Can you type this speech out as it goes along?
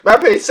I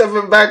paid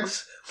 7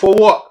 bags for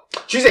what?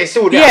 She said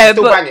still there. I'd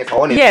still bang it if I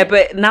wanted to. Yeah,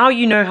 but now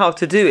you know how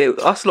to do it.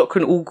 Us lot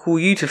can all call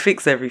you to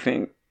fix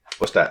everything.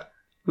 What's that?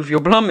 With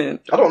your plumbing.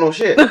 I don't know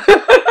shit.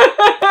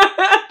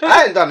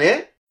 I ain't done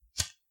it.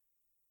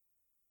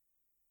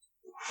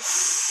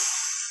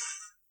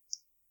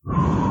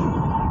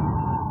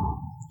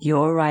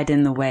 You're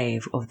riding the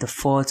wave of the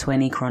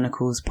 420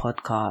 Chronicles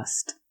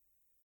podcast.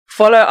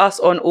 Follow us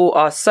on all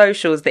our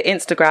socials. The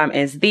Instagram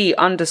is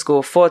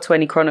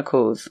 _420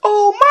 Chronicles.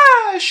 Oh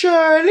my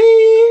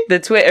Shirley. The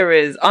Twitter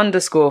is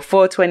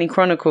 _420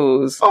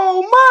 Chronicles.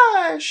 Oh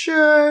my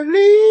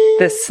Shirley.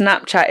 The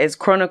Snapchat is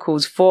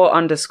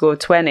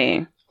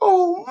Chronicles4_20.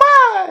 Oh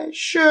my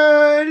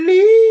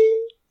Shirley.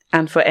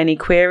 And for any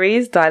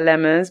queries,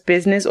 dilemmas,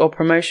 business or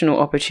promotional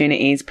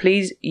opportunities,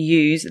 please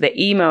use the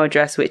email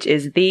address, which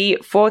is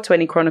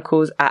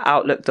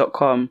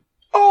the420chronicles@outlook.com.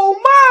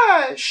 Oh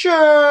my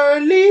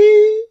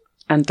Shirley.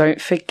 And don't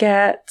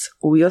forget,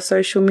 all your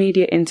social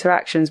media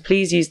interactions,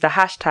 please use the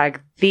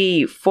hashtag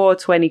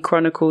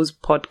the420chronicles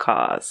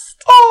podcast.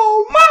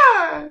 Oh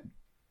my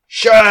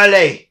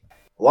Shirley.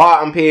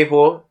 Welcome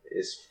people.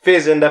 It's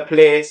Fizz in the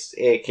place,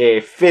 aka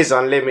Fizz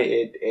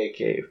Unlimited,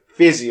 aka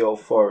Physio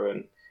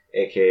Foreign,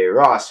 aka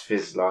Ras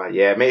Fizzler.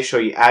 Yeah, make sure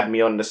you add me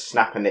on the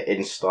Snap and the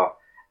Insta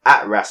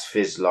at Ras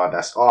Fizzler.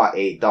 That's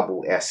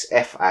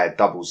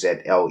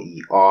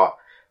RASSFIZZLER.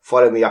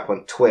 Follow me up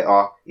on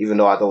Twitter, even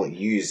though I don't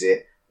use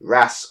it.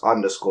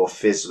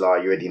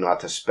 Ras_Fizzler. You already know how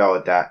to spell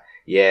that.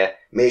 Yeah.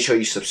 Make sure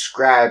you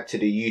subscribe to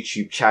the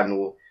YouTube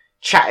channel,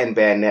 Chatting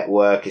Bear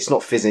Network. It's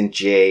not Fizz and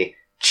J.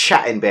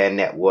 Chatting Bear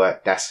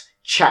Network. That's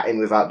chatting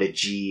without the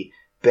G.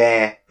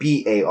 Bear,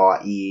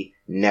 BARE,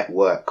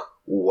 Network.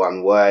 All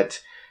one word.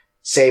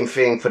 Same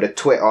thing for the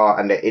Twitter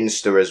and the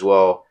Insta as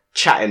well.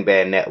 Chatting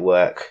Bear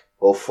Network.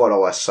 Go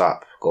follow us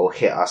up. Go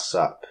hit us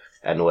up.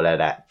 And all of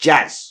that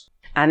jazz.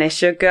 And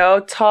it's your girl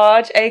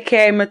Taj,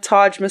 aka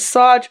Mataj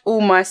Massage. All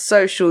my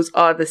socials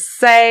are the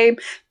same.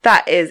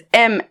 That is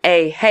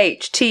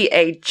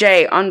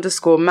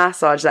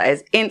MAHTAJ_massage. That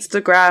is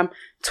Instagram,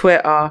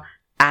 Twitter,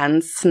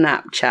 and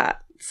Snapchat.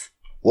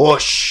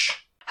 Whoosh.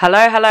 Hello,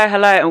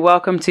 and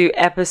welcome to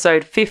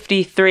episode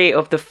 53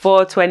 of the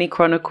 420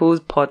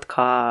 Chronicles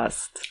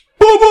podcast.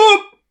 Boop,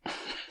 boop.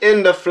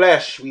 In the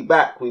flesh. We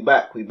back,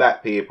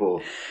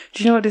 people.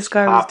 Do you know what this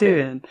guy was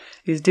doing?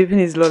 He was dipping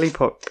his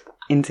lollipop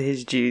into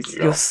his juice.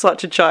 Yeah. You're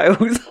such a child.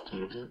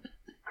 Mm-hmm.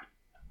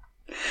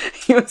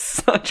 You're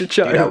such a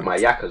child. Do that with my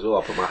yak as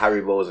well. I put my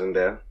Haribos in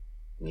there.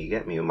 You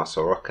get me with my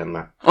Ciroc and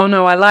that. Oh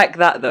no, I like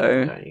that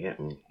though. Yeah, you get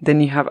me.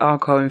 Then you have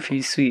alcohol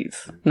infused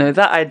sweets. No,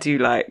 that I do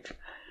like.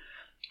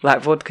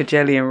 Like vodka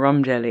jelly and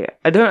rum jelly.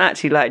 I don't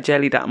actually like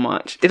jelly that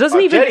much. It doesn't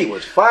even. Jelly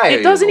was fire.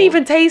 It doesn't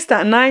even taste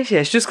that nice.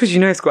 Yeah, it's just because you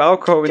know it's got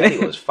alcohol in it.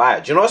 Jelly was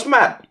fire. Do you know what's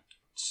mad?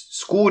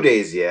 School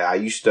days, yeah, I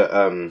used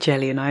to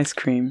jelly and ice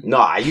cream. No,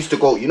 I used to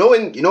go. You know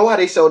how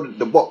they sell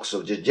the box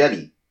of just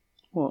jelly?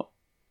 What?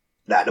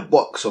 Like the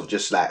box of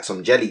just like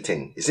some jelly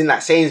thing. It's in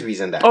like Sainsbury's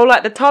and that. Oh,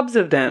 like the tubs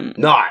of them.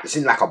 No, it's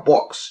in like a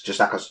box,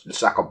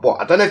 it's like a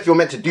box. I don't know if you're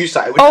meant to do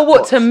something with Oh, what,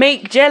 box. to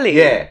make jelly?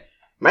 Yeah,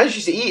 man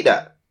used to eat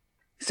that.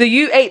 So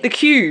you ate the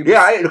cubes?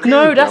 Yeah, I ate the cubes.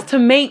 No, that's to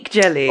make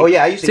jelly. Oh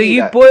yeah, I used to eat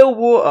that. So you boil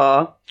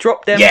water,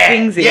 drop them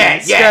things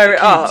in, stir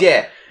it up.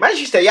 Yeah, man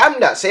used to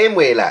yam that same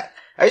way. Like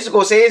I used to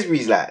go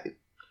Sainsbury's like.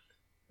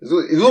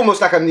 It's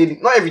almost like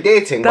not everyday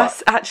thing.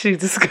 That's actually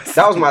disgusting.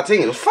 That was my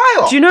thing. It was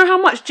fire. Do you know how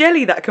much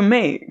jelly that can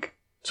make?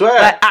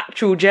 Swear. Like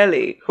actual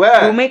jelly.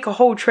 Swear. We'll make a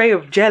whole tray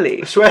of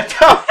jelly. Swear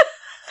down.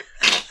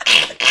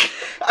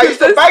 I used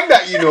to bang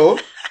that, you know.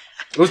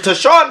 It was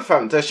Tashawn,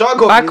 fam. Tashawn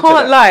got me I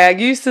can't lie. I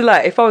used to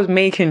if I was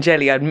making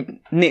jelly,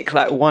 I'd nick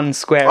like one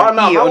square. Oh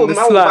no, man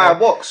will buy a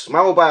box.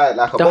 Man will buy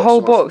like a box. The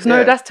whole box.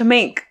 No, that's to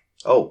make.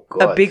 Oh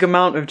God. A big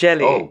amount of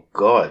jelly. Oh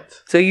God.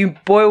 So you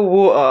boil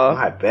water.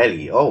 My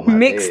belly. Oh my.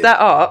 Mix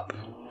that up.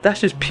 That's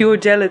just pure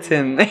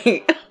gelatin,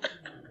 mate.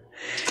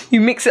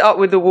 You mix it up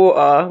with the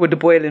water, with the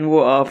boiling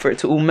water for it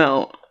to all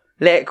melt.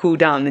 Let it cool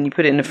down, then you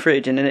put it in the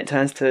fridge and then it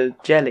turns to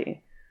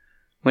jelly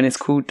when it's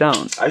cooled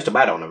down. I used to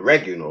buy that on a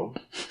reg, you know.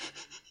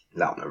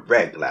 Like on a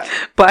reg, like.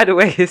 By the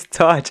way, it's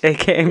Taj,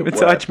 aka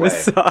Massage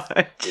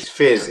Massage. It's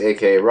Fizz,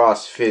 aka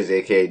Ross Fizz,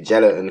 aka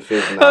Gelatin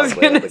Fizz now. I was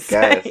going to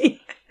say...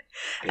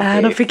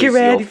 I don't think you're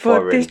ready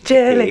for this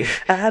jelly.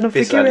 I don't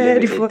think you're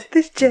ready for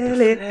this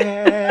jelly.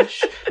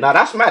 Now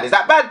that's mad. Is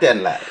that bad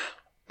then, lad?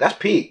 That's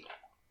peak.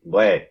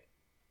 Boy.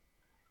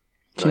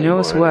 Do you know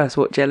what's worse?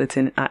 What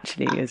gelatin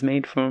actually is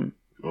made from?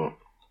 Oh.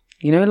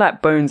 You know,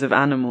 like bones of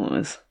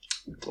animals.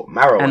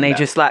 Marrow. And they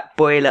just like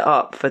boil it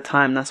up for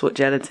time. That's what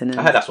gelatin is.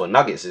 I heard that's what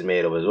nuggets is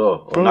made of as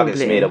well. Or Probably.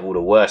 nuggets made of all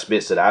the worst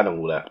bits of the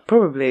animal. Like.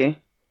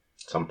 Probably.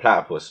 Some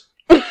platypus.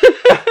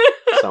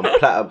 Some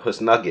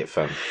platypus nugget,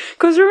 fam.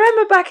 Because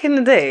remember back in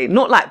the day,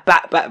 not like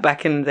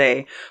back in the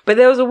day, but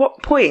there was a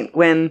point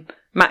when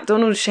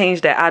McDonald's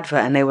changed their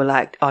advert and they were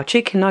like, our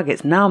chicken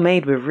nuggets now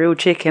made with real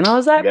chicken. I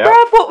was like,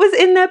 bruv, what was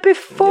in there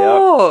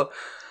before?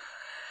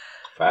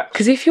 Facts.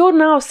 Because if you're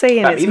now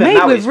saying it's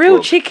made with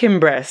real chicken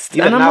breast,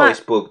 even now it's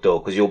booked though,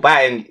 because you're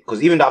buying,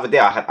 because even the other day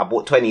I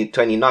bought 20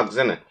 nugs,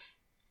 innit?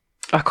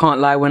 I can't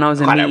lie. When I was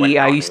in Can't lie, PE, went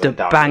I down, used it to went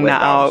down, bang it went that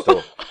down out.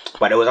 still.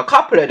 But there was a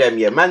couple of them,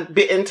 yeah, man,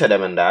 bit into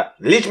them and that.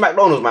 Lidge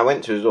McDonald's, man,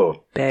 went to as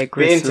well. Bear Bit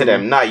Gristle. into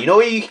them. Nah, you know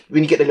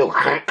when you get the little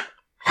hank,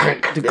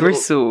 The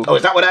gristle. Oh,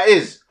 is that what that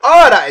is?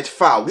 Oh, that is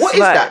foul. What It's is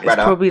like- that,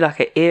 brother? It's probably like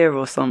an ear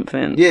or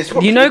something. Yeah, it's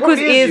probably, you know, it probably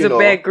because is, ears you are know.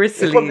 bare It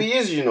gristly. probably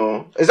is, you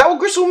know. Is that what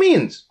gristle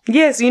means?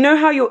 Yes, you know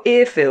how your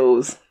ear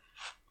feels?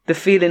 The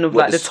feeling of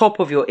What, like the this- top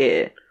of your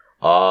ear.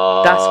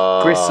 Oh,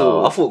 That's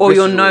gristle. I thought Or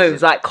your gristle was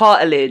nose, like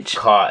cartilage.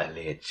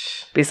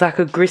 cartilage. But it's like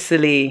a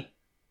gristly.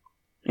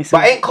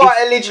 But ain't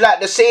cartilage like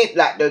the same,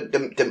 like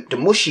the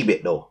mushy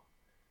bit though?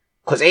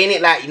 Cause ain't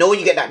it like, you know when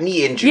you get that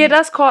knee injury? Yeah,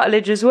 that's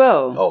cartilage as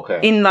well. Okay.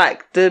 In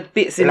like the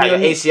bits in like your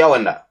your knee. ACL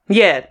and that.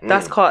 Yeah,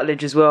 that's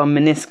cartilage as well,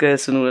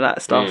 meniscus and all of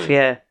that stuff.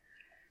 Yeah.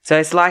 So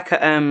it's like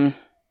a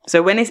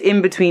so when it's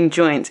in between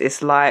joints,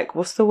 it's like,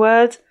 what's the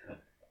word?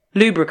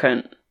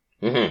 Lubricant.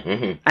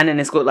 And then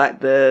it's got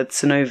like the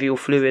synovial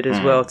fluid as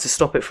well to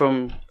stop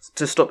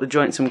the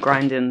joints from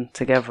grinding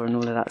together and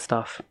all of that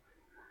stuff.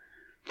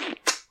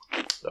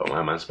 Oh,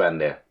 my man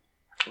spanned there.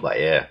 But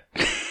yeah.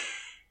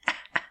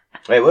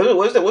 Wait,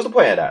 what's the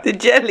point of that? The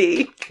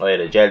jelly. Oh yeah,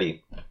 the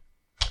jelly.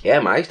 Yeah,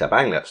 man, I used to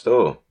bang that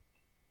still.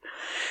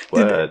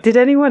 Word. Did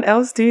anyone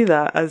else do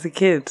that as a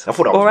kid? I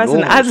thought that or was as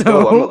an normal adult?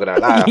 still, I'm not gonna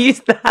lie. Use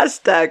the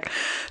hashtag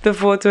the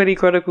 420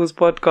 Chronicles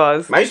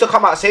podcast Man, I used to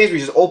come out of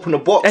Sainsbury's, just open the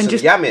box and and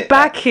just yam it.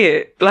 back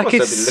it like Must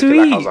have it's been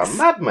looking sweet. like I was a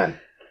madman.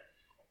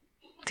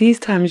 These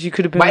times you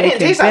could have been But it didn't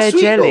making taste bare like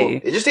sweet jelly.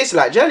 though. It just tasted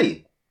like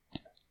jelly.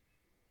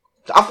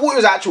 I thought it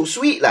was actual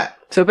sweet, like.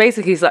 So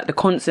basically, it's like the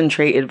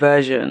concentrated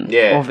version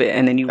Yeah. of it,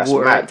 and then you That's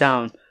water mad. it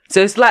down.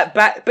 So it's like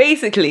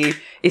basically,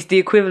 it's the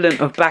equivalent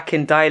of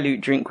backing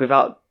dilute drink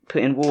without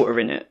putting water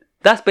in it.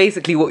 That's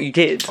basically what you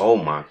did. Oh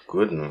my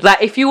goodness.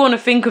 Like, if you want to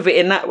think of it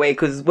in that way,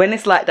 because when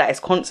it's like that, it's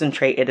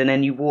concentrated and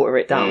then you water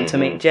it down to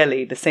make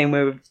jelly. The same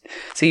way with...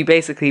 So you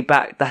basically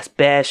that's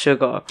bare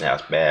sugar. Yeah,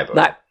 that's bad, bro.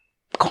 Like,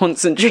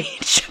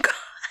 concentrated sugar.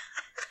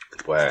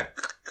 Where?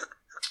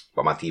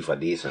 But my teeth are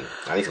decent.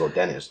 I need to go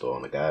dentist though,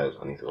 on the guys.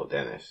 I need to go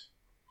dentist.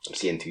 I'm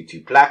seeing too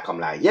black. I'm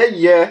like,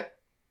 yeah.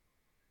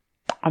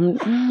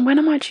 When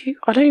am I due?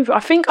 I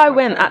think I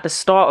went at the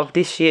start of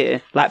this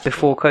year, like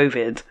before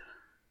COVID.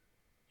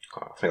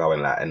 I think I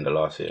went like end of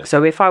last year.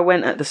 So if I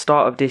went at the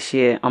start of this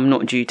year, I'm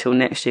not due till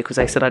next year because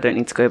they said I don't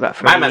need to go back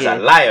for My a man's year. a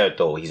liar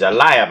though. He's a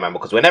liar, man.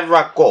 Because whenever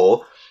I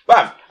go,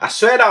 bruv, I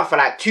swear down for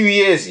like 2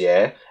 years,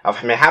 yeah,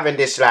 I've been having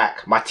this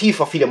like, my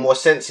teeth are feeling more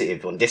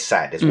sensitive on this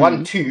side. There's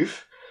one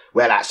tooth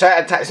where like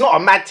certain times, it's not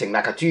a mad thing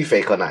like a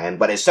toothache or nothing,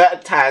 but there's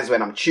certain times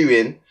when I'm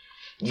chewing,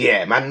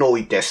 yeah, man, know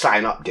there's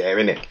something up there,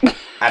 innit?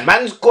 And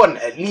man's gone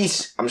at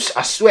least, I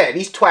swear, at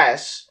least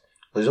twice,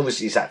 because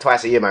obviously it's like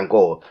twice a year man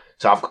go.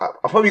 So I've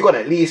probably gone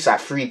at least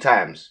like 3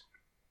 times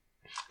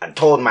and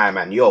told my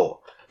man, yo,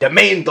 the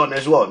main done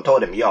as well, and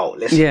told him, yo,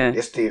 listen,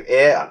 this tooth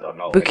here, I don't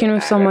know. Booking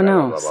with someone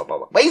else.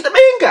 But he's the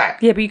main guy.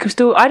 Yeah, but you can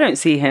still... I don't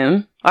see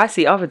him. I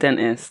see other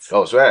dentists.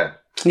 Oh, swear.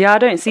 Yeah, I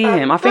don't see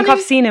him. I think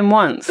I've seen him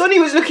once. Donnie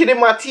was looking in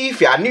my teeth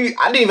here. I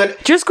didn't even...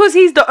 Just because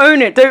he's the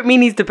owner, don't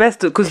mean he's the best.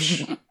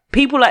 Because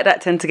people like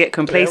that tend to get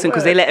complacent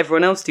because they let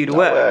everyone else do the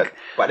work.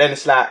 But then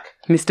it's like...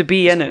 Mr.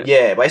 B, innit?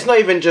 Yeah, but it's not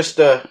even just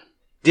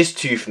this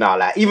tooth now.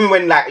 Like, even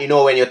when, like, you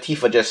know, when your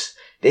teeth are just...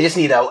 They just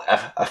need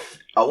a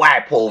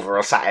wipe over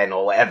or something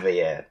or whatever,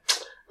 yeah.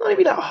 I'd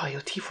be like, oh,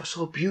 your teeth are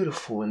so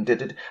beautiful.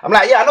 And I'm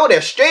like, yeah, I know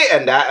they're straight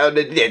and that.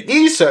 They're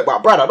decent,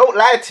 but brother, don't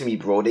lie to me,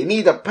 bro. They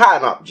need a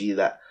pattern up, G,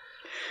 that...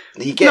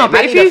 You get No,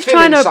 but if he's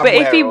trying to...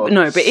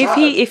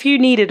 If you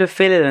needed a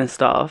filler and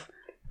stuff,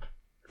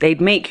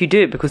 they'd make you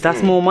do it because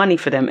that's more money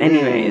for them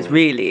anyways,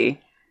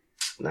 really.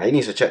 Nah, he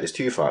needs to check this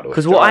tooth out, though.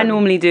 Because what I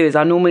normally do is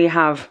I normally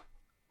have...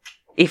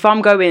 If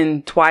I'm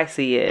going twice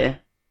a year,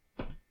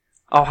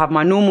 I'll have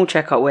my normal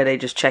checkup where they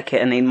just check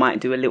it and they might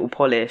do a little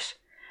polish.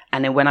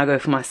 And then when I go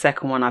for my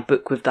second one, I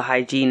book with the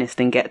hygienist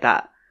and get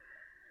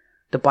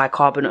the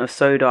bicarbonate of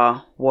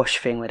soda wash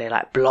thing where they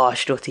like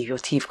blast your teeth. Your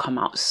teeth come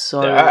out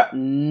so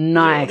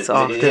nice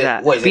after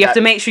that. But you have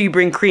to make sure you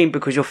bring cream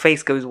because your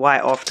face goes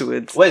white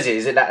afterwards. What is it?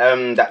 Is it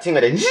that thing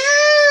where they...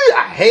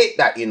 I hate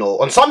that, you know.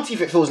 On some teeth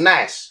it feels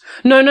nice.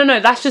 No.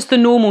 That's just the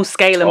normal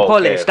scale and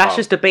polish. That's calm.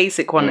 just the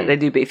basic one that they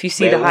do. But if you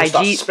see Where the it all starts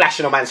hygiene...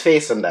 splashing on man's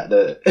face and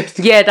that.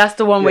 Yeah, that's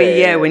the one where,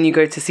 Yeah. when you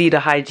go to see the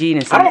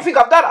hygienist. I don't think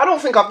I've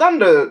done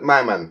the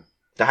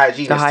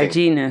hygienist The thing.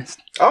 hygienist.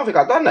 I don't think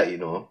I've done that, you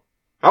know.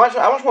 How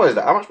much more is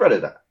that? How much bread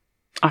is that?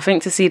 I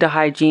think to see the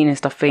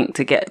hygienist, I think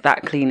to get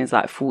that clean is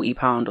like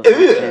 £40 or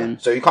something.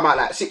 So you come out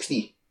like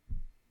 60.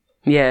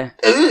 Yeah.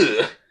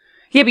 Ugh.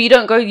 Yeah, but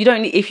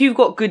if you've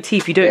got good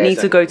teeth, you don't need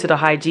to go to the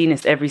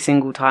hygienist every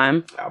single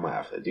time. I might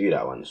have to do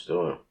that one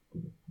still.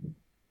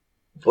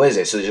 What is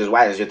it? So it's just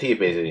white as your teeth,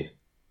 basically.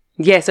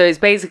 Yeah, so it's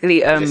basically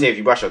Just say if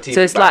you brush your teeth,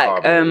 so it's like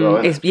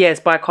bicarbonate as well, it's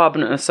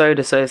bicarbonate of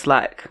soda, so it's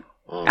like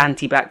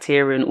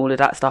antibacterial and all of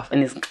that stuff,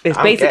 and it's I'm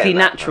basically getting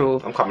that, natural.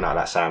 man. I'm coming out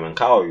like Simon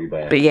Cowell,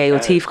 But yeah, your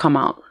teeth come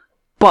out.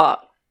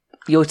 But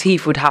your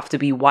teeth would have to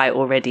be white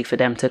already for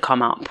them to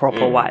come out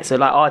proper white. So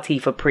like our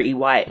teeth are pretty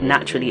white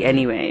naturally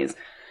anyways.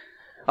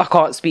 I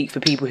can't speak for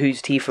people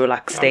whose teeth are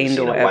like stained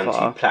or One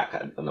whatever. teeth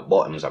plaque on the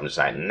bottoms. I'm just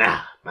like,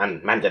 nah,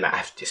 man didn't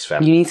have this,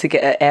 fam. You need to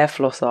get an air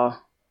flosser.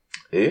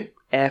 Who?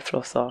 Air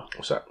flosser.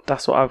 What's that?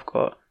 That's what I've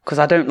got. Because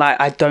I don't like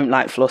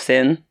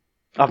flossing.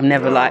 I've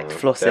never liked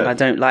flossing. yeah. I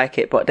don't like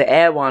it. But the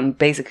air one,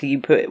 basically you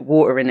put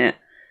water in it.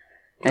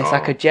 And it's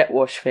like a jet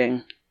wash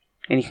thing.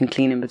 And you can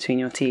clean in between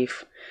your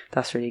teeth.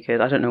 That's really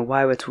good. I don't know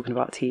why we're talking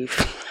about teeth.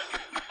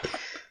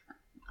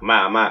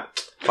 I might,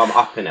 if I'm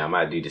up in it, I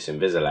might do this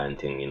Invisalign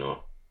thing, you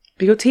know.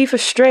 But your teeth are I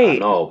straight.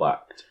 know,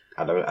 but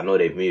I know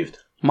they've moved.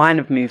 Mine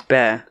have moved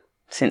bare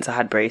since I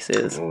had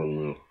braces.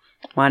 Mm.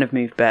 Mine have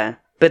moved bare.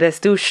 But they're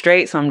still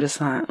straight, so I'm just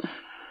like...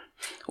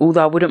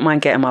 Although I wouldn't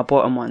mind getting my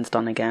bottom ones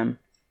done again.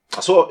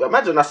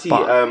 Imagine I see,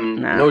 nah.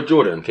 no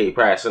Jordan, Katie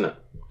Price, innit?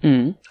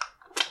 Mm.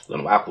 I don't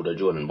know why I called her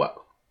Jordan, but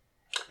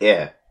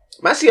yeah.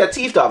 Man, see her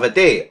teeth the other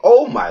day.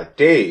 Oh my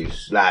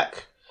days.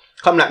 Like,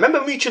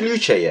 remember Mucha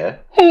Lucha, yeah?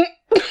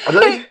 I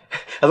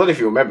don't know if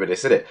you remember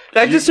this, innit?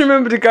 I just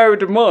remember the guy with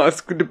the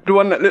mask, the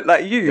one that looked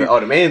like you. Oh,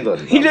 the main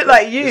one. He looked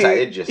like you. He's like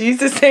Idris. He's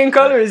the same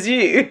colour as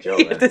you. Joe,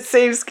 He had the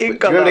same skin Do you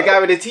colour. remember the guy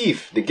with the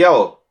teeth? The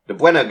girl, the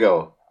Buena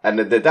girl, and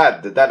the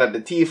dad had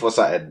the teeth or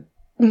something.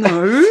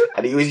 No.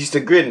 And he always used to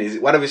grin.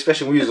 One of his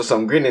special moves was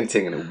some grinning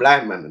thing, and a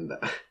blind man and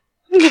that.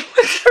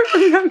 I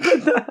don't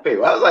remember that. Wait,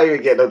 why was I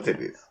even getting onto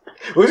this?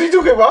 What was he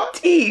talking about?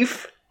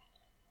 Teeth.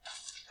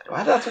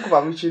 Why did I talk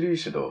about Mucha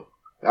Lucha though?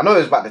 I know it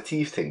was about the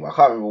teeth thing, but I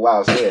can't remember why I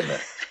was saying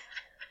that.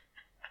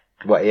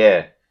 But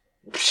yeah.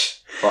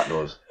 Fuck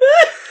those.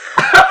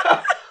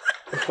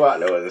 Fuck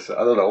those.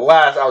 I don't know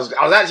why. I was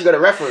actually going to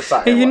reference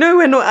something. And you know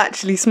we're not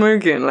actually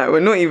smoking. Like, we're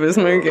not even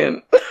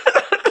smoking.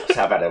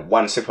 I've had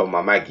one sip of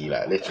my Maggie,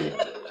 like, literally.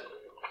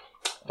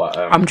 But,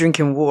 I'm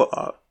drinking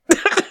water.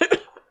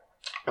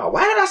 oh,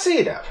 why did I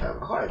say that, fam?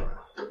 I can't remember.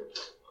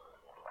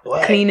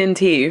 Why? Cleaning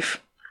teeth.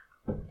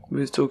 We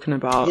was talking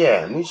about.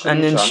 Yeah, Mucha and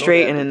Lucha, then I know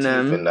straightening they had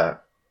the teeth them. and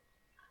that.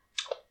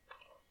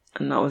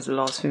 And that was the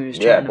last thing we was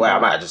Yeah, talking boy, I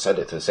about. might have just said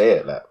it to say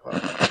it, like,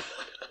 but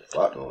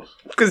fuck knows.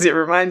 Because it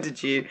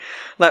reminded you.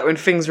 Like when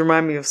things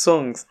remind me of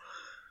songs.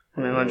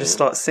 And then I just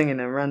start singing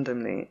them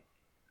randomly.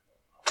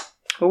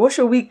 Well, what's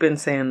your week been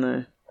saying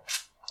though?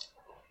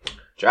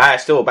 Dry,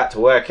 still back to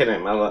work,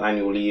 innit? Man, on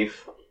annual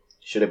leave.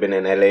 Should have been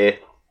in LA.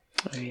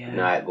 Oh yeah. You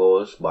know how it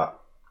goes, but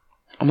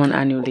I'm on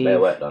annual bare leave.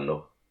 work done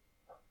though.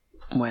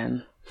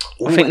 When?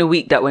 I think the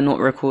week that we're not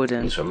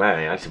recording. It's for me,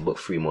 I had to book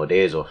 3 more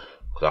days off.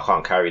 Because I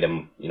can't carry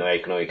them, you know,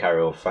 you can only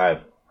carry off 5.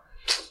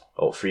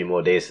 Or 3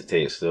 more days to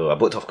take still. I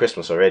booked off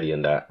Christmas already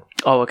and that.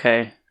 Oh,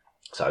 okay.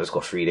 So I just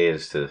got 3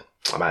 days to,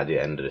 I might do it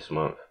end of this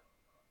month.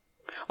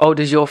 Oh,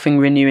 does your thing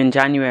renew in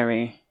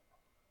January?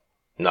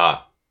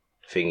 Nah,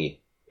 thingy,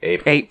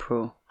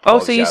 April. Oh, so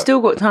Obviously you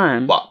still got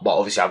time? But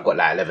obviously I've got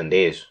like 11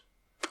 days.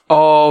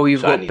 Oh,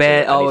 you've So I got need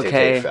bare. to- I Oh, need to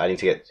okay. I need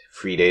to get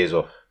 3 days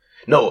off.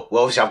 No,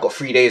 well obviously I've got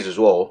 3 days as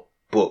well,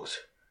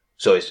 booked.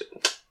 So it's,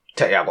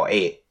 technically I've got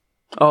 8.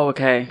 Oh,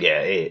 okay. Yeah,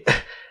 8.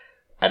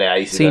 And then I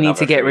used to So you do need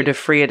to another get 3. rid of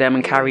 3 of them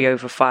and carry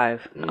over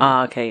 5.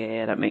 Ah, okay,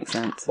 yeah, that makes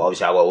sense. But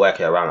obviously I got to work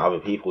it around other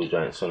people's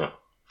joints, innit?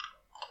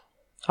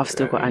 I've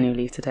still got annual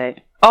leave to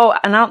take. Oh,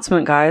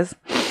 announcement, guys.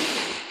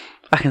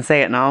 I can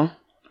say it now.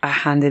 I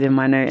handed in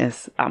my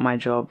notice at my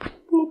job.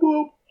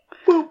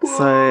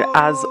 So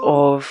as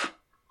of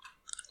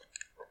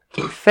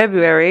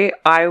February,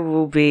 I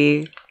will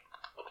be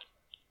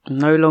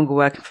no longer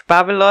working for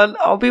Babylon.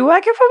 I'll be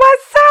working for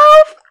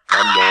myself.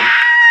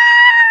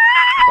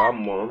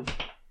 Come on.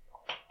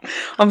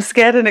 I'm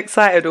scared and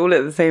excited all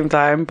at the same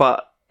time,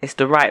 but it's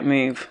the right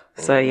move.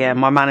 So yeah,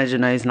 my manager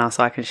knows now,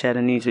 so I can share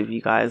the news with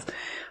you guys.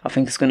 I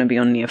think it's going to be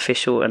on the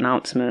official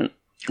announcement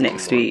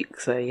next week.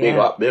 So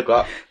yeah, Big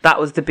up. that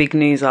was the big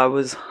news I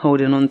was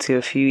holding on to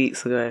a few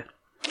weeks ago.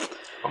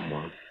 Come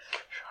on.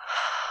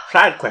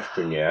 Side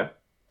question, yeah?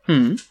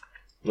 Hmm.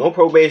 No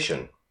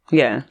probation.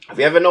 Yeah. Have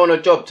you ever known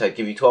a job to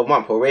give you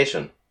 12-month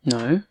probation?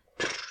 No.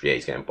 Yeah,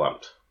 he's getting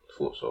bumped.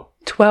 Thought so.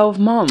 12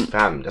 months.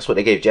 Fam, that's what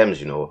they gave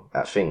Gems, you know,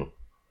 that thing.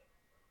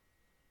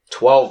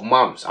 12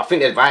 months. I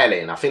think they're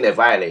violating.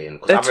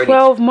 'Cause A I've already-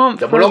 12-month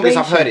The longest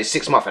I've probation. heard is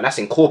 6 months, and that's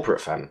in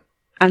corporate, fam.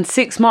 And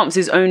 6 months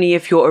is only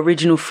if your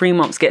original 3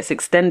 months gets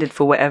extended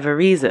for whatever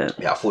reason.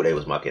 Yeah, I thought they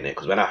was mugging it,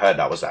 because when I heard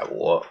that, I was like,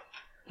 what?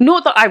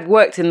 Not that I've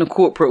worked in the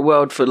corporate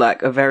world for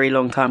like a very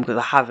long time, because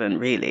I haven't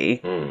really,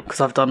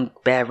 because I've done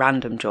bare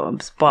random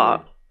jobs.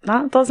 But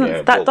that doesn't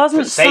Yeah, that but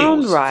doesn't for sales,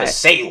 sound right. For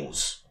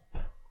sales.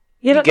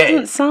 Yeah, that get it?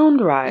 doesn't sound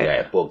right.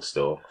 Yeah, bugged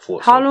still.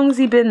 Thought How so. long has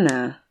he been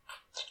there?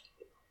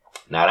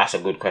 Now, that's a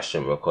good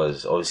question,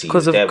 because obviously he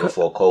 'Cause was of there co-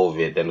 before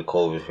COVID, then the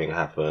COVID thing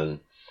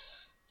happened.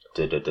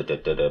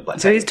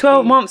 But So he's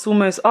 12 months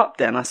almost up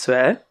then, I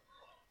swear.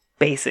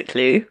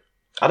 Basically.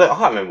 I can't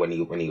remember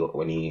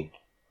when he.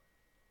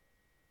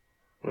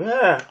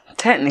 Yeah,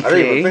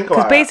 Technically. think Because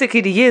about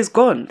basically the year's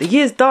gone. The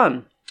year's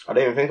done. I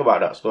didn't even think about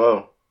that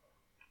still.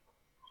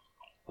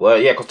 Well,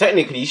 yeah, because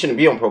technically you shouldn't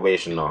be on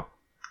probation now.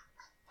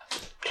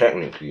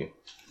 Technically.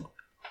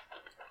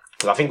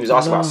 Because I think he was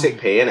asking about sick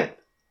pay, innit?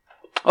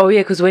 Oh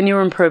yeah, because when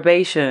you're on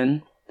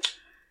probation,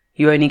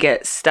 You only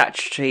get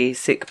statutory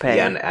sick pay.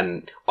 Yeah,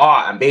 and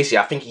basically,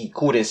 I think he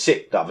called in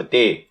sick the other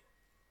day,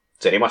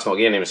 so they must not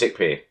give him sick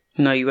pay.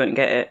 No, you won't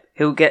get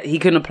it. He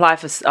can apply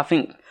for.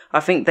 I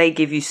think they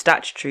give you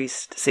statutory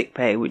sick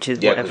pay, which is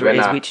whatever it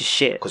is, which is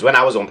shit. Because when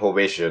I was on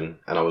probation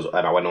and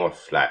I went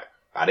off, like,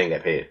 I didn't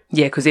get paid.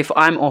 Yeah, because if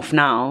I'm off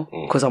now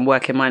because I'm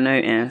working my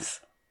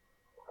notice,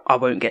 I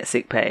won't get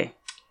sick pay.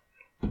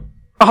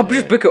 I'll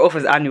just book it off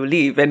as annual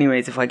leave,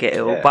 anyways, if I get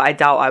ill. Yeah. But I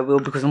doubt I will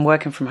because I'm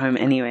working from home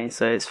anyway,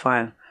 so it's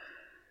fine.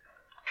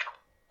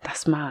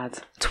 That's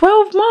mad.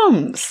 12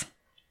 months.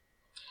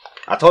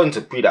 I told him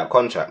to pre that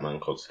contract, man.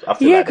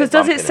 Because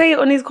does it say it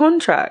on his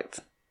contract?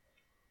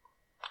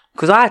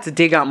 Because I had to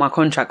dig out my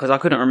contract because I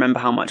couldn't remember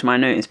how much my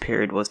notice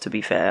period was, to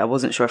be fair. I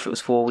wasn't sure if it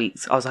was 4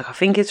 weeks. I was like, I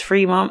think it's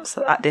 3 months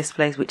at this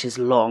place, which is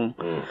long.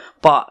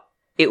 But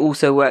it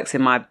also works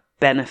in my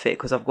benefit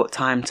because I've got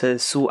time to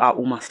sort out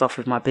all my stuff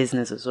with my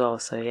business as well.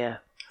 So, yeah.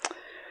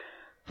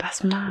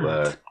 That's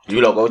mad.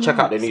 You lot go check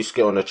out the new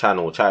skill on the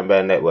channel, Chatting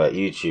Bare Network,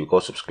 YouTube. Go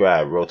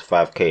subscribe. Road to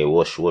 5K.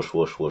 Whoosh, whoosh,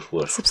 whoosh, whoosh,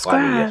 whoosh.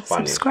 Subscribe.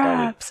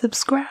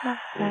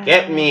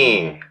 Get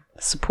me.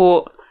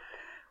 Support.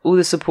 All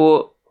the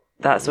support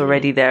that's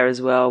already there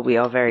as well. We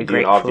are very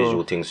grateful. Our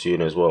visual thing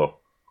soon as well.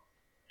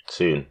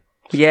 Soon.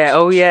 Yeah.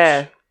 Oh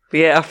yeah.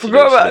 Yeah. I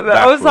forgot about that.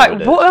 I was like,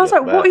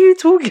 what are you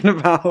talking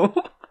about?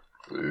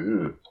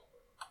 Ooh.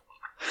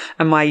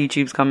 And my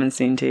YouTube's coming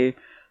soon too.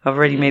 I've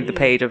already made the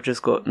page. I've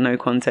just got no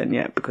content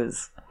yet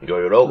because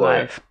your logo.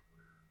 Life.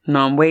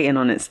 No, I'm waiting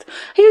on it.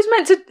 He was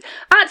meant to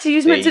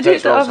do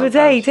it the other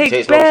day. It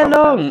takes bare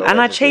long,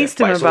 and I chased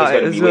him about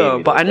it as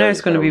well. But I know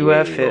it's going to be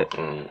worth it.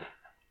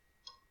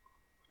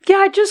 Yeah,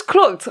 I just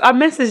clocked. I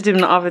messaged him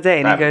the other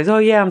day, and he goes, "Oh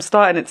yeah, I'm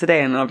starting it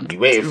today." And I'm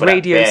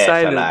radio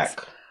silence. Like,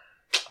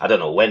 I don't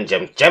know when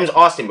Gems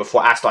asked him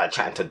before I started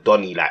chatting to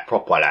Donny, like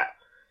proper, like.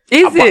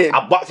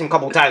 I bucked him a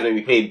couple of times when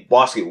we played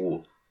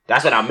basketball.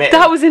 That's when I met him.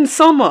 That was in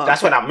summer.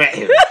 That's when I met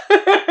him.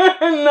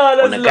 No,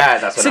 that's not.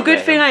 Guys, it's a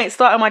good thing I ain't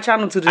started my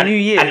channel till the new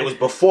year. And it was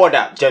before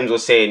that Gems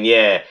was saying,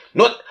 yeah,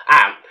 not...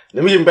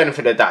 the million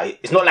benefit of that,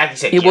 it's not like he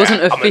said, it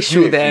wasn't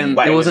official then.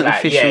 It wasn't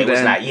official then. It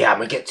was like, yeah, I'm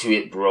going to get to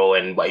it,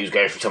 bro. But he was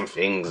going through some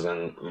things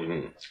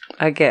and...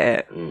 I get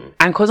it.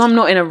 And because I'm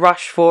not in a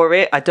rush for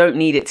it, I don't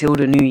need it till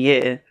the new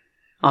year.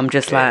 I'm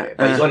just like,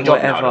 but he's on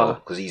job now,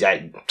 because he's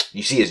like...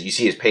 You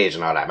see his page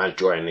and all that, man's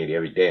drawing nearly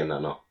every day and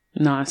that now.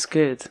 No, it's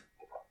good.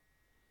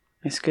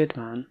 It's good,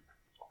 man.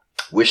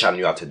 Wish I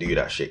knew how to do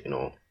that shit, you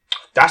know.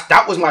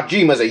 That was my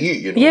dream as a youth,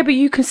 you know. Yeah, but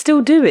you can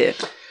still do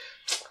it.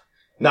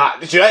 Nah,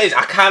 you know what it is?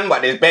 I can,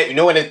 but there's better. You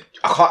know when I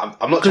can't.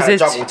 I'm not trying to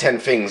juggle 10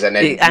 things and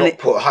then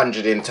put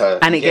 100 into.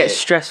 And it gets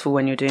stressful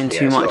when you're doing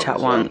too much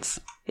at once.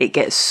 It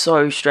gets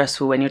so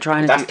stressful when you're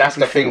trying to. That's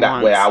the thing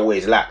where I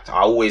always lacked. I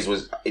always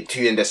was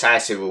too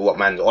indecisive with what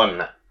man's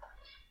on.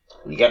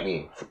 You get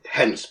me?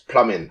 Hence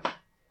plumbing.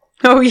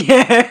 Oh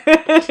yeah,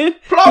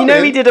 plumbing? You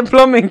know he did a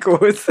plumbing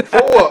course.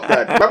 For what,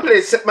 man?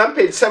 Man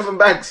paid 7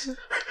 bags.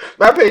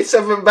 Man paid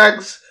 7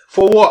 bags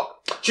for what?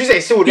 Tuesday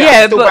still there.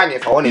 Yeah, still bang it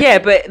if I wanted. Yeah,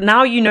 but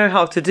now you know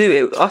how to do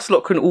it. Us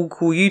lot can all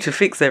call you to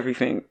fix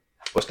everything.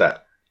 What's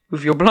that?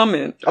 With your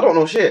plumbing. I don't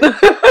know shit.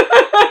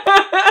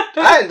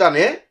 I ain't done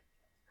it.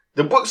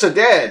 The books are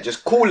there,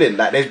 just calling.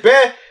 Like there's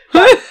bare.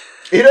 Like,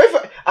 you know, if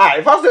I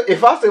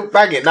was to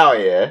bang it now,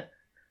 yeah,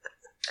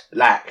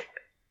 like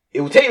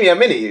it will take me a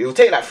minute. It will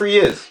take like 3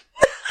 years.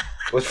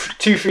 It was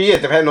 2-3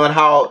 years, depending on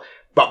how.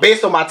 But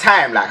based on my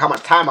time, like how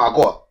much time I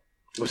got,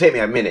 it will take me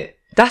a minute.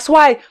 That's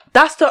why.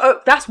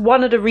 That's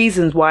one of the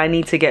reasons why I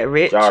need to get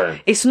rich.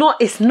 Jarring.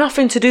 It's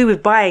nothing to do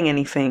with buying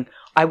anything.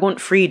 I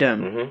want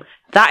freedom. Mm-hmm.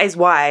 That is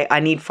why I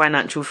need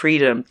financial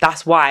freedom.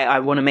 That's why I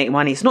want to make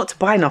money. It's not to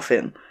buy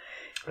nothing.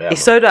 Yeah,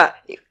 it's so that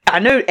I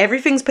know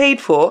everything's paid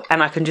for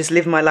and I can just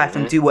live my life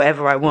and do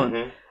whatever I want.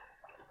 Mm-hmm.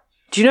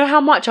 Do you know how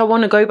much I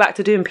want to go back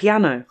to doing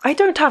piano? I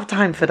don't have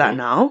time for that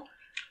now.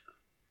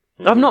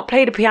 I've not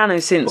played a piano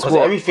since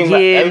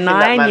year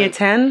 9, year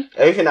 10.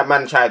 Everything that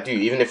man try to do,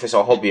 even if it's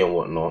a hobby and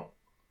whatnot,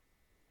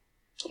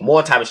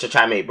 more time is to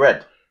try and make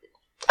bread.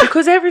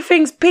 Because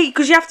everything's peak,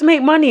 because you have to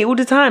make money all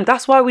the time.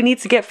 That's why we need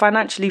to get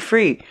financially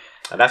free.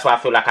 And that's why I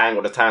feel like I ain't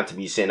got the time to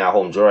be sitting at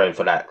home drawing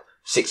for like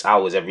 6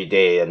 hours every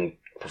day and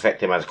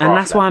perfecting my craft. And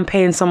that's why I'm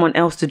paying someone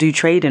else to do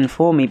trading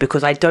for me,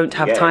 because I don't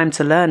have time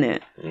to learn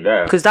it.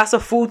 Yeah. Because that's a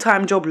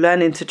full-time job,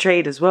 learning to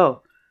trade as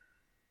well.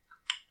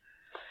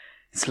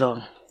 It's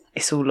long.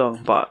 It's all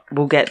long, but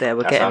we'll get there.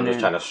 We're getting there. I'm just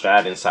trying to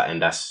stride in something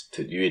that's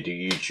to do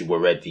YouTube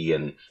already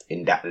and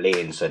in that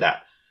lane, so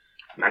that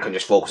man can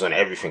just focus on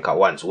everything at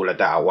once, all of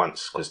that at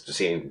once, because it's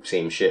the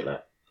same shit,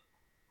 like.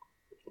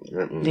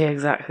 Yeah,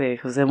 exactly.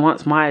 Because then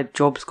once my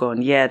job's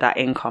gone, that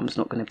income's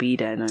not going to be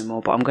there no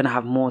more. But I'm going to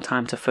have more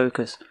time to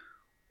focus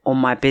on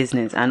my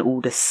business and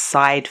all the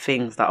side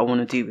things that I want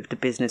to do with the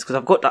business. Because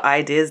I've got the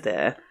ideas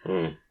there,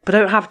 but I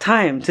don't have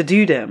time to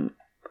do them.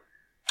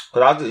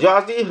 Because I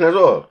was deep as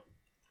well.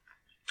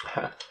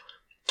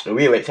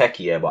 We went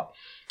techie, but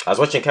I was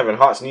watching Kevin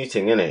Hart's new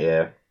thing,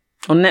 innit,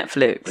 on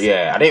Netflix.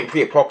 Yeah, I didn't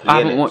put it properly, I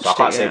haven't watched so I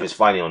can't it say if it's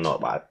funny or not,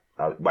 but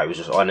it was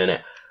just on,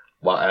 innit.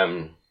 But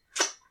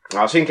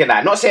I was thinking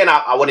that. Not saying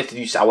I wanted to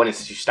do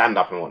stand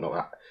up and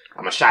whatnot.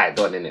 I'm a shy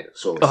don, innit?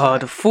 So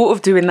the thought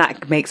of doing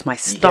that makes my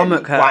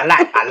stomach hurt. But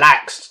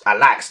I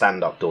like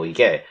stand up though. You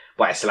get it?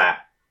 But it's like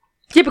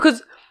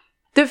because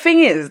the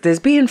thing is, there's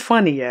being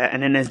funny, yeah,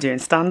 and then there's doing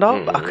stand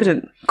up. But I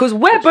couldn't because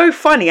we're both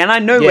funny, and I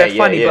know we're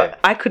funny, but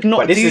I could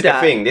not do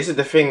that. This is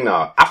the thing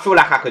now. I feel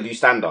like I could do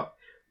stand up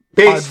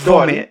based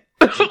on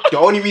the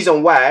only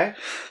reason why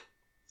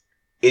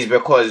is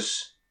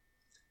because.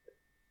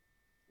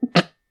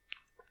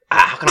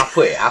 How can I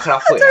put it?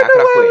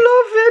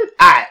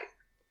 Alright.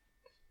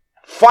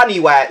 Funny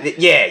why,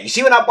 yeah, you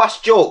see when I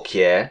bust joke,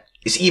 yeah,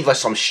 it's either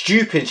some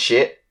stupid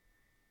shit,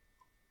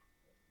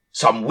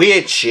 some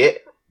weird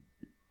shit,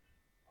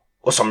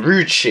 or some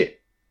rude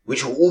shit,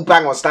 which will all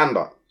bang on stand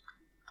up.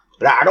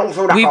 Like, I don't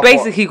feel like we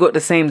basically got the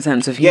same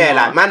sense of humor. Yeah,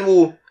 like man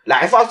will,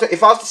 like if I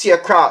was to see a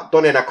crowd,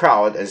 done in a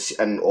crowd,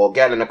 or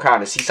girl in a crowd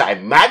and see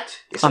something mad,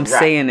 it's a rap.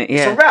 Saying it, yeah.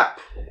 It's a rap.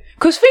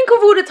 Because think of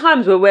all the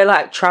times where we're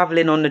like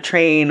traveling on the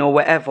train or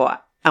whatever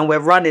and we're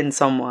running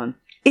someone.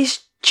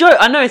 It's joke.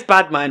 I know it's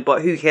bad mind,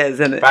 but who cares,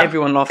 innit?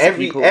 Everyone laughs at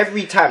people.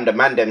 Every time the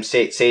man them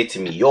say to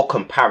me, your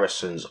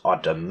comparisons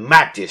are the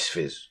maddest,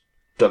 Fizz.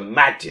 The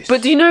maddest.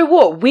 But do you know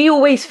what? We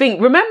always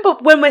think, remember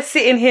when we're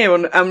sitting here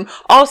and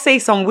I'll say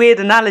some weird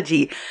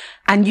analogy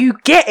and you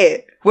get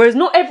it. Whereas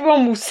not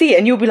everyone will see it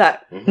and you'll be like,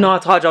 no,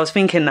 Taj, I was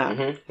thinking that.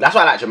 Mm-hmm. That's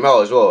why I like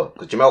Jamel as well.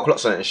 Because Jamel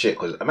clocks on it and shit.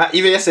 Because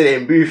even yesterday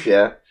in booth,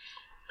 yeah,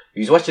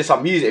 he was watching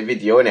some music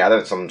video, innit? I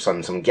don't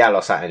know, some gal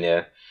or something,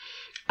 yeah.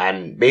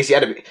 And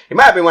basically, it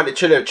might have been one of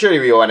the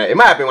Trillery or one. It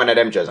might have been one of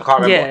them judges. I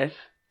can't remember. Yeah.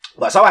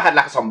 But someone had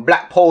like some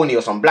black pony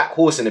or some black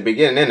horse in the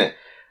beginning, innit?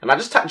 And I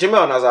just tapped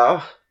Jamel and I was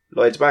like, oh,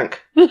 Lloyd's Bank.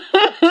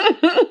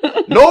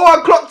 No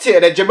one clocked it.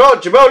 And then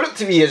Jamel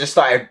looked at me and just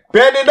started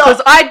bending up.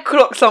 Because I'd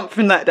clock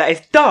something like that.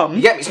 It's dumb.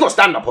 Yeah, it's not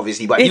stand up,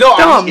 obviously, but it's you know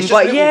dumb, what I mean? It's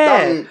just but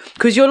yeah.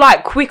 Because you're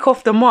like quick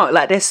off the mark.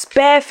 Like there's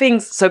spare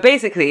things. So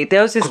basically,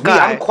 there was this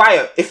guy. Me, I'm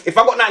quiet. If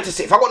I got nothing to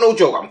say, if I got no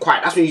joke, I'm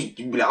quiet. That's when you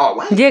be like, oh,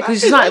 why? Yeah,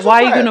 because it's like,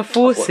 why are you going to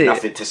force it?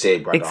 Nothing to say,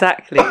 brother.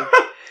 Exactly.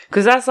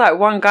 Because that's like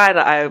one guy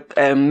that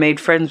I made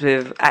friends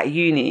with at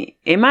uni.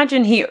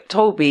 Imagine he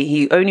told me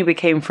he only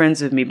became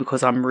friends with me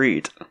because I'm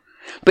rude.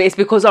 But it's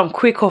because I'm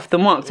quick off the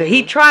mark. So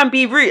he'd try and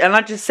be rude and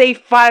I'd just say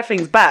 5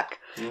 things back.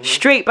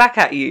 Straight back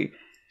at you.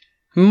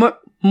 More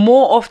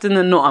often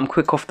than not, I'm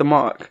quick off the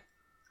mark.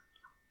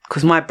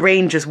 Because my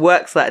brain just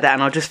works like that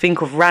and I'll just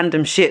think of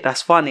random shit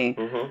that's funny.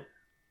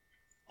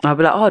 I'll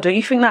be like, oh, don't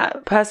you think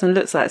that person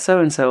looks like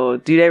so-and-so? Or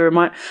do they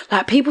remind...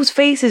 Like, people's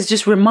faces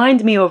just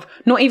remind me of...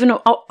 Not even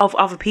of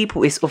other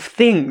people, it's of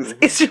things.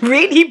 It's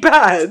really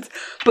bad.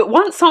 But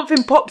once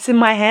something pops in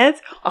my head,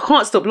 I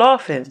can't stop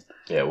laughing.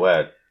 Yeah,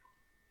 word.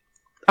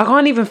 I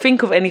can't even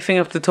think of anything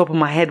off the top of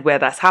my head where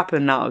that's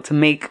happened now to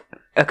make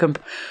a...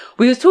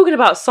 We was talking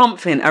about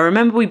something. I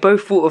remember we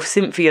both thought of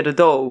Cynthia the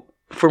doll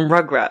from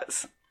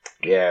Rugrats.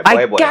 Yeah,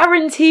 boy.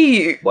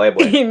 Guarantee you, boy.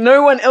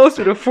 No one else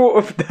would have thought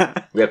of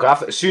that. Yeah,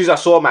 because as soon as I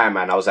saw my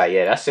man, I was like,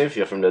 yeah, that's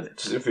Cynthia from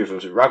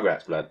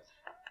Rugrats, blood.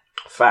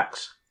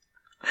 Facts.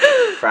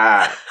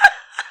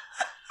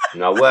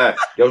 No, where?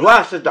 There was one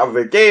I said the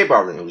other day,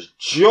 bro, and it was a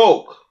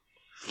joke.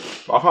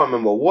 But I can't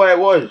remember what it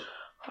was.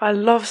 I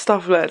love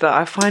stuff like that.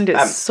 I find it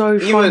so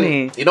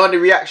funny. You know the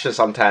reaction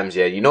sometimes,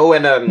 yeah? You know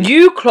when...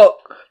 You clock...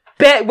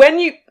 When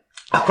you...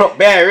 I clock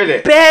bare,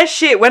 innit? Bare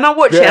shit. When I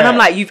watch it and I'm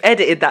like, you've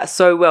edited that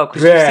so well.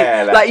 Cause you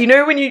see, like, you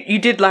know when you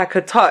did like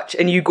a touch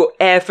and you got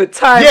air for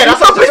time? Yeah,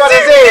 that's what I was trying to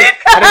say.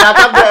 And then I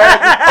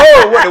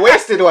done what, the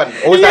wasted one?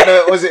 Or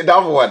was it the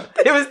other one?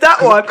 It was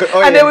that one.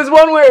 And there was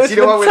one where it was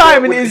for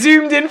time and it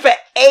zoomed in for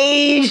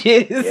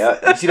ages.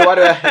 Yeah, you see the one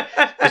where...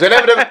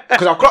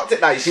 Because I've clocked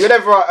it now. You see,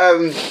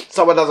 whenever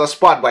someone does a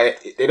spot but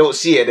they don't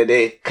see it and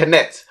they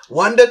connect.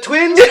 Wonder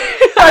Twins?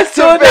 I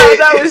saw that.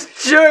 That was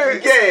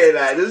joke. Yeah,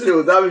 like, this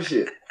little dumb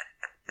shit.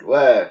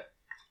 Where?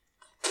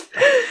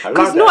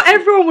 Because not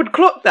everyone would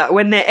clock that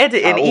when they're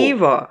editing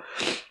either.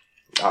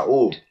 At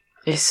all.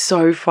 It's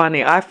so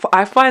funny. I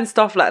find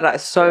stuff like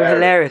that so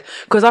hilarious.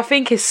 Because I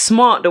think it's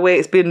smart the way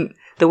it's been,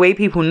 the way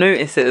people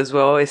notice it as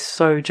well. It's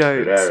so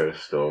jokes.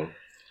 Hilarious though.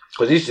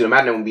 Because usually the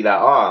man will be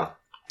like,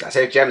 like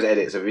say if James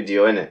edits a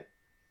video, innit?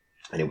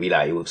 And he'll be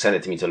like, he will send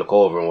it to me to look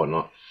over and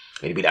whatnot.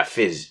 And he'll be like,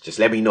 Fizz, just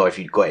let me know if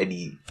you've got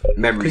any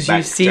memories back.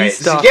 Because you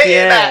see stuff,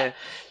 yeah.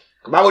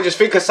 Man will just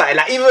think of something,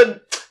 like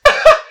even...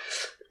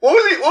 What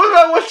was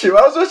I watching? I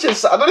was watching,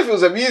 I don't know if it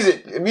was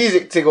a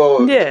music thing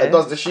or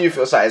does the shoe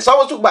feel something.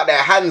 Someone talk about their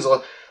hands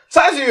or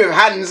something to do with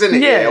hands,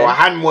 innit? Yeah. Or a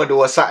hand model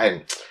or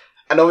something.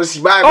 And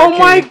obviously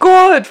my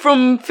God,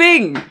 from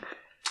Thing.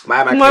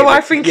 My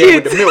wife and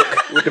kids.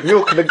 With the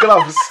milk and the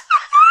gloves.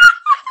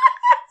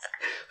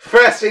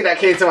 First thing that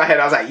came to my head,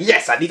 I was like,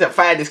 yes, I need to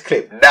find this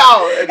clip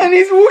now. And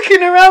he's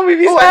walking around with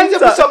his hands I need to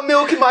put some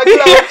milk in my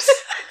gloves.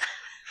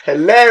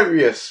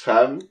 Hilarious,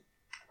 fam.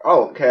 I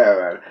don't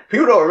care, man.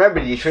 People don't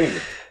remember these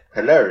things.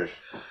 Hilarious.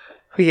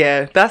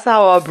 Yeah, that's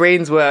how our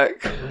brains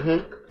work.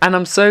 And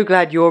I'm so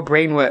glad your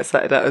brain works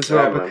like that as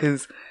well,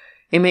 because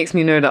It makes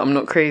me know that I'm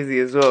not crazy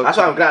as well. That's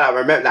why I'm glad I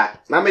remember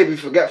that. I may be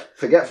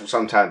forgetful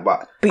sometimes,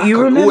 but you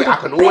remember I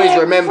can always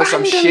bare remember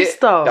some random shit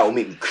stuff. that will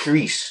make me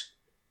crease.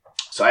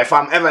 So if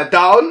I'm ever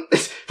down,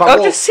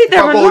 I'll just sit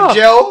there and laugh.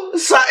 jail,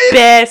 something,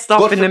 Bare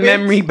stuff God in the forbid.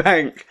 memory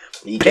bank.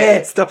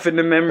 Bare stuff in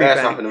the memory Bare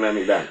bank. stuff in the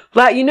memory bank.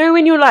 Like, you know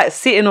when you're like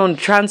sitting on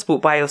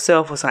transport by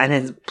yourself or something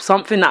and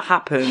something that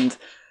happened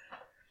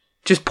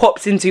just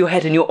pops into your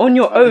head and you're on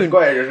your own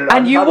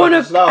and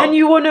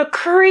you wanna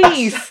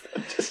crease.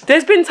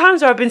 There's been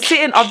times where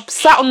I've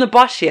sat on the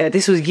bus,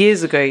 this was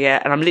years ago,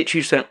 and I'm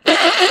literally just going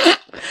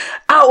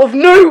out of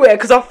nowhere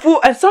because I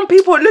thought, and some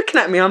people are looking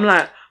at me, I'm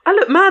like, I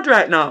look mad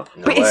right now.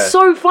 But it's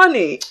so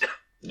funny.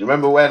 Do you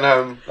remember when,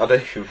 I don't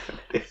even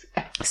remember this.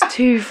 It's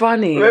too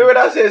funny. Remember when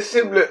I said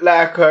Sim looked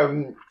like,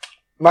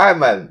 my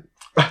man?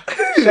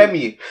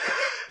 Semi.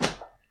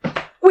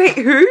 Wait,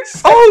 who?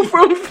 Oh,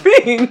 from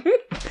Thing.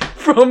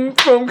 From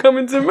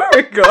Coming to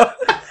America.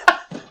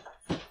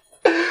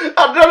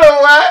 I don't know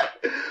why,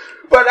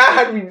 but that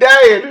had me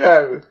dying,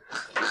 man.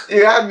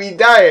 It had me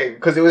dying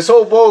because it was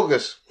so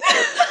bogus.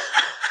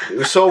 It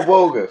was so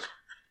bogus.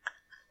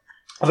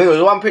 I think it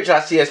was one picture I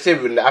see a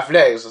Sim in the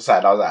athletics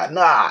side. I was like,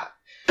 nah,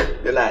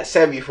 you're like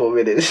Semi for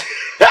minutes.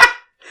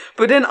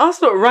 But then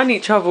us not run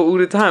each other all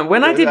the time.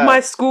 When I did my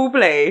school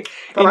play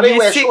in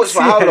year 6, shorts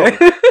for how long?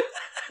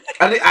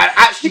 I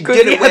actually because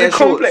didn't he wear had a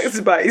shorts. complex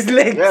about his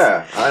legs.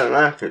 Yeah, I don't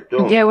like it.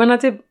 Don't. Yeah, when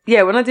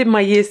I did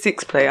my year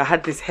 6 play, I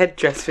had this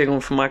headdress thing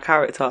on for my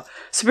character.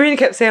 Sabrina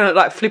kept saying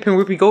like flipping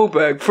Whoopi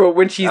Goldberg for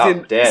when she's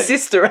in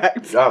Sister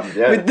Act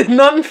with the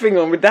nun thing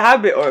on, with the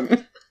habit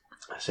on.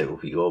 I said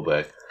Whoopi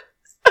Goldberg.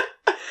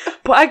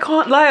 But I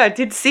can't lie, I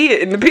did see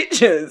it in the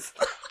pictures.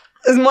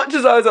 As much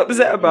as I was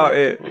upset about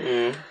it.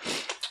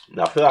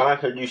 No, I feel like I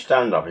could do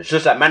stand up. It's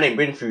just that man ain't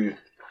been through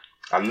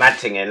a mad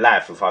thing in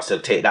life if I was to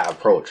take that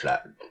approach,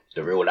 like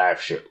the real life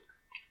shit.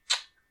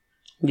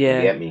 Yeah,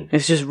 you get me?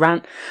 It's just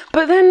rant.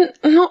 But then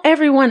not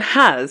everyone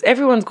has.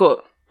 Everyone's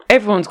got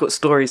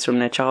stories from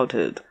their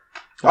childhood.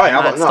 Oh yeah,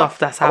 I got stuff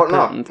that's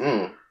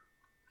happened.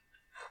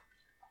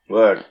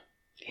 Word.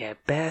 Yeah,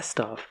 bare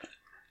stuff.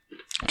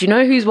 Do you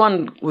know whose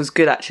one was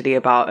good actually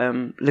about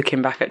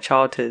looking back at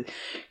childhood?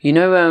 You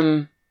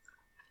know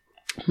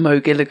Mo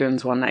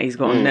Gilligan's one that he's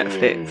got on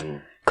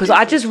Netflix. Because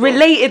I just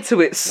related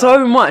to it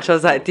so much. I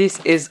was like, this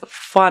is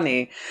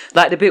funny.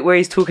 Like the bit where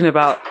he's talking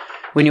about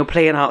when you're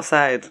playing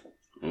outside.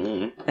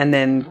 And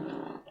then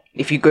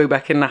if you go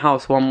back in the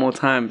house one more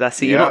time,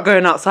 that's it. You're not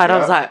going outside. I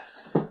was like,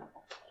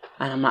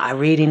 and I'm like, I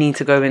really need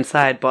to go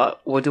inside,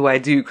 but what do I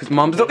do? Because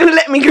mum's not going to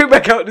let me go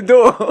back out the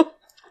door.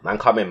 Man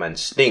come in, man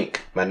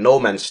stink. Man, no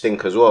man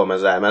stink as well.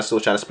 Man's like, man still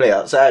trying to play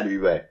outside with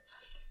you, boy.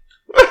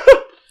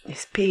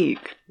 It's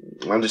peak.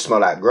 Man just smell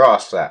like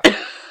grass, like.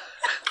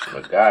 Oh my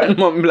God.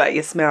 Mum be like,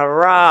 you smell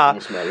raw. You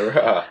smell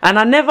raw. And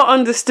I never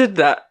understood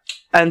that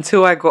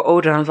until I got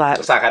older. And I was like,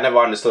 it's like I never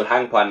understood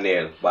hang pan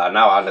nail, but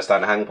now I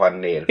understand hang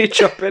pan nail. You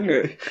chop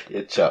anyway.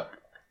 You chop.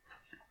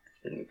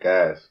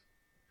 Guys.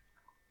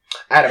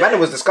 The man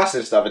was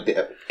discussing stuff. Actually,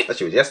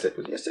 it was yesterday.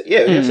 Yeah,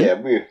 it was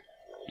yesterday.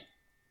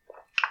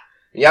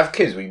 You have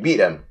kids, we beat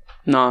them.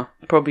 No,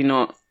 probably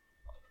not.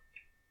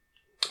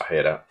 I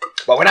hear that.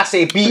 But when I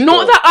say beat,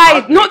 not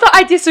that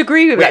I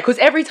disagree with that, because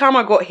every time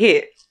I got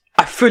hit,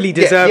 I fully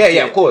deserved it.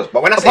 Yeah, of course.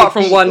 But when I say apart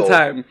from one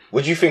time,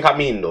 what do you think I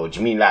mean though? Do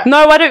you mean like?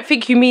 No, I don't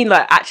think you mean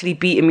like actually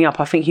beating me up.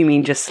 I think you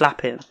mean just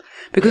slapping.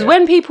 Because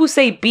when people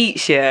say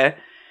beats, I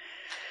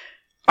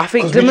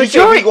think the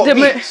majority.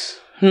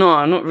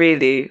 No, not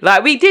really.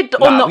 Like we did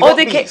on the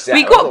other case,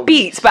 we got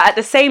beats, but at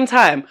the same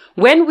time,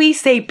 when we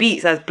say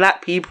beats as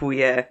black people,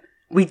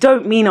 we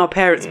don't mean our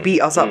parents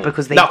beat us up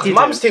because they didn't. No, because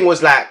mum's thing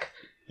was like,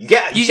 you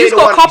just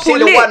got a couple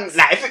licks.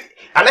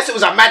 Unless it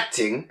was a mad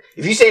thing,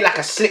 if you say like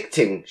a slick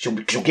thing, she'll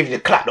give you the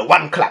clap, the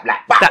one clap,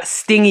 like bam. That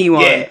stingy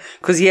one. Yeah.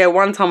 Because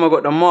one time I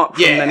got the mark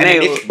from the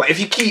nail. But if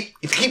you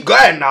keep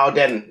going now,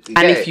 then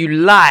if you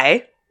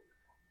lie,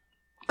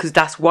 because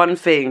that's one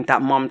thing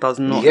that mum does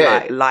not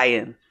like,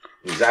 lying.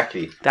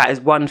 Exactly. That is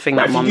one thing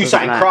that mum doesn't like. If you do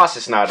something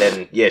crassus now,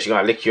 then she's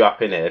gonna lick you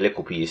up in it, a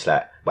little piece,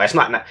 like. But it's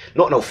not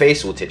no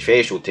facial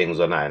things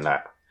or nothing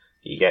like.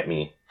 You get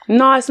me?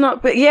 No, it's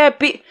not. But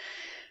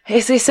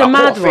it's a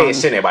mad one.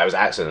 Face in it, but it was an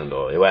accident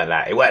though. It weren't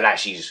like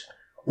she's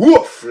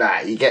woof.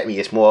 Like you get me?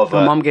 It's more of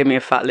a. My mum gave me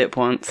a fat lip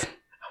once.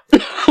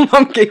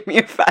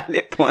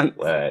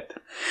 Word.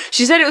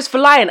 She said it was for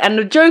lying, and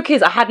the joke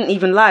is I hadn't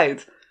even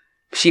lied.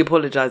 She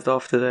apologised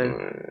after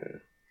though.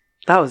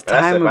 That was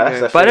time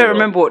ago. But I don't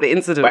remember what the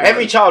incident was. But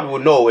every child will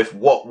know if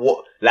what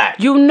like...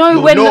 You'll know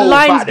when the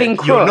line's been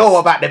crossed. You'll know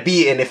about the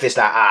beating if it's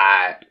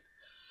like,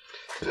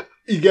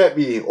 you get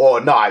me? Or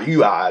nah,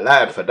 you are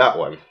lying for that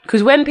one.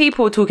 Because when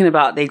people were talking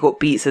about they got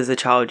beats as a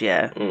child,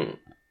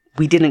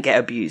 we didn't get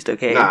abused,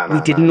 okay?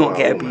 We did not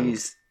get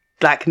abused.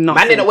 Like nothing.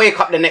 Man didn't wake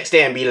up the next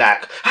day and be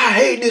like, I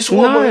hate this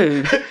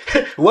woman.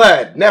 No.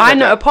 Word, never. I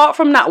know, apart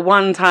from that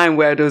one time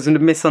where there was a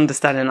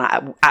misunderstanding,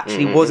 I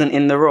actually wasn't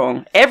in the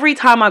wrong. Every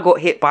time I got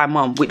hit by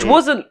mum, which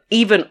wasn't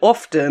even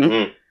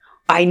often,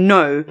 I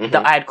know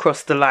that I had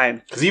crossed the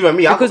line. Because even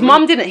me, because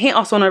mum didn't hit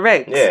us on a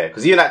reg. Yeah,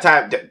 because even that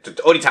time, the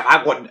only time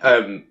I got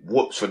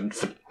whoops for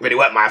when it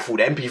weren't my fault,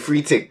 the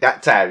MP3 tick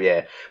that time,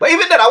 yeah. But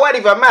even then, I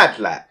wasn't even mad.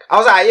 Like, I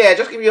was like, yeah,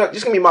 just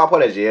give me my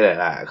apology, yeah.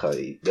 Like, 'cause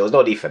there was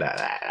no need for that.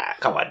 Like,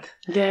 come on.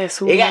 Yeah,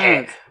 it's all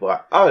mad.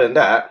 But other than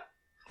that,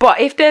 but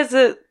if there's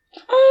a,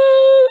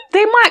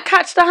 they might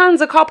catch the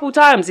hands a couple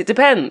times. It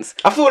depends.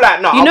 I feel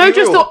like no, you know,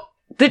 just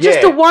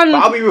the one.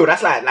 But I'll be real.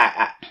 That's like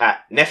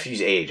at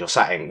nephew's age or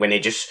something when they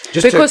just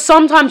because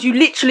sometimes you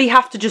literally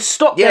have to just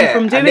stop them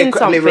from doing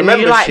something.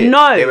 And you're like, shit.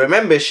 no, they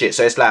remember shit.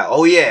 So it's like,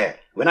 oh yeah,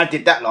 when I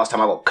did that last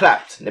time, I got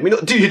clapped. Let me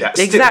not do that.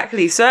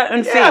 Exactly.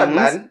 Certain things.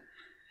 Man.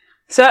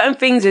 Certain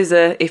things is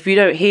if you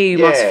don't hear, you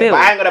must feel.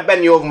 But I ain't gonna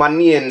bend you over my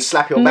knee and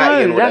slap your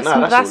back.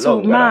 No, that's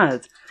all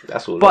mad.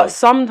 That's all. But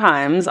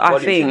sometimes I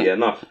think,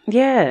 enough.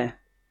 Yeah.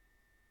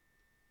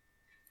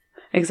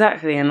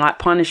 Exactly, and like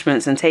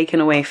punishments and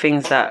taking away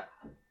things that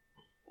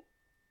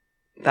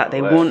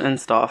they want and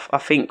stuff, I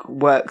think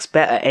works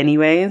better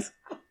anyways.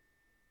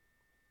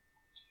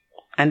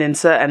 And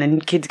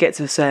then kids get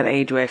to a certain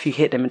age where if you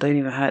hit them, it don't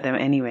even hurt them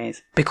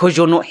anyways, because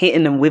you're not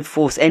hitting them with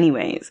force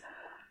anyways.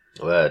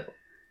 Word.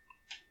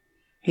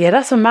 Yeah,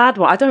 that's a mad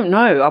one. I don't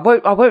know. I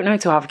won't know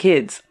till I have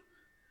kids.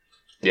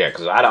 Yeah,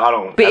 because I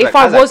don't. But if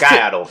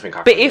I don't think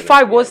I. But if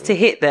I was to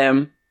hit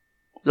them,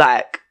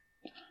 like,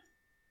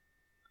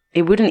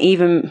 it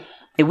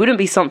wouldn't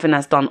be something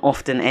that's done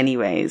often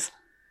anyways.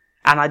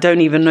 And I don't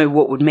even know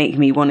what would make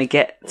me want to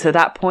get to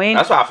that point.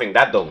 That's why I think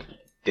Dad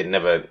did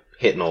never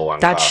hit no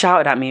one. Dad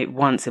shouted at me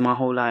once in my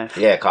whole life.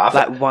 Yeah, cause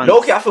once.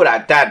 I feel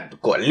like Dad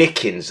got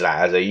lickings like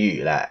as a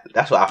youth. Like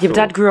that's what I feel. Yeah,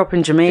 Dad grew up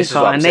in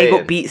Jamaica and they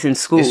got beats in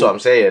school. This is what I'm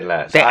saying.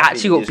 Like they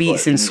actually got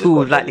beats in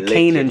school, like the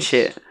cane and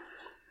shit.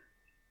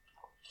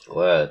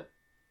 Word.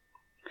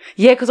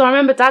 Yeah, because I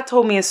remember Dad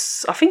told me. I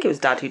think it was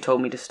Dad who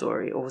told me the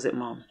story, or was it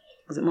Mum?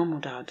 Was it Mum or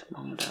Dad?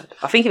 Mum or Dad?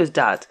 I think it was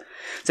Dad.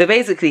 So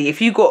basically, if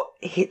you got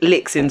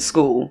licks in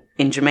school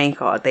in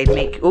Jamaica,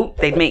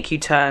 they'd make you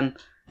turn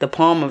the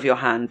palm of your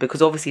hand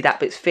because obviously that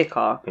bit's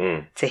thicker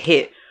to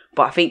hit.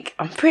 But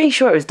I'm pretty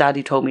sure it was Dad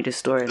who told me the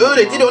story. Oh,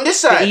 they did it on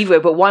this side.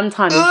 But one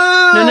time,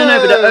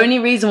 no. But the only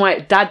reason why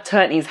Dad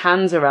turned his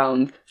hands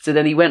around, so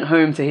then he went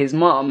home to his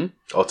mum.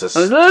 I was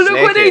like,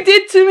 look what they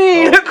did to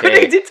me. Okay. Look what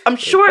they did. I'm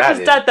sure it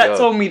was Dad that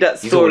told me that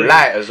story. He's all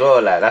light as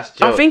well. Like that's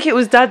joke. I think it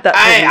was Dad that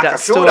told me that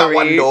story. I feel that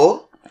one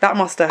though. That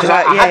must have hurt,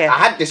 I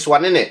had this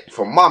one in it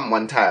from Mum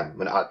one time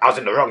when I was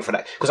in the wrong for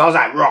that. Because I was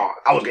like, raw,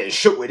 I was getting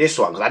shook with this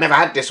one because I never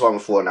had this one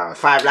before now.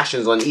 5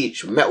 lashings on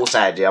each, metal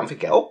side, yeah. I'm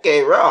thinking,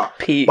 okay, raw.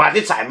 But I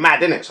did something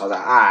mad, innit? So I was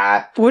like,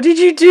 alright. What did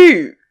you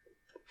do?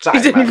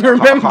 You didn't even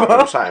remember? I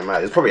can't something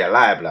mad. It was probably a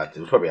lie, blood. It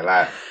was probably a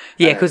lie.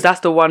 Yeah, because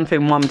that's the one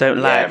thing Mum don't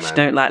like. She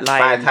don't like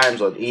lying. 5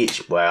 times on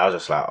each, boy. I was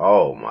just like,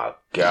 oh my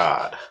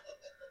God.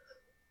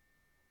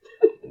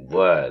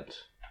 Word.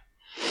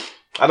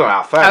 I don't know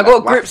how far. I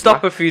got gripped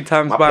up a few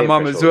times by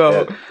Mum as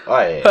well. Oh,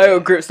 yeah. I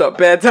got gripped up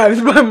bare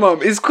times by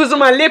Mum. It's because of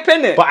my lip,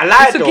 innit? But I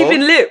lied though.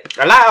 Giving lip.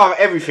 I lied out of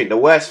everything. The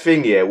worst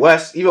thing, yeah,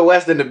 even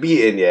worse than the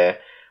beating, yeah,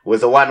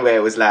 was the one where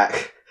it was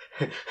like,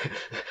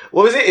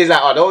 what was it? It's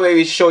like, don't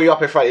maybe show you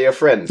up in front of your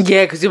friends.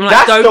 Yeah, because you're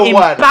like, don't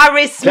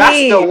embarrass me.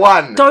 That's the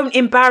one. Don't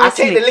embarrass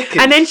me.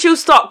 And then she'll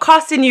start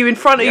cussing you in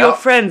front of your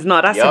friends.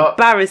 No, that's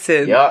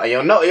embarrassing. Yeah, and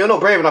you're not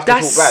brave enough to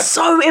talk bad. That's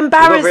so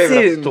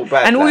embarrassing.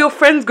 And all your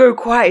friends go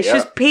quiet. It's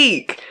just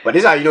peak. But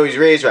this is how you know he's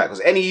raised right.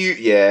 Because any youth,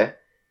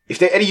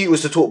 if any youth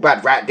was to talk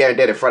bad right there and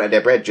then in front of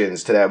their brethren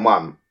to their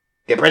mum,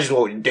 they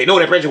know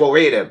their brethren will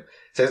rate them.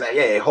 So it's like,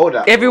 yeah, hold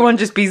up. Everyone's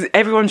just quiet.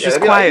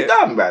 Like, you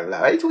dumb, man. Like,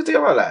 why are you talking to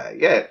your mum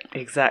like, yeah.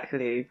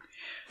 Exactly.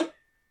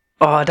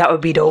 Oh, that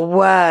would be the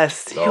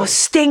worst. Your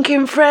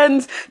stinking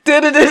friends.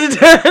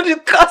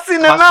 Just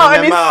cussing them out.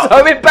 And it's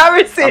so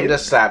embarrassing. I'm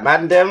just like,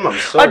 man, them, I'm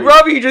sorry. I'd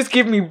rather you just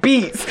give me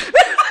beats.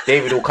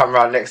 David will come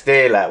around next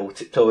day, like, all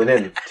tiptoeing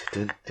in.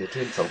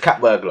 Some cat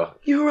burglar.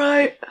 You're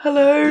right.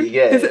 Hello.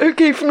 Yeah. Is it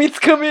okay for me to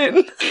come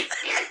in?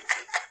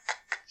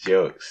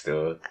 Jokes,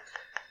 though.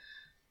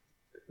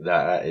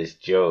 That is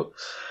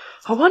jokes.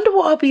 I wonder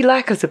what I'd be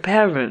like as a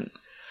parent.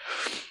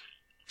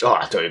 Oh,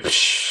 I don't even...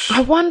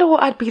 I wonder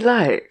what I'd be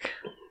like.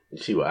 You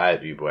see what I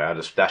do, boy. I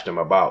just dashed them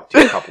about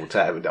a couple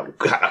times and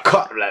I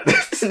cut like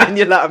this. And then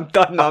you're like, I'm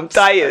done now, I'm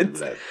tired.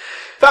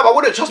 Fam, I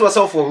wouldn't trust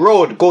myself on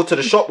road, go to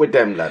the shop with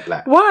them, lad.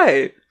 Like.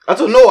 Why? I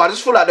don't know. I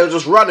just feel like they'll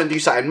just run and do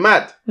something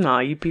mad. No,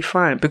 you'd be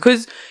fine.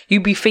 Because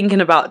you'd be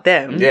thinking about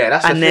them. Yeah,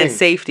 that's the and thing. their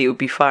safety would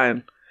be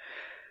fine.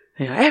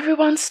 You know,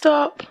 everyone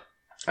stop.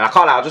 And I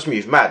can't lie, I'll just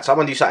move mad.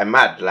 Someone do something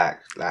mad,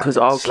 like because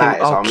I'll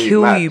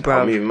kill you, bro.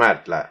 I'll move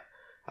mad, like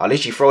I'll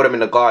literally throw them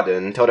in the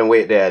garden, tell them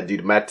wait there, and do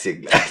the mad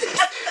thing.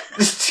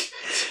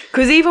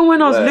 Because even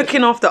when I was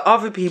looking after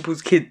other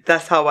people's kids,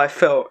 that's how I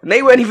felt. And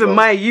they weren't even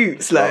my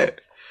youths, like.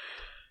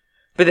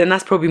 But then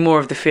that's probably more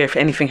of the fear if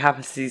anything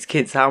happens to these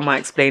kids. How am I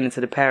explaining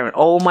to the parent?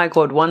 Oh my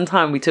God, one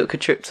time we took a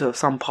trip to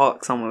some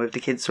park somewhere with the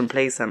kids from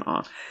Play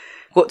Centre.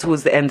 Got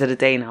towards the end of the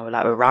day now,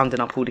 we're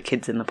rounding up all the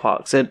kids in the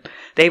park. So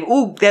they're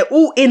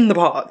all in the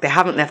park. They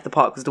haven't left the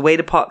park because the way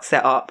the park's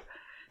set up,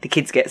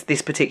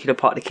 this particular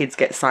park, the kids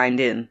get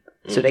signed in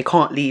So they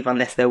can't leave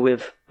unless they're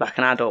with like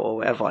an adult or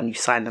whatever, and you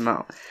sign them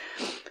out.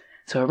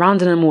 So we're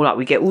rounding them all up.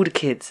 We get all the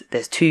kids.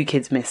 There's 2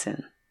 kids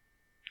missing.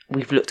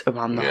 We've looked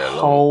around the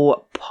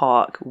whole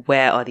park.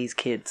 Where are these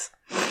kids?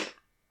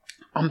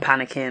 I'm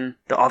panicking.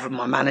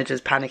 My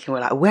manager's panicking.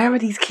 We're like, where are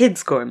these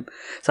kids gone?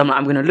 So I'm like,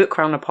 I'm going to look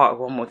around the park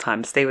one more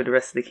time, stay with the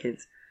rest of the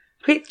kids.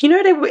 You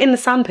know, they were in the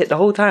sandpit the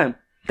whole time.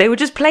 They were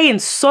just playing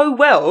so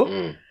well,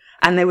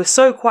 and they were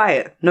so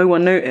quiet. No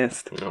one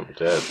noticed. I'm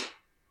dead.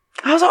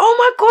 I was like, oh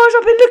my gosh,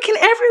 I've been looking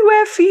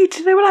everywhere for you.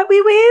 They were like,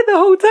 we were here the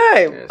whole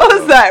time. Yeah, I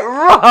was like,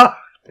 raw.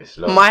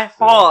 My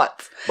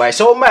heart. But it's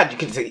so mad, you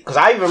can see, because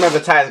I even remember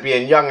times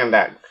being young and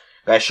that,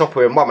 go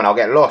shopping with mum and I'll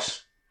get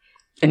lost.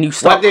 And you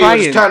start One day crying.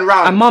 you just turn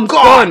around and mum's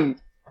gone.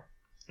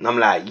 And I'm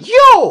like,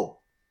 yo!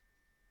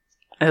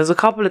 There was a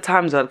couple of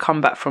times I'd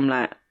come back from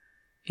like,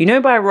 you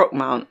know by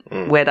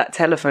Rockmount, where that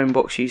telephone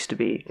box used to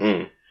be?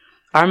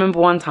 I remember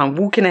one time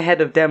walking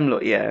ahead of them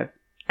lot,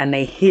 and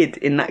they hid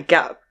in that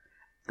gap.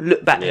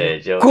 Look back.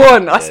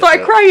 Gone. I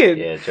started crying.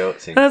 Yeah,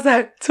 joking. I was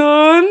like,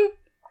 Ton.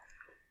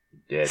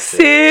 Yeah,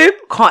 Sib.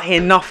 Can't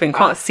hear nothing.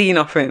 Can't see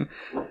nothing.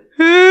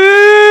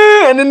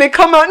 And then they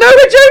come out. No,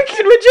 we're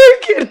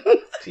joking.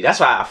 See, that's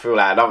why I feel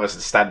like another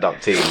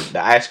stand-up team,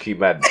 the Ice Cube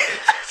man.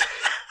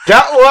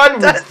 That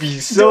one would be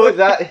so...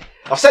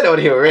 I've said it on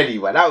here already,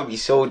 but that would be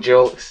so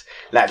jokes.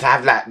 Like, to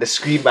have, like, the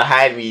screen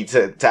behind me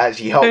to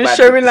actually help and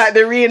showing, like,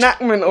 the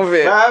reenactment of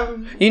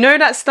it. You know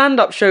that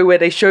stand-up show where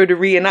they show the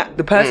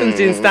the person's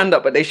doing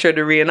stand-up, but they show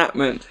the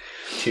reenactment?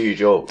 Too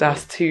jokes.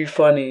 That's too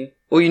funny.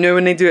 Or you know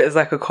when they do it as,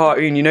 like, a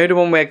cartoon? You know the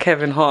one where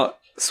Kevin Hart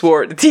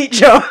swore at the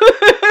teacher?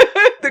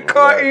 The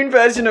cartoon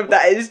version of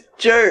that is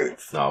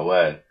jokes. No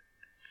word.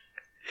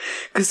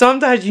 Because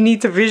sometimes you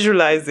need to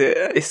visualize it.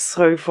 It's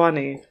so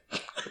funny.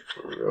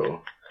 For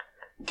real.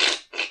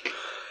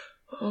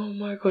 Oh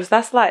my gosh,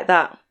 that's like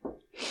that.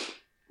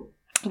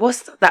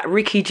 What's that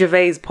Ricky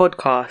Gervais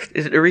podcast?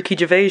 Is it the Ricky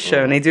Gervais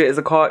show? And they do it as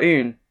a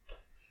cartoon.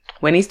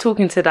 When he's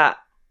talking to that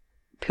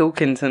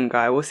Pilkington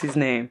guy, what's his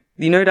name?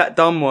 You know that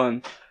dumb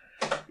one?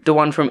 The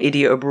one from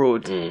Idiot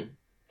Abroad.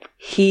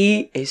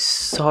 He is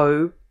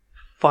so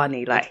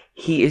funny. Like,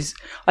 he is...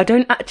 I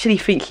don't actually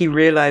think he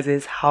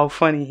realises how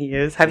funny he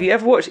is. Have you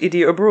ever watched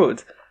Idiot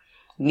Abroad?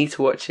 You need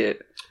to watch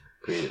it.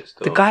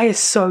 The guy is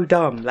so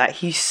dumb. Like,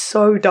 he's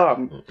so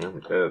dumb.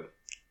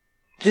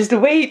 Just the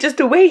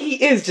way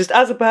he is, just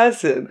as a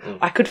person.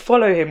 I could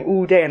follow him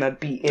all day and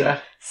I'd be in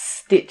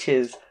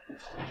stitches.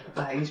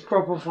 Like, he's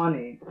proper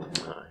funny.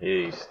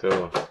 He's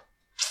still...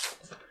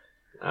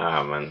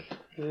 man.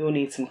 We all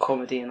need some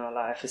comedy in our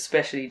life,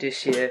 especially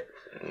this year.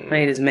 I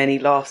need as many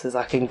laughs as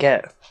I can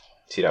get.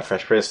 See that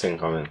Fresh Prince thing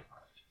coming?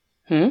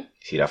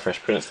 See that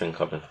Fresh Prince thing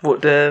coming?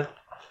 What,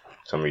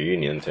 some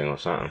reunion thing or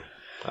something.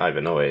 I don't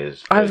even know what it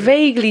is. I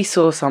vaguely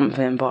saw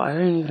something, but I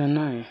don't even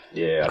know.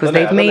 Yeah, because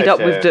they've made up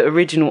with the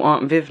original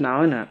Aunt Viv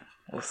now, innit?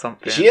 Or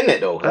something. Is she in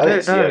it though? I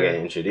didn't see don't know. her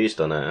getting introduced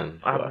on it.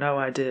 I have no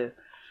idea.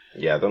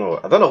 Yeah, I don't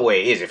know what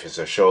it is. If it's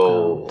a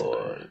show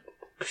or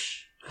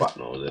fuck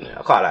knows, innit?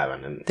 I can't lie,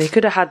 man. They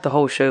could have had the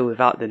whole show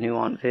without the new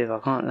Aunt Viv. I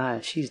can't lie.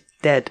 She's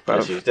dead, bro.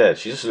 Yeah, she's dead.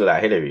 She just looked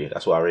like Hillary.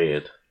 That's what I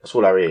read. That's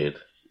all I read.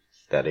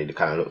 That they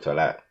kind of looked at her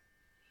like.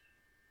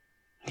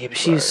 Yeah, but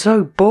she was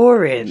so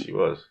boring. She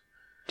was.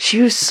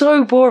 She was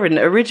so boring.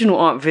 The original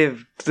Aunt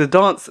Viv, the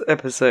dance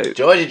episode.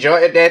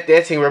 Georgia,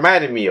 that thing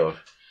reminded me of.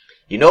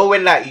 You know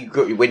when like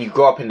when you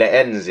grow up in the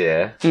ends,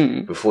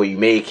 before you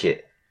make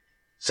it.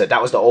 So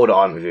that was the older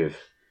Aunt Viv.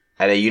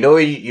 And then you know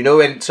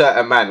when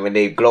certain man when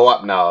they glow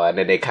up now and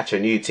then they catch a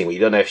new thing, but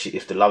you don't know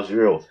if the love's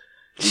real.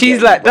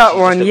 She's like that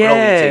one,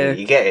 yeah.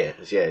 You get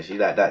it? Yeah, she's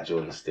like that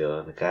Jordan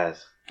still. The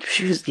guys.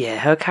 She was,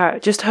 her character,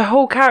 just her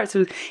whole character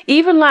was,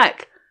 even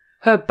like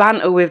her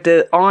banter with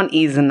the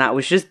aunties and that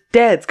was just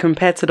dead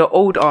compared to the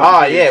old aunties.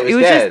 Oh yeah, it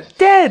was dead. Just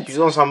dead. She was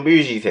on some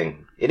bougie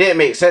thing. It didn't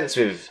make sense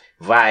with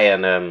Vi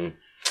and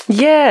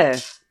yeah.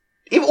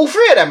 Even all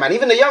three of them, man.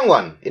 Even the young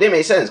one, it didn't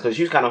make sense because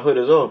she was kind of hood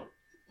as well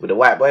with the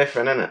white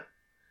boyfriend, innit?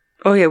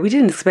 Oh yeah, we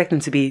didn't expect him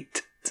to be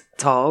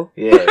tall.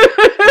 Yeah,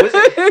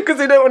 because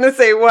we don't want to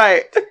say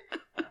white.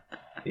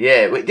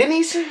 Yeah, wait, didn't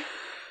he say?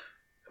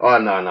 Oh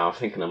no, I'm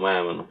thinking of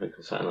my man. I'm thinking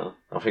of something else.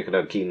 I'm thinking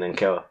of Keenan and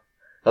Kel.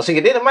 I was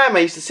thinking, didn't my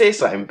man used to say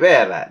something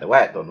bad like the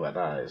white don't like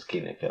nah, it's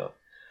Keenan and Kel.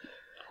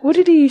 What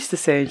did he used to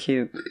say in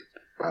Q?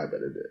 I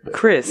better do it.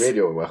 Chris.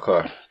 Radio in my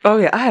car. Oh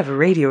yeah, I have a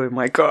radio in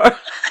my car.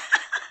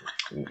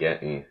 You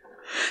get me.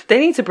 They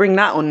need to bring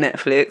that on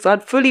Netflix.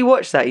 I'd fully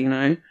watch that, you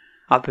know.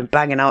 I've been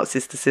banging out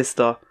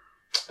Sister.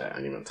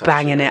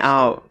 Banging it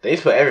out. They need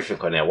to put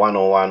everything on there.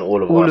 101,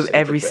 all of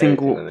every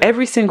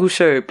single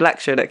show,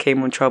 black show that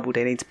came on Trouble,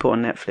 they need to put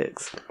on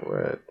Netflix.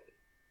 Word.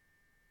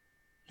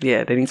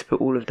 Yeah, they need to put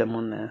all of them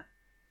on there.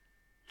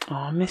 Oh,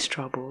 I miss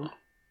Trouble.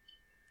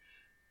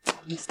 I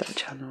miss that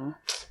channel.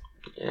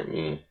 Yeah,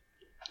 me.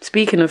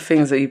 Speaking of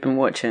things that you've been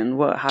watching,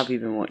 what have you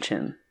been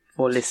watching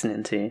or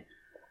listening to?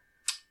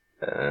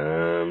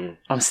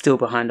 I'm still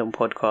behind on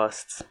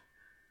podcasts.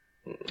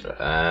 But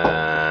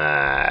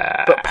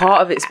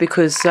part of it's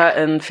because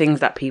certain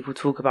things that people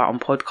talk about on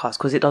podcasts,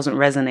 because it doesn't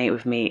resonate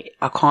with me,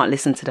 I can't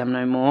listen to them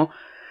no more.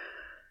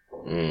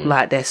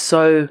 Like, they're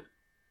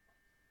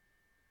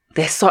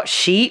such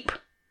sheep.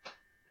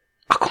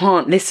 I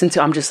can't listen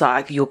to. I'm just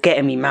like, you're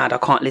getting me mad. I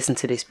can't listen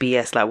to this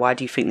BS. Like, why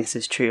do you think this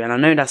is true? And I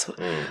know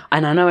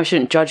and I know I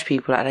shouldn't judge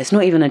people like that. It's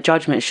not even a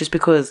judgment. It's just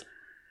because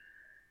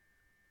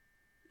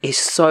it's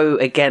so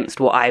against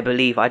what I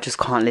believe. I just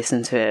can't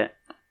listen to it.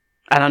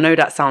 And I know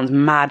that sounds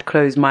mad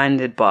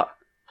closed-minded, but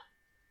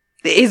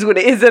it is what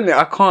it is, isn't it?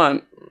 I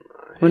can't.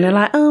 When they're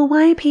like, oh,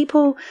 why are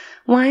people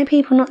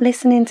not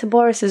listening to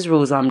Boris's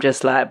rules? I'm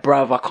just like,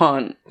 bruv,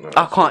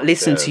 I can't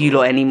listen to you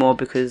lot anymore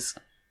because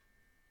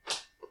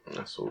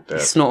that's all dead.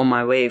 It's not on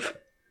my wave.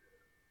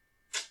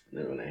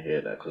 They're gonna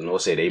hear that because they'll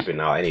say they've been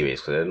out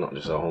anyways because they're not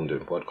just at home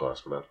doing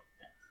podcasts, bro.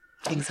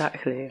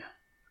 Exactly.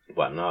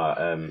 But nah,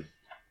 I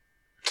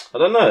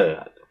don't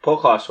know.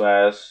 Podcast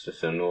wise,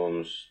 just the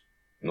norms,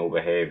 no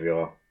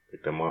behaviour,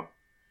 pick them up.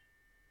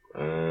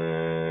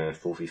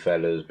 Filthy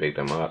fellas, big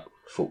them up.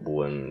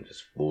 Football and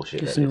just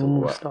bullshit. Just that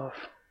normal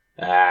stuff.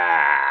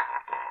 Yeah,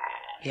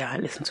 I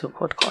listen to a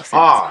podcast.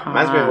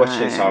 Man's been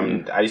watching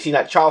some. Have you seen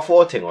that Child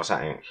 4 thing or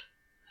something?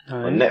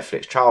 No. On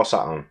Netflix, Child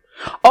something.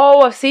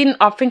 Oh, I think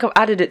I've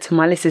added it to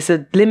my list. It's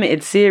a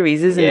limited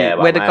series, isn't it?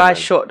 Where the guy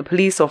shot the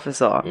police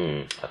officer.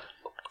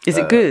 Is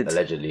it good?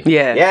 Allegedly.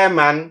 Yeah. Yeah,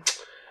 man.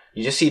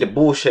 You just see the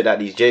bullshit that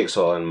these Jakes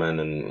are on, man.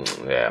 And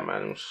yeah,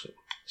 man.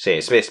 Say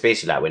it's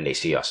basically like when they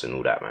see us and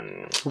all that,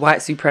 man.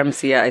 White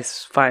supremacy at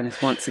its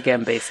finest once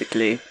again,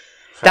 basically.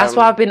 That's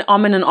why I've been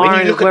umming and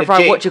ahhing whether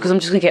I watch it because I'm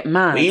just going to get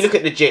mad. When you look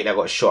at the Jake that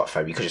got shot,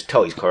 fam, you can just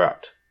tell he's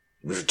corrupt.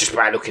 Just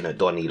by looking at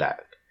Donnie, like.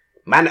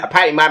 Man,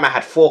 apparently my man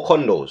had 4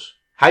 condos.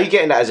 How you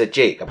getting that as a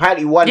Jake?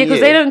 Apparently 1 year... Yeah,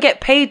 because they don't get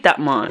paid that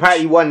much.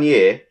 Apparently 1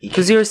 year...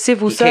 Because you're a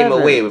civil servant. He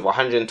came away with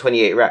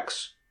 128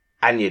 racks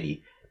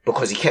annually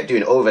because he kept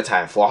doing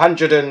overtime. For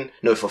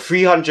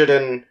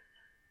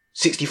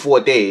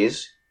 364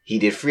 days, he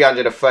did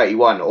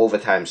 331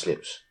 overtime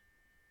slips.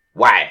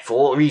 Why?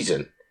 For what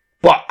reason?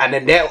 But, and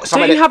then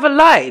have a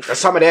life?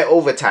 Some of their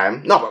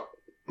overtime... No, but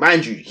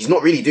mind you, he's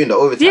not really doing the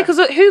overtime. Yeah, because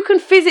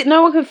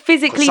no one can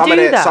physically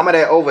do that. Some of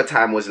their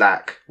overtime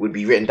would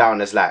be written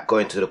down as like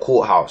going to the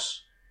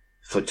courthouse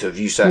to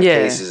view certain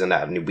cases and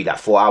that, and it'd be like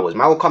 4 hours.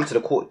 Man will come to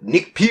the court.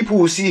 People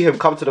will see him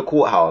come to the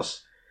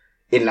courthouse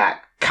in like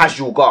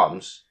casual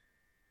garms,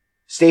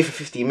 stay for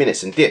 15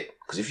 minutes and dip.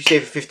 Because if you stay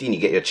for 15, you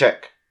get your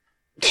check.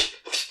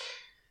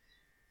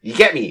 You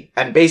get me?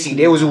 And basically,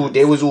 there was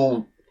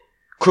all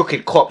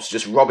crooked cops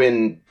just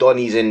robbing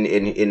Donnies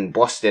in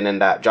Boston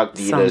and that, drug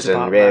dealers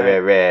and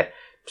rare,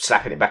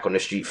 slapping it back on the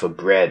street for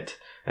bread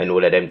and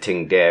all of them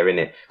thing there,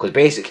 innit? Because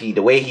basically,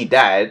 the way he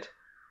died,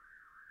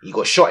 he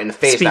got shot in the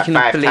face like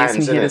 5 times,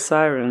 and hear the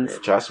sirens. Yeah,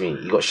 trust me,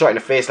 he got shot in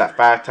the face like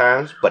 5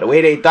 times, but the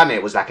way they done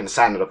it was like in the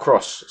sign of the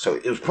cross. So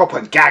it was proper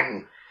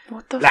gang.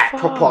 What the like, fuck?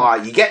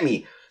 proper, you get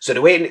me? So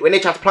the way, when they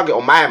tried to plug it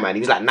on my man,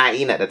 he was like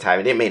 19 at the time,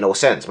 it didn't make no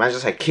sense. Man's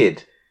just a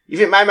kid. You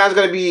think my man's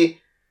gonna be...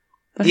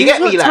 You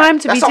get me? Like, time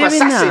to that's be some doing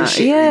assassin that.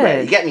 shit, Yeah.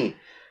 man. You get me?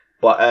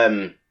 But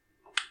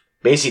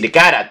basically the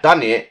guy that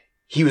done it,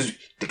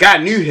 the guy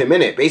knew him,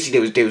 innit?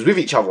 Basically they was with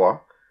each other,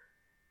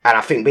 and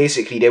I think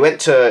basically they went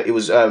to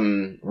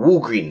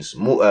Walgreens,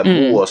 mall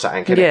or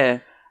something. Innit? Yeah.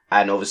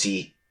 And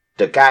obviously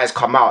the guys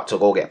come out to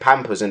go get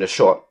Pampers in the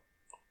shop,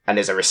 and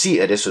there's a receipt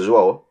of this as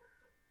well.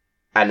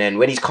 And then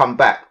when he's come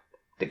back,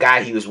 the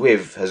guy he was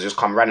with has just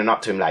come running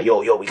up to him like,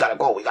 yo, we gotta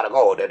go.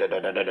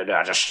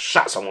 I just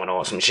shot someone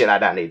or some shit like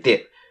that, and they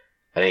did.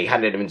 And then he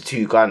handed him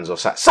 2 guns or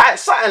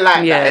something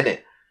like that, innit?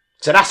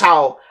 So that's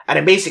how... And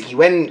then basically,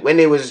 when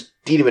they was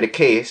dealing with the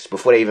case,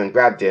 before they even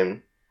grabbed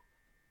him,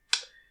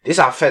 this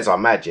is how feds are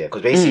mad, yeah?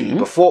 Because basically,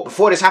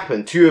 before this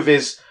happened, 2 of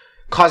his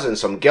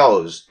cousins, some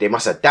girls, they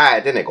must have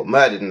died, didn't they? Got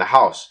murdered in the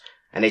house.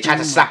 And they tried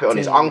to slap it on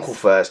his uncle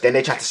first, then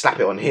they tried to slap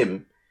it on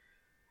him.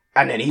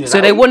 And then he was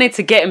they wanted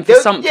to get him for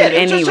something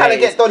anyway. Just trying to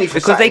get Donnie for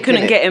because they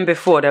couldn't get him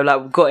before. They were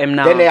like, we've got him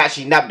now. Then they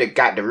actually nabbed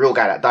the real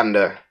guy that done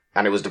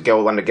and it was one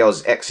of the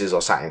girl's exes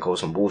or something, called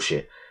some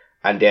bullshit.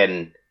 And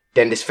then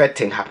this Fed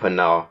thing happened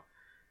now.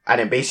 And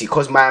then basically,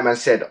 because my man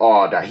said,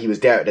 that he was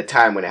there at the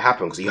time when it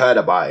happened, because he heard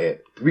about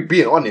it. We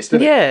being honest,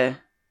 didn't it?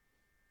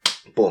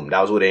 Boom,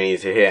 that was all they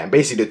needed to hear. And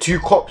basically, the 2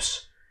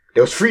 cops,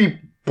 there was 3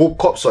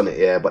 cops on it,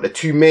 yeah, but the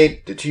two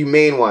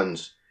main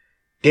ones,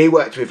 they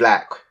worked with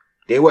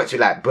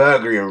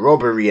burglary and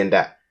robbery and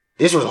that.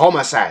 This was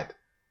homicide.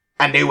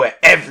 And they were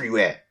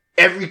everywhere.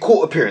 Every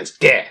court appearance,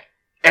 there.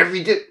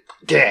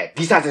 There.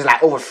 These times there's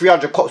like over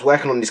 300 cops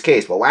working on this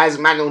case, but why is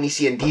man only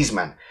seeing these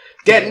man?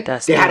 Then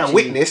they had a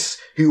witness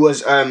who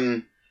was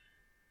some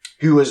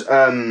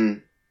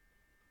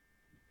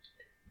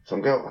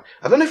girl.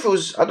 I don't know if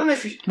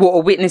What, a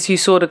witness who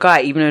saw the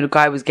guy even though the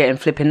guy was getting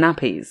flipping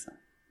nappies?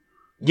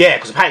 Yeah,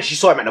 because apparently she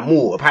saw him at the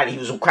mall. Apparently he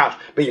was all crouched.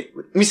 But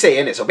let me say,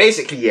 innit? So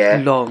basically,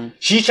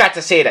 she tried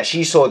to say that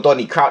she saw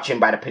Donnie crouching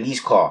by the police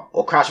car,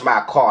 or crouching by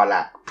a car,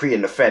 like, pre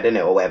in the Fed,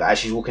 innit? Or whatever, as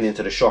she's walking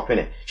into the shop,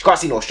 innit? She can't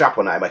see no strap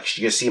on her, but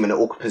she just see him in an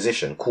awkward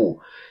position.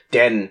 Cool.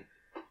 Then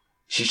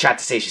she tried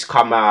to say she's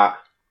come out,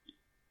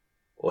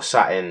 or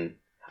something.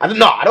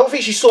 I don't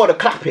think she saw the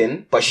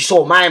clapping, but she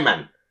saw my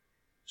man.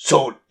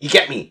 So, you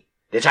get me?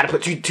 They're trying to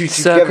put two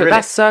together.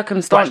 That's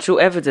circumstantial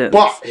evidence.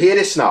 But hear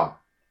this now.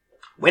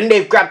 When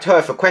they've grabbed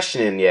her for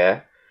questioning,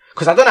 yeah,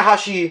 because I don't know how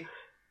she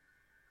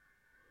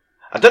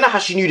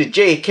knew the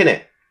Jake,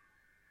 innit?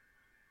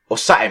 Or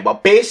something.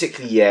 But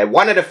basically, yeah,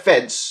 one of the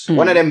feds,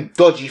 one of them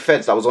dodgy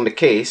feds that was on the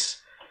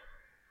case,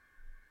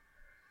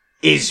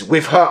 is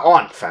with her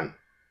aunt, fam.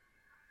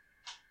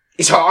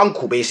 It's her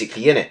uncle,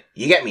 basically, innit?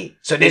 You get me?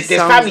 So there's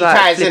family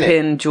ties,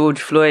 innit?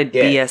 George Floyd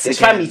BS there's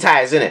family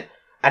ties, innit?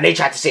 And they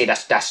tried to say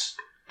that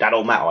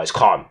don't matter, it's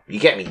calm. You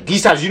get me?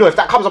 These times, if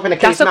that comes up in a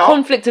case now... That's a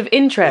conflict of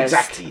interest.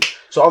 Exactly.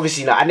 So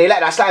obviously, and they let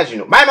that slide,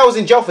 My man was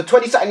in jail for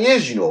 20-something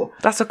years,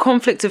 That's a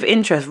conflict of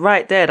interest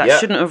right there. That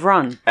shouldn't have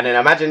run. And then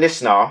imagine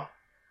this now.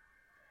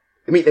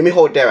 Let me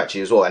hold there,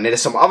 actually, as well. And then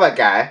there's some other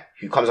guy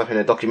who comes up in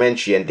a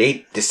documentary, and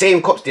the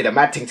same cops did a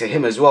mad thing to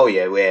him as well,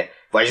 yeah,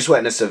 but I just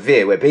went in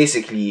severe, where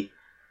basically...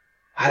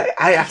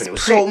 it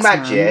was so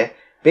mad, man. Yeah.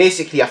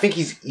 Basically, I think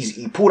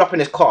he pulled up in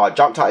his car,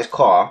 jumped out his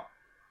car.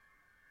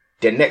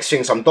 The next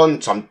thing,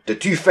 the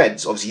two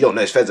feds, obviously you don't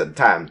know his feds at the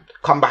time,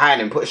 come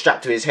behind him, put a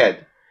strap to his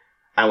head,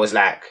 and was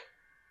like,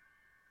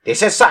 they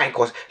said something,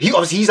 cause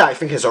he's like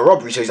thinking it's a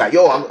robbery, so he's like,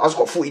 yo, I just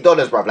got $40,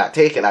 bruv, like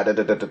take it, like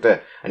da.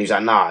 And he's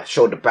like, nah,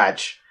 showed the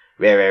badge,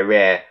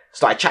 rare.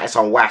 Started chatting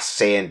some was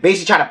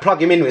basically trying to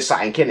plug him in with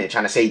something, innit,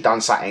 trying to say he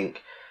done something.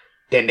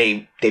 Then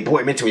they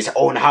brought him into his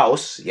own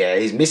house. Yeah,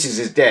 his missus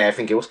is there,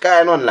 thinking, what's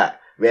going on, like,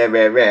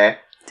 rare.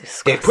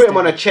 Disgusting. They put him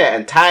on a chair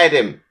and tied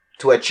him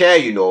to a chair,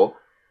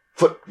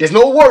 there's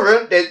no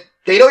warrant.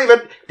 They don't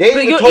even.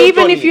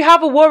 If you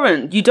have a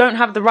warrant, you don't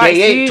have the right to do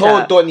that. They ain't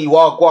told Donny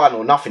Wagwan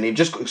or nothing. They've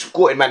just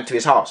escorted man to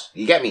his house.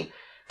 You get me?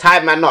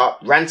 Tied man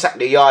up, ransacked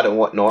the yard and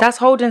whatnot. That's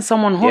holding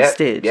someone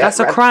hostage. That's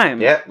a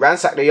crime. Yeah,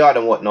 ransacked the yard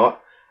and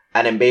whatnot,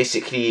 and then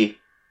basically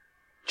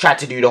tried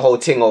to do the whole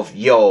thing of,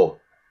 yo,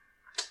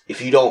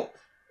 if you don't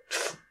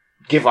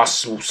give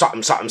us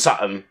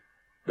something,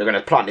 we're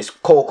gonna plant this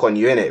coke on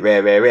you, innit?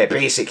 Rare,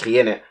 basically,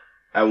 innit,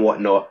 and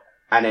whatnot.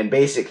 And then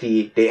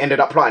basically they ended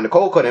up planting the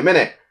coke on him,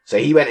 innit? So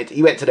he went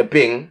to the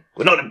bin.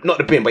 Well, not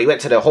the bin, but he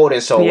went to the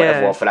holding cell,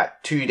 whatever, for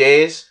like 2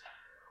 days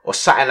or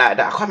something like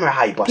that. I can't remember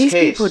how he bust case.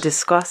 These people are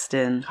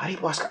disgusting. How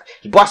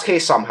he bust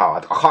case somehow. I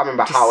can't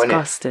remember how,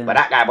 innit? But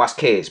that guy bust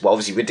case. But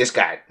obviously with this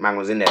guy, man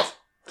was in there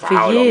for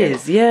how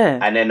years, long, yeah.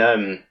 And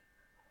then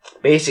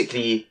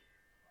basically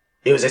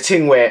it was a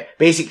thing where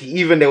basically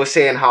even they were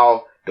saying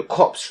how the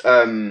cops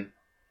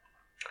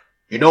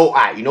you know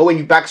when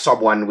you bag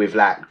someone with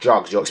like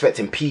drugs, you're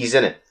expecting P's,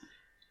 innit?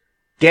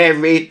 Their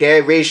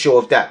ratio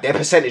of that, their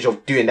percentage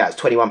of doing that is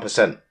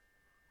 21%.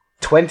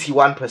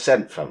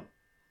 21%, fam.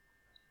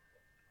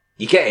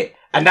 You get it?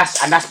 And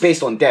that's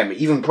based on them.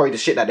 Even probably the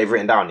shit that they've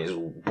written down is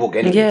bug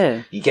anyway.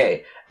 Yeah. You get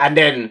it? And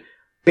then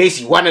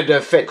basically one of the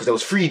feds, because there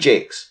was 3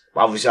 Jakes.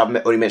 But obviously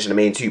I've only mentioned the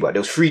main 2, but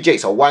there was 3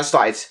 Jakes. So one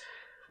started,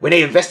 when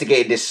they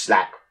investigated this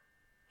like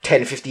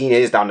 10, 15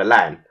 years down the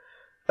line,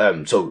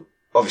 so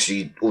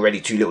obviously already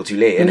too little too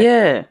late, innit?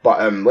 Yeah. But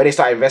when they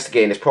started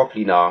investigating this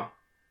properly now,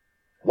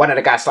 one of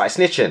the guys started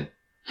snitching.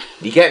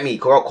 You get me?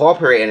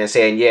 Cooperating and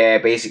saying, yeah,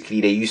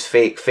 basically they used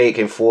fake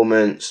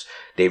informants,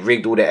 they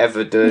rigged all the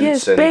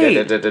evidence, and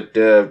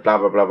blah,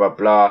 blah,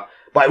 blah.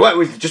 But it worked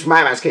with just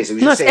my man's case. It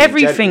was just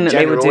everything that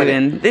they were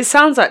doing. It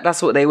sounds like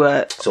that's what they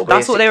were. So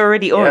that's what they were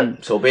already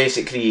on. So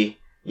basically,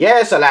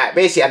 yeah, so like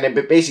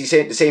basically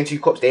saying the same 2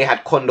 cops, they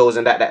had condos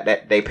and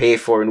that they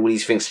paid for and all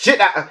these things. Shit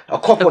that a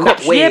cop on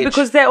that wage. Yeah,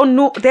 because they're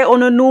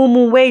on a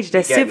normal wage.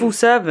 They're civil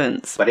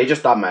servants. But they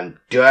just done man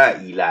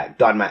dirty, like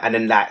done man, and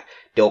then like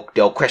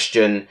they'll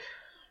question.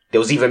 They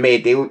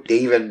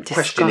even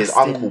questioned his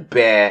uncle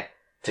Bear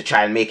to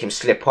try and make him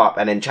slip up,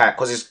 and then try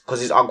because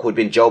his uncle had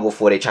been in jail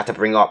before. They tried to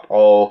bring up,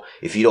 oh,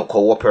 if you don't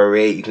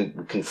cooperate, we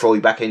can throw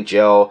you back in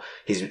jail.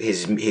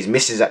 His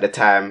missus at the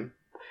time,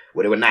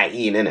 well, they were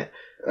 19, innit?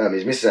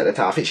 His missus at the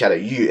time, I think she had a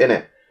ute,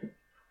 innit?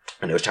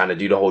 And they was trying to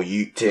do the whole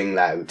ute thing,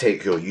 like,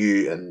 take your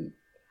ute and...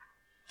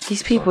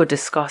 These people are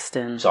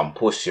disgusting. Some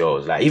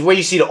pussies. Like, even when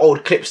you see the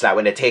old clips, like,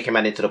 when they take him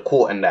man into the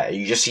court and that,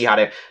 you just see how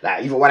they...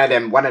 Like, even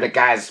one of the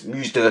guys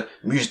moves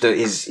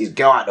his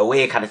girl out the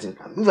way, kind of thing.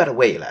 Move out the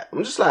way, like.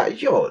 I'm just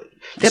like, yo...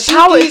 They're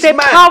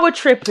power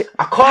tripping.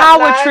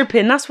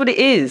 Tripping, that's what it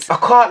is. I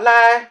can't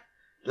lie.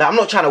 Like, I'm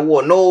not trying to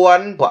war no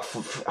one, but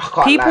I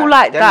can't people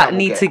lie. Like that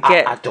need to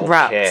get I don't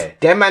wrapped. Care.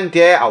 Them man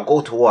there, I'll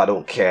go to war, I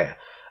don't care.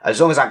 As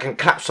long as I can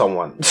clap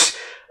someone.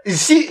 You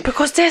see?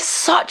 Because they're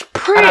such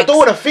pricks. And I don't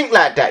want to think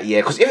like that,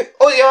 yeah. Because if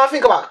I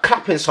think about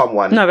clapping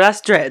someone... No, but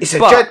that's dread. It's a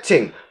dread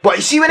thing. But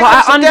you see when it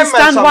comes to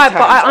them, man,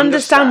 But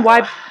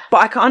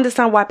I can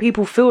understand why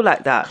people feel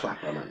like that.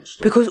 Clapper, man,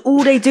 because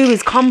all they do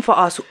is come for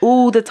us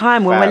all the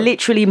time when we're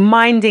literally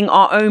minding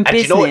our own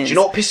business. Do you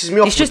know what pisses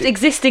me off? It's just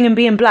existing and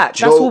being black.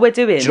 That's all we're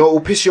doing. Do you know what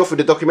will piss you off with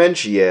the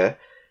documentary, yeah?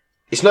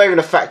 It's not even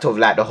a fact of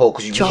like the whole...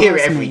 Because you hear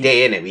it every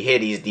day, innit? We hear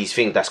these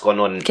things that's gone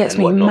on. Gets and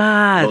me whatnot.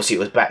 mad. And obviously it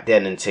was back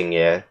then and thing,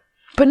 yeah?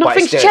 But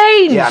nothing's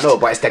changed. Yeah, I know,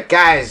 but it's the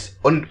guys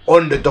on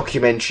the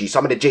documentary,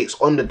 some of the Jakes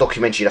on the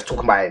documentary that's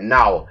talking about it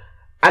now.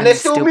 And they're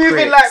still moving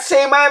pricks. Like,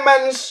 say, my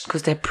man's...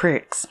 Because they're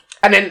pricks.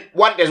 And then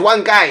there's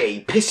one guy,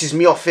 he pisses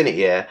me off, innit,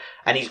 yeah?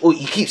 And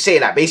he keeps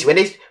saying that,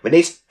 basically, when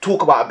they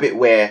talk about a bit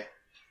where,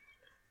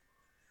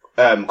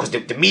 because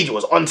the media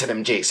was onto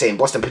them, Jake, saying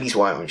Boston police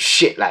weren't on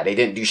shit, like, they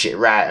didn't do shit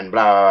right, and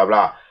blah, blah, blah,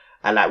 blah.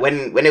 And, like,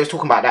 when they was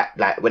talking about that,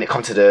 like, when it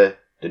comes to the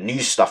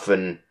news stuff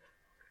and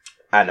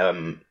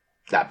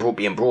like,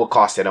 being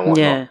broadcasted and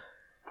whatnot,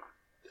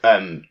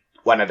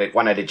 one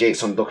of the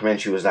Jakes on the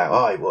documentary was like,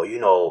 oh, well, you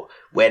know,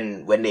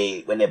 when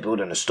they're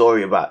building a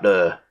story about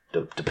the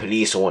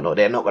police or whatnot,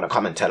 they're not gonna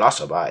come and tell us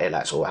about it.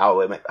 Like, so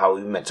how are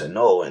we meant to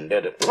know? And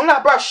I'm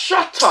like, bro,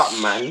 shut up,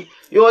 man.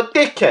 You're a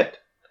dickhead.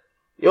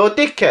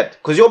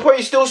 Because you're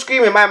probably still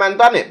screaming, my man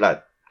done it,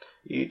 blood.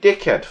 You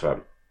dickhead,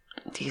 fam.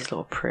 These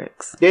little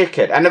pricks.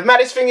 Dickhead. And the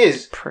maddest thing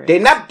is, they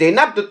nabbed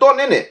the Don,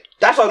 innit?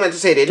 That's what I meant to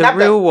say. They nabbed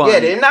the real one. Yeah,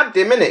 they nabbed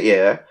him, innit,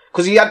 yeah?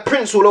 Because he had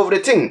prints all over the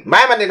thing.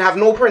 My man didn't have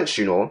no prints,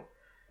 you know?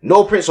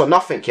 No prints or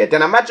nothing, yeah?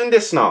 Then imagine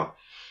this now.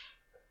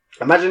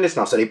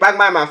 So they bagged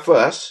my man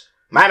first.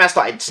 My man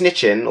started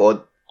snitching,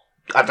 or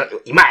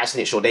he might have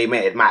snitched, or they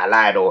might have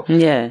lied, or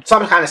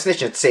some kind of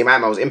snitching to say my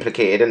man was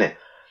implicated, innit?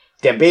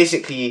 Then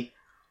basically,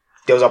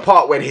 there was a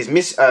part when his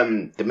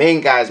the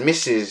main guy's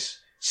missus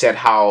said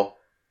how,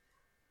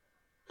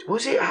 what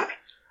was it?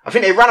 I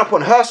think they ran up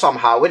on her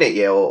somehow, innit?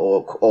 Yeah,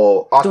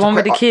 or asked the one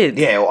with the kid.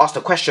 Yeah, or asked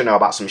a question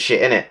about some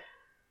shit, innit?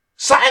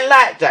 Something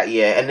like that,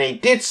 yeah. And they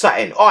did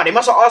something. Oh, they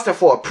must have asked her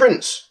for a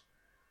prince.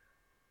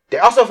 They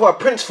asked her for a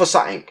prince for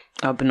something.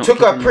 Took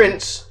her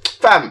prince.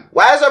 Fam,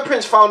 why is her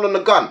prince found on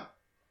the gun?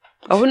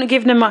 I wouldn't have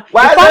given him my... If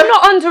I'm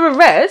not under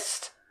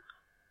arrest...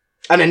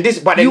 And then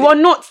you are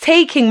not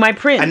taking my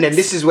prince. And then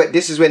this is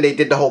when they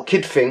did the whole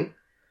kid thing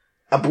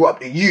and brought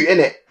up the you,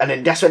 innit? And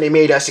then that's when they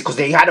made her say, because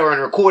they had her on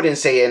recording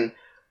saying,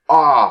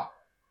 that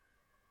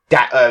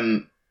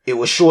it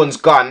was Sean's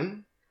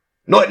gun.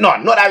 Not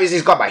that it was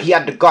his gun, but he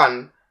had the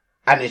gun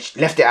and it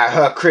left it at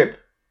her crib.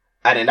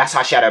 And then that's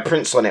how she had her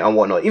prints on it and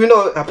whatnot. Even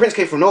though her prints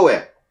came from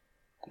nowhere.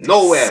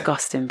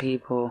 Disgusting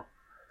people.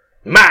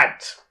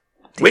 Mad.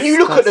 When you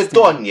look at the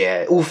Don,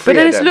 yeah, all three.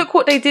 But then look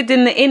what they did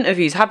in the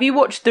interviews. Have you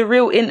watched the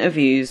real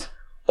interviews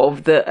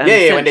of the?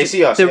 When they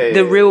see us,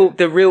 the real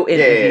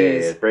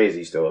interviews. Yeah, it's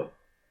crazy still.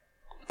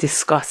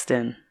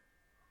 Disgusting.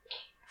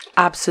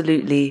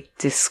 Absolutely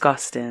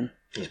disgusting.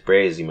 It's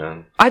crazy,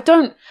 man. I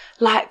don't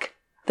like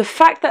the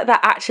fact that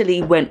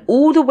actually went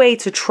all the way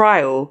to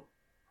trial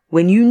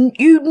when you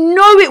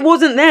know it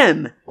wasn't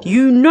them.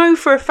 You know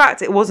for a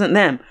fact it wasn't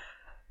them.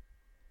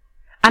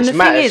 And the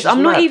thing is,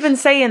 I'm not even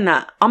saying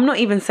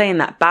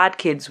that bad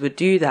kids would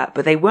do that,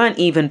 but they weren't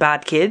even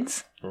bad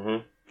kids.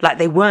 Mm-hmm. Like,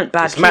 they weren't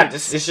bad kids. Mad.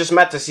 It's just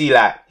mad to see,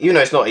 like, even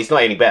though it's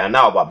not any better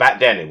now, but back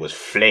then it was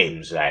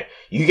flames. Like,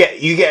 you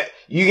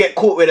get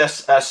caught with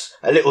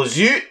a little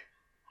zoot,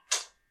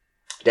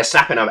 they're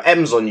slapping them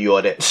M's on you,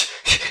 or that.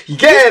 You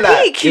get it,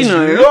 like, it's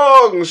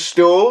long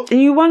still. And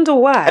you wonder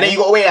why. And then you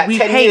got to wait like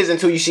 10 years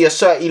until you see a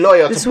certain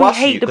lawyer to bust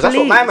you. Because that's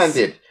what my man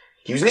did.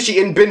 He was literally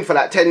in bin for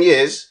like 10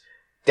 years.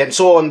 Then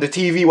saw on the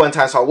TV one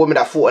time some woman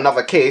that fought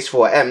another case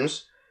for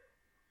M's,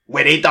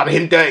 where they done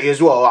him dirty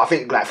as well. I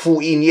think like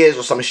 14 years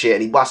or some shit,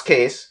 and he bust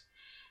case.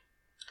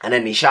 And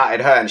then he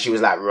shouted her, and she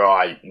was like,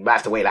 "Right, you might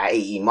have to wait like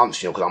 18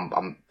 months, you know, because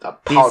I'm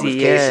piled with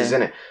cases,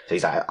 innit?" So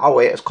he's like, "I'll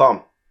wait, it's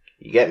calm."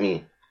 You get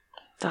me?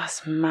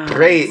 That's mad.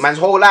 Great, man's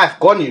whole life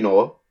gone, you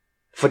know,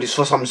 for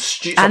some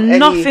stupid. And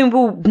nothing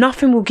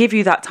will give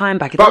you that time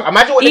back. Bro,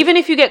 even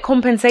if you get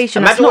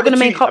compensation, that's not going to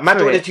make up for it.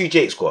 Imagine what the two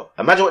Jakes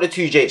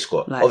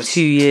got. Like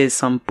obviously, 2 years,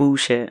 some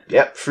bullshit.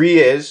 Yep, 3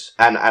 years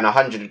and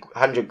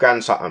 100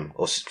 grand something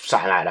or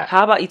something like that.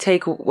 How about you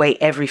take away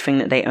everything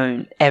that they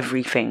own?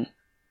 Everything.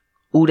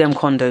 All them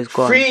condos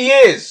gone. 3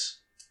 years.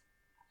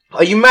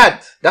 Are you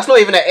mad? That's not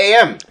even an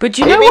AM. But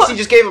you know what? They basically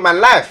just gave a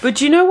man life.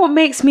 But you know what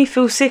makes me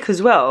feel sick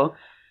as well?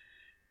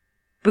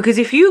 Because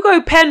if you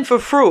go pen for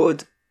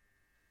fraud,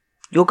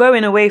 you're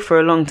going away for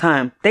a long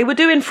time. They were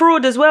doing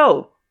fraud as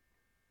well.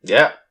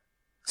 Yeah.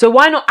 So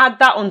why not add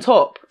that on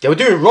top? They were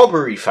doing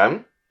robbery,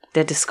 fam.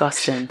 They're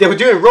disgusting. They were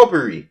doing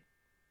robbery.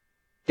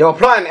 They were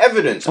planting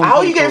evidence. How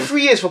are you getting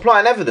 3 years for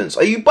planting evidence?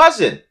 Are you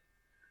buzzing?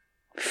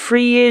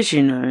 3 years,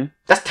 you know.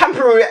 That's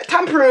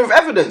tampering with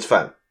evidence,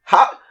 fam.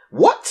 How?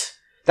 What?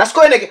 That's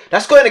going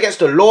against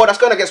the law. That's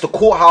going against the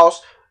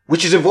courthouse,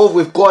 which is involved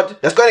with God.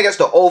 That's going against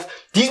the oath.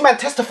 These men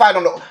testified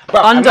on the...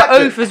 Bro, under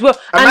oath as well.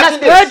 And that's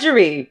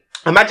perjury.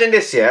 Imagine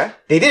this, yeah?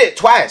 They did it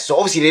twice. So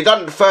obviously they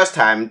done it the first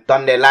time,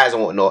 done their lies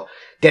and whatnot.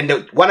 Then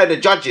one of the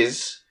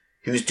judges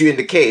who was doing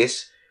the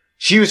case,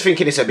 she was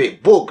thinking it's a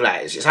bit bug,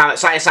 like,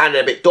 it sounded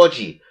a bit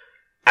dodgy.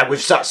 And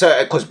with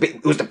certain, because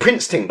it was the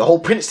Prince thing, the whole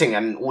Prince thing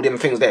and all them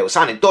things there, it was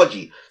sounding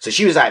dodgy. So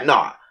she was like,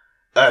 nah.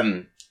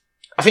 I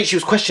think she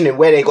was questioning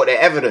where they got their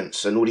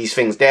evidence and all these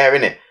things there,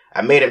 innit?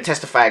 And made them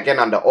testify again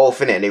under oath,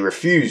 innit? And they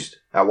refused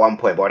at one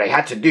point, but they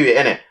had to do it,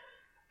 innit?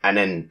 And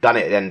then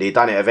they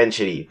done it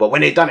eventually. But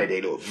when they done it,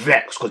 they looked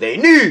vexed because they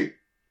knew.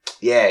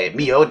 Yeah,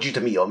 you're due to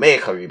meet your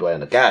maker, you boy,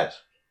 and the guys.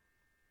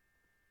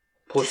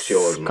 Push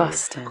yours, man.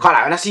 Disgusting. Can't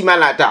lie, when I see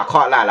man like that, I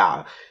can't lie,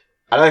 like,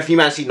 I don't know if you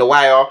man seen The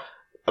Wire.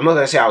 I'm not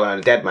gonna say I'm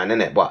a dead man,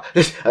 innit? But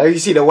you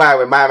see The Wire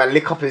when my man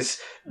lick up his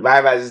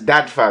My man's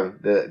dad, fam.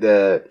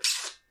 The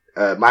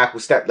Michael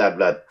stepdad,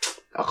 blood.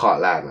 I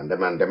can't lie, man.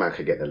 The man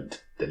could get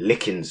the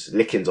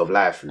lickings of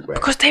life through, bro.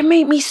 Because they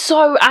make me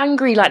so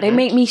angry. Like, they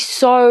make me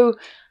so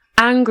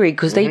angry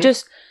because they're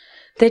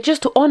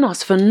just on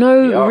us for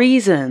no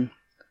reason.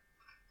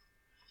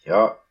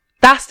 Yeah.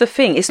 That's the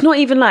thing. It's not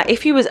even like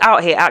if you was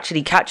out here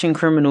actually catching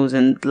criminals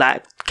and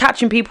like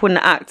catching people in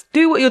the act,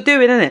 do what you're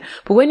doing, innit?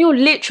 But when you're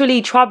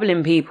literally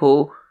troubling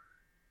people,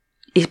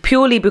 it's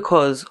purely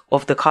because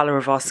of the colour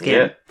of our skin.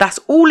 Yeah. That's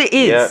all it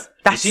is. Yeah.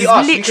 That's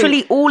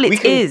literally all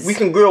it is. We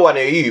can grill one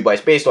of you, but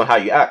it's based on how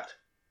you act.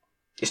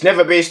 It's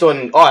never based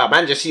on,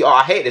 man, just see,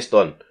 I hate this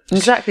done.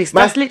 Exactly. So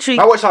that's literally...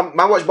 Man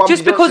watch Bumpy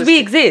just because Johnson's we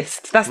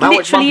exist. That's literally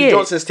watched Bumpy it.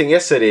 Johnson's thing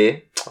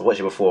yesterday. I watched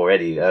it before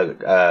already.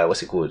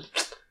 What's it called?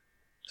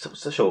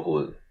 What's the show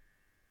called?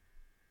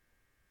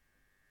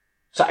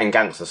 Something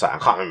gangster, something.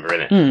 I can't remember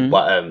it.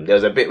 But there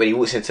was a bit when he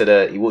walks into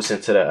the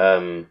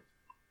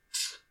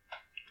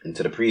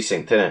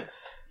precinct, innit?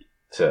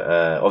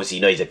 So obviously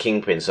you know he's a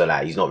kingpin, so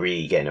like he's not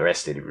really getting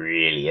arrested,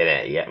 really,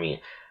 innit? You get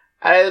me?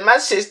 And the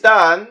man sits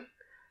down,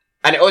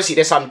 and obviously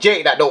there's some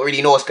Jake that don't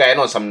really know what's going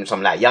on, some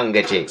like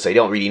younger Jake, so he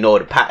don't really know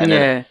the pattern.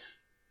 Yeah. Innit?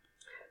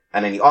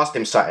 And then he asked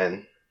him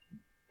something,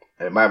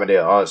 and the man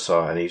didn't answer,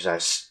 and he's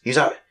like,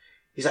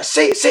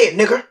 say it,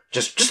 nigga.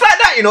 Just like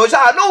that, you know, it's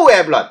out of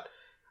nowhere, blood.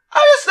 I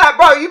was just like,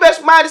 bro, you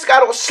best mind this guy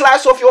don't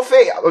slice off your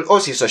face.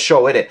 Obviously, it's a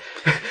show, innit?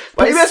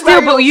 But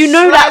you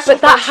know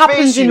that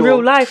happens in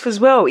real life as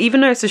well. Even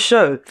though it's a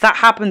show, that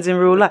happens in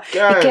real life.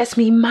 God. It gets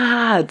me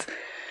mad.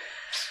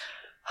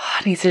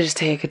 I need to just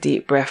take a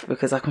deep breath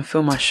because I can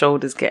feel my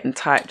shoulders getting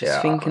tight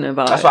just thinking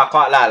about That's why I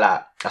can't lie.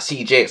 Like, I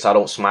see Jake, so I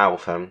don't smile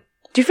with him.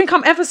 Do you think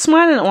I'm ever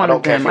smiling at one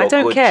of them? I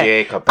don't care.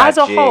 Jake, a bad As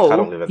a Jake,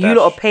 whole, you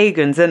lot are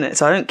pagans, innit?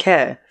 So I don't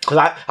care. Because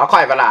I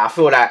can't even lie. I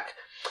feel like...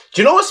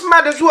 Do you know what's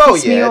mad as well,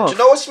 yeah? Do you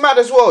know what's mad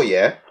as well,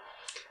 yeah?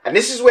 And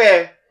this is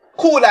where...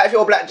 Cool, like, if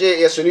you're a black Jake,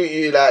 yeah, salute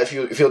you, like,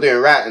 if you're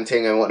doing right and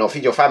thing and whatnot,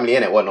 feed your family,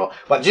 innit, whatnot.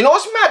 But do you know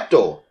what's mad,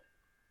 though?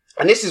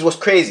 And this is what's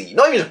crazy.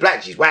 Not even just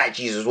black G's, white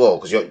G's as well,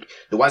 because you're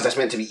the ones that's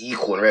meant to be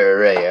equal and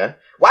rare, yeah?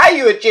 Why are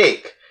you a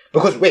Jake?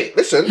 Because, wait,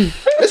 listen. I'm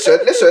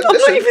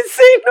not even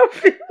saying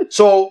nothing.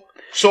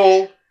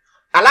 So,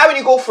 I like when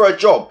you go for a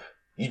job,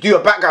 you do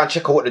a background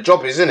check of what the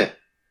job is, innit?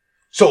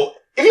 So,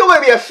 if you're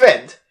going to be a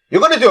Fed,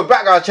 you're going to do a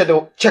background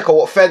check of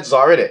what Feds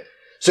are, innit?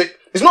 So,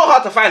 it's not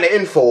hard to find the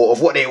info of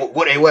what they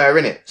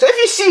were, innit? So, if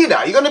you see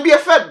that, you're going to be a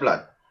Fed,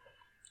 blood.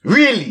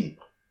 Really?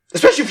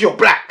 Especially if you're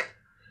black.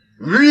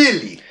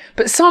 Really?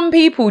 But some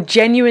people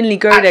genuinely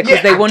go there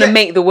because they want to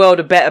make the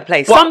world a better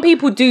place. Some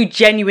people do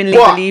genuinely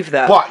believe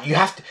that. But you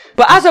have to...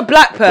 But as a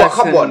black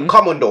person...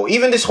 Come on though.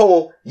 Even this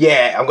whole,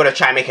 I'm going to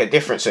try and make a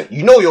difference.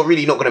 You know you're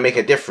really not going to make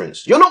a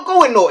difference. You're not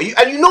going though.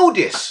 And you know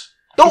this.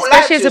 Don't lie to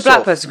yourself. Especially as a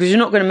black person, because you're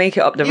not going to make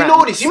it up the ranks. You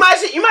know this.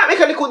 You might make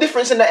a little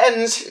difference in the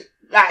ends,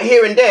 like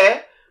here and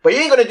there, but you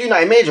ain't going to do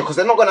nothing major because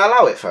they're not going to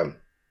allow it, fam.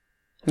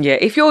 Yeah,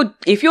 if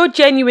you're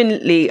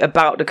genuinely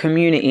about the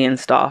community and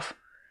stuff...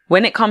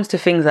 When it comes to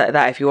things like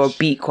that, if you're a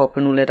beat cop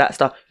and all of that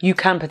stuff, you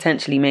can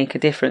potentially make a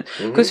difference.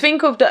 Because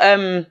think of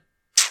the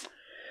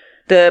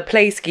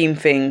play scheme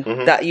thing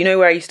that, you know,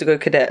 where I used to go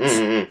cadets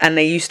and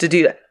they used to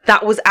do that.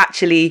 That was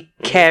actually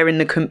care in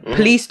the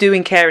police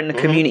doing care in the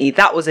community.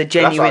 That was a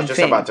genuine thing. That's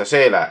what I was just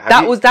about to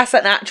say. Like, that's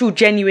an actual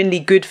genuinely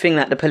good thing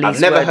that the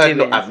police were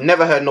doing. I've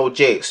never heard no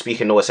Jake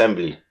speaking no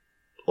assembly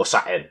or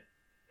something.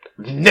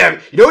 Never.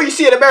 You know what you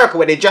see in America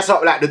when they dress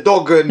up like the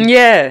dog and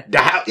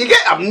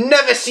I've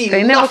never seen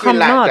they never nothing come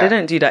like that. They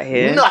don't do that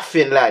here.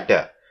 Nothing like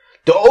that.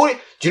 Do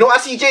you know what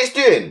I see Jake's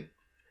doing?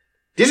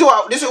 This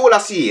is all I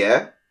see,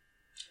 yeah?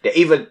 They're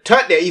either,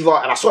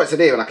 and I saw it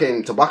today when I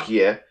came to Bucky,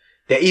 yeah?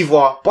 They're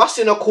either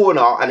busting a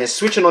corner and then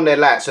switching on their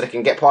lights so they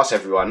can get past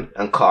everyone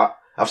and cut.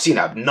 I've seen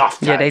that enough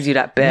times. Yeah, they do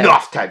that bare.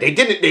 Enough times. They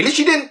literally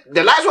didn't,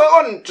 the lights were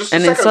on just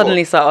and a then second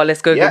suddenly ago. it's like,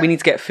 let's go, we need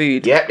to get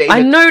food. Yeah,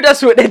 I know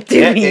that's what they're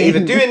doing. Yeah, they're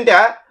either doing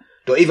that,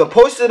 they're either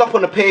posted up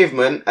on the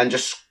pavement and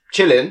just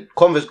chilling,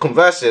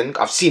 conversing.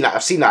 I've seen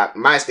that at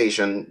my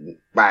station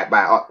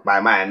by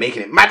mine,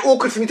 making it mad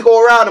awkward for me to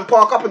go around and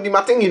park up and do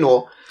my thing, you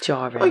know.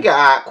 Jarring. Okay,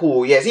 alright,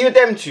 cool. Yeah, it's either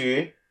them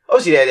two.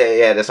 Obviously,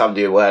 there's some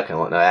doing work and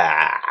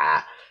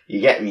whatnot.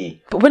 You get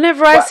me. But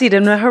whenever I see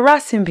them, they're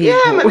harassing people.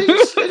 Yeah, man,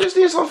 they're just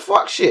doing some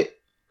fuck shit.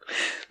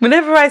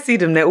 Whenever I see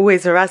them, they're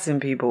always harassing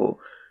people.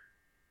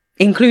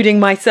 Including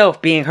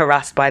myself being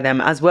harassed by them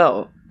as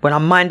well. When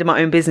I'm minding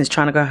my own business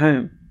trying to go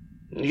home.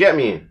 You get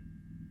me?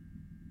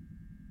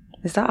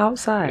 Is that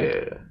outside?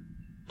 Yeah.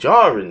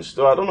 Jarring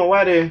still. I don't know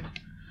why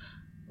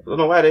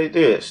they do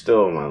it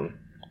still, man.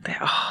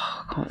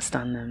 I can't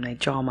stand them. They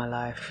jar my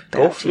life.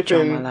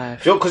 Jar my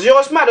life. Because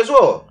you're mad as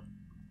well.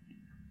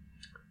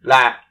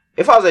 Like,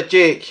 if I was a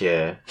Jake,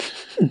 yeah.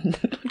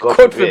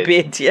 God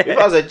forbid, yeah. If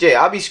I was a Jake,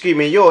 I'd be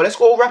screaming, yo, let's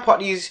go wrap up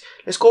these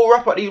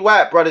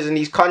white brothers in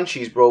these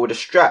countries, bro, with the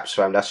straps,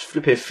 fam. That's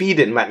flipping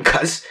feeding, man,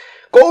 cuz.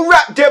 Go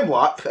wrap them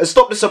up and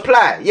stop the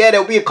supply. Yeah,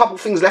 there'll be a couple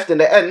things left in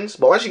the ends,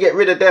 but once you get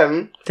rid of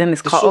them, then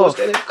it's cut off.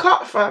 Then it's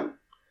cut, fam.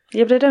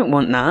 Yeah, but they don't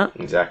want that.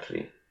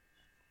 Exactly.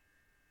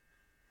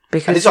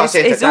 Because this is what I was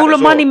saying to it's Dad all a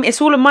as well. money.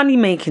 It's all a money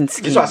making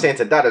scheme. This is what I was saying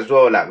to Dad as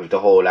well, like, with the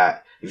whole,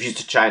 like, if you used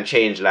to try and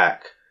change,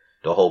 like,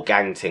 the whole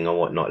gang thing and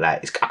whatnot,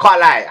 like, I can't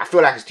lie, I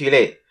feel like it's too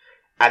late.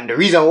 And the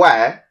reason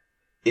why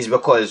is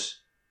because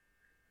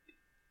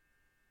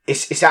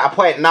it's at a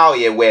point now,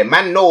 yeah, where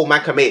man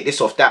can make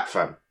this off that,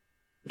 fam.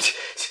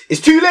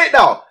 It's too late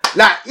now.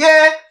 Like,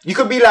 yeah, you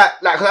could be like,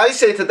 cause I used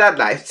to say to Dad,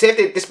 like, say if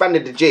they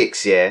disbanded the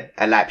Jakes, yeah,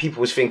 and like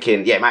people was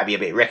thinking, yeah, it might be a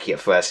bit wrecky at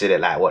first,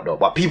 innit, like whatnot,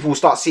 but people will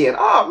start seeing,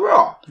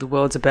 bro, The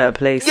world's a better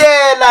place.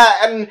 yeah,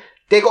 like, and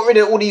they got rid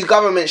of all these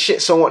government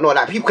shits and whatnot,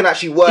 like people can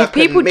actually work. If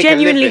people and make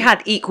genuinely a living.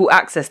 had equal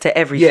access to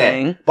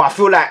everything, Yeah, but I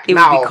feel like it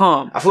now, would be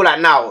calm. I feel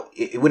like now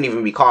it wouldn't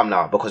even be calm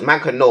now because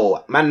man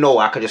know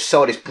I could just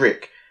sell this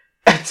brick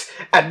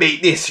and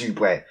make this, you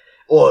boy,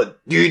 or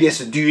do this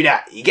and do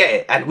that. You get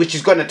it, and which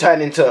is gonna turn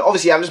into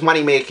obviously I'm just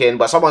money making,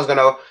 but someone's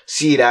gonna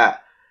see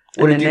that,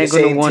 and wanna then do they're the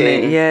gonna same want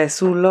thing. it. Yeah,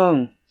 it's all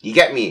long, You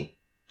get me?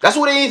 That's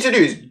all they need to do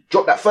is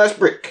drop that first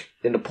brick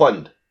in the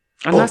pond.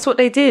 and Boom. that's what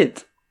they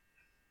did.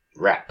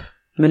 Rap.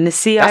 When the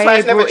That's why CIA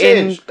it's never brought in,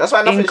 changed. That's why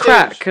in nothing's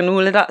crack changed. and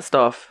all of that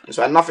stuff, That's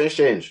why nothing's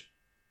changed.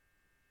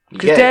 You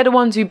because get they're it? the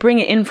ones who bring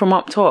it in from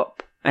up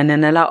top, and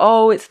then they're like,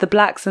 "Oh, it's the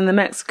blacks and the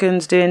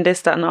Mexicans doing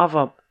this, that, and the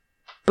other."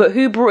 But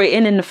who brought it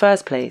in the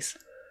first place?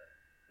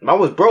 Man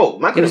was broke.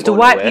 Man It couldn't was the go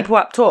white nowhere. people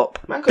up top.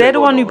 Man couldn't They're the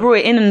go one who nowhere. brought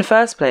it in the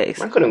first place.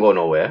 Man couldn't go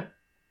nowhere.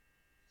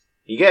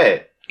 You get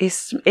it?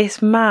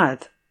 It's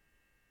mad.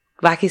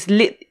 Like it's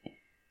lit.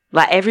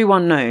 Like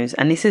everyone knows,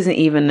 and this isn't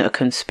even a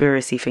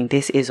conspiracy thing.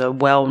 This is a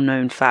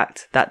well-known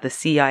fact that the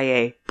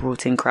CIA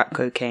brought in crack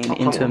cocaine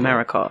into on,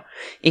 America.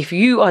 If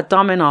you are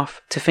dumb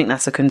enough to think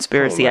that's a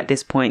conspiracy man. at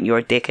this point, you're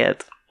a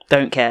dickhead.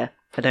 Don't care.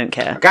 I don't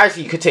care. Guys,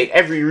 you could take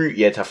every route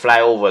here to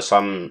fly over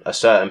a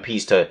certain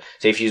piece to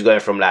say if you're going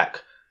from like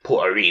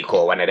Puerto Rico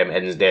or one of them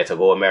ends there to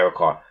go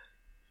America.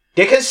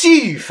 They can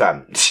see you,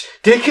 fam.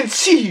 They can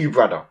see you,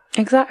 brother.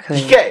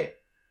 Exactly. You get it?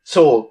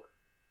 So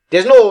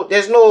there's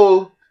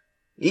no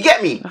you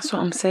get me? That's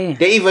what I'm saying.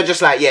 They either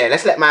just like, yeah,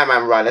 let's let my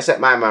man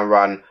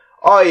run.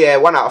 Oh yeah,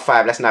 1 out of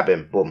 5, let's nab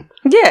him. Boom.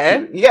 Yeah.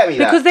 You get me?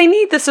 Because they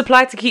need the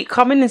supply to keep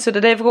coming in so that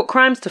they've got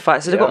crimes to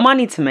fight, so they've got Yeah.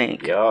 money to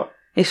make. Yeah.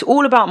 It's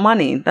all about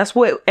money. That's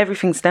where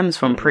everything stems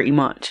from, pretty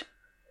much.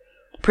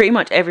 Pretty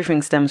much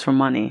everything stems from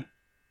money.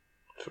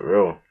 For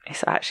real.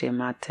 It's actually a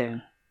mad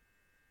thing.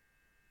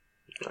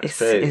 That's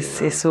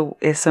crazy, man.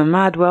 It's a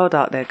mad world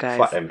out there, guys.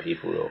 Fuck them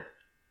people though.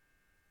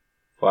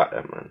 Fuck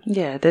them, man.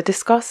 Yeah, they're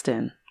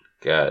disgusting.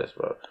 Guys,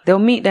 bro. They'll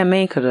meet their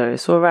maker though.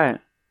 It's all right.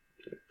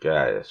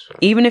 Guys, bro.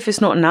 Even if it's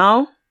not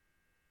now,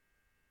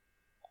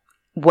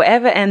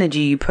 whatever energy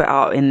you put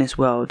out in this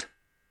world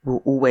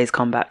will always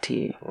come back to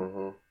you.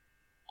 Mm-hmm.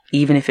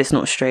 Even if it's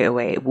not straight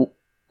away, it will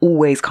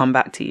always come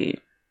back to you.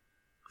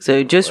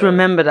 So just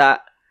remember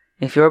that.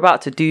 If you're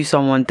about to do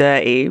someone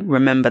dirty,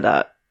 remember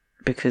that.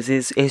 Because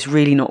it's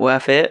really not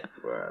worth it.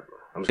 Right,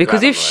 bro.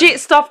 Because if shit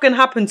stuff can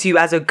happen to you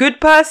as a good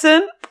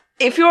person,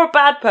 if you're a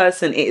bad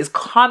person, it is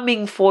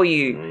coming for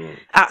you.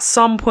 At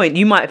some point,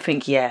 you might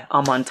think, yeah,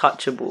 I'm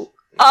untouchable.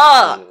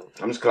 I'm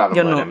just glad I'm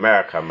You're not in not.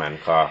 America, man,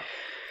 car.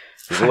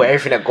 With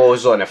everything that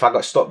goes on, if I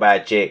got stopped by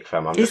a Jake,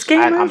 fam, It's game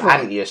I'm over.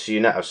 anti as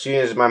soon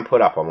as man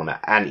pull up, I'm on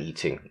that anti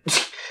thing.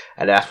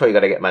 And that's probably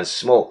gonna get man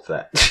smoked,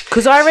 that.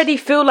 Because I already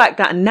feel like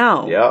that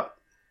now. Yeah.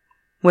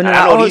 When And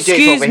they're I like, know oh, these Jakes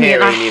excuse over me, here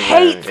and I ain't even,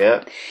 hate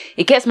yeah.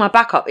 it. Gets my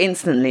back up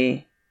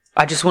instantly.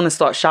 I just want to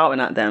start shouting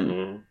at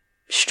them.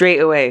 Straight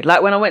away.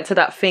 Like when I went to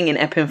that thing in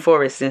Epping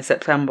Forest in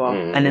September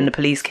and then the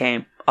police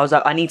came. I was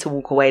like, I need to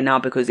walk away now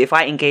because if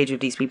I engage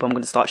with these people, I'm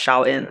going to start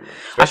shouting.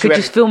 I could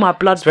just feel my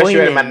blood Especially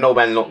boiling. when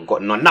man not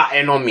got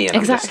nothing on me, and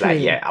I'm just like,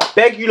 Exactly. yeah, I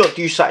beg you lot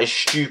do something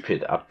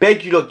stupid.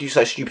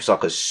 So I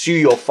could sue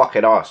your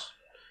fucking ass.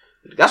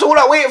 That's all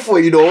I wait for,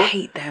 you know. I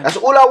hate them. That's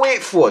all I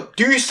wait for.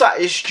 Do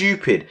something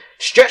stupid.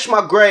 Stretch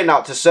my groin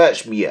out to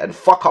search me and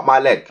fuck up my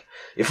leg.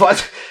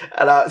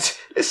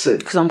 Listen.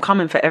 Because I'm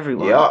coming for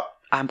everyone. Yeah.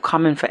 I'm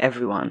coming for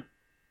everyone.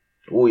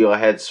 All your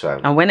heads,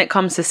 fam. And when it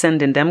comes to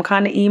sending them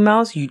kind of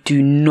emails, you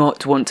do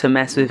not want to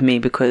mess with me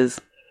because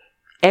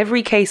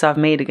every case I've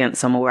made against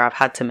someone where I've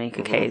had to make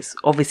a case,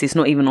 obviously it's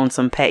not even on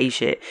some petty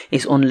shit,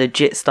 it's on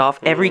legit stuff.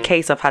 Every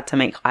case I've had to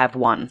make, I've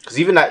won. Because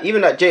even that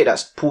Jake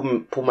that's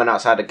pulled man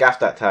outside the gaff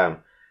that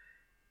time.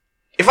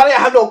 If I didn't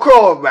have no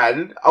crow,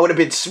 man, I would have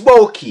been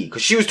smoky.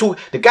 Because she was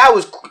talking,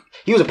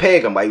 he was a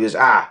pagan, but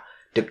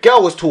the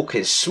girl was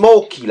talking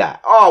smoky,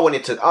 like, I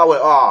wanted to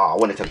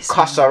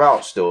cuss her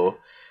out still.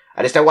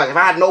 And it's that one, if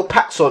I had no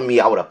packs on me,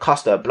 I would have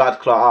cussed her blood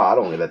clot. I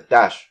don't give a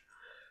dash,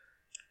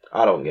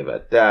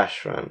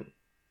 fam.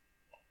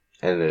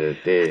 End of the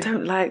day. I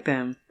don't like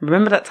them.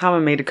 Remember that time I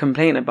made a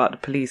complaint about the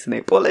police and they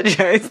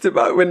apologised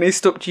about when they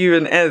stopped you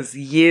and Ez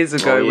years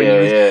ago? Oh,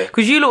 yeah.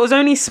 Because you lot was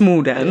only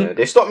small then. Yeah,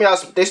 they stopped me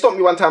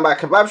one time by a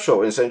kebab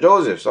shop in St.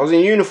 Joseph's. I was in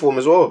uniform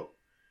as well.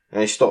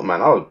 And they stopped,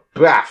 man. I was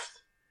braffed.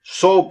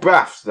 So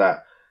braffed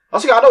that I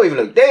was thinking, I don't even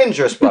look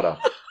dangerous, brother.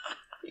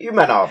 You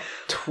men are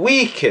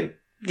tweaking.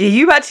 Yeah,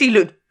 you actually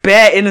looked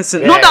bare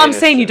innocent. Bare Not that I'm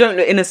innocent. saying you don't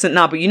look innocent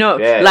now, but you know,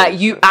 Bare like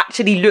innocent. you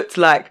actually looked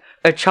like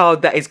a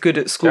child that is good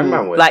at school. Them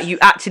man were- Like, you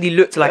actually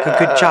looked like a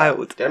good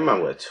child. Them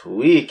man were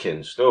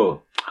tweaking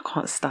still. I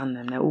can't stand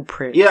them. They're all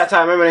pricks. Yeah, that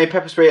time, remember they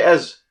pepper sprayed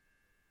Ez?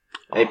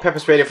 They pepper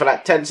sprayed it for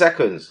like 10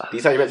 seconds.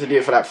 These times you meant to do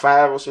it for like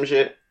 5 or some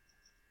shit.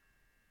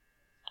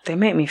 They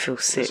make me feel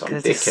sick. Some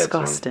They're dickheads,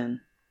 disgusting.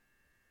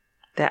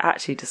 They're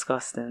actually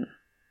disgusting.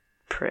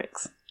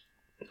 Pricks.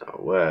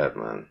 Oh, word,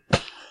 man.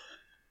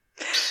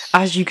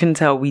 As you can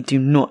tell, we do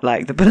not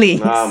like the police.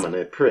 Nah, man,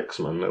 they're pricks,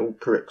 man. They're all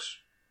pricks.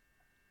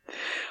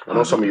 I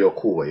know some of you are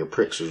cool, but you're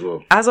pricks as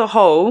well. As a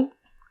whole,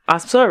 I'm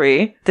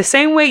sorry, the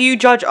same way you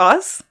judge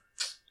us,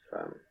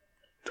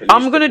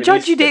 I'm going to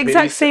judge you the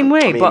exact same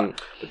way.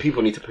 But the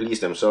people need to police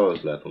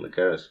themselves, lad, on the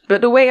cars.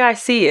 But the way I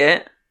see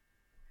it,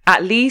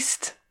 at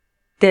least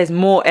there's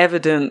more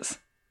evidence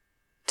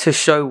to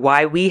show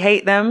why we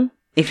hate them.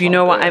 If you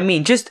know what I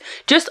mean. Just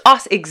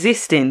us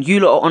existing, you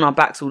lot are on our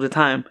backs all the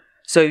time.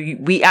 So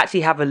we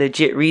actually have a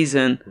legit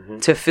reason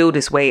to feel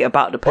this way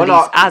about the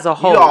police as a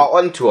whole. You lot are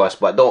onto us,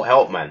 but don't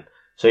help, man.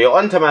 So you're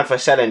onto man for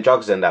selling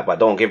drugs and that, but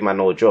don't give man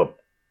no job.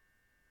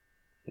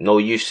 No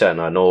youth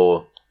centre,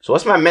 no... So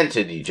what's man meant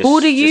to do? Just,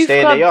 all the youth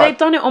stay club, in the yard? they've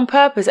done it on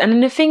purpose. And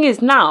then the thing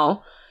is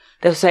now,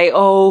 they'll say,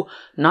 oh,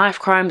 knife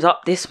crime's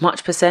up this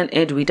much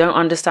percentage. We don't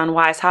understand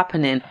why it's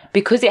happening.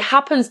 Because it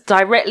happens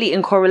directly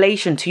in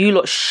correlation to you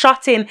lot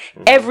shutting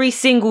every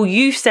single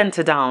youth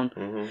centre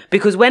down.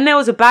 Because when there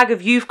was a bag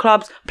of youth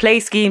clubs, play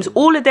schemes,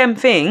 all of them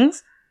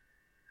things,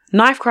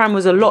 knife crime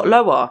was a lot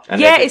lower. And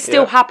yeah, it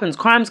still happens.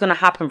 Crime's going to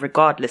happen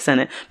regardless,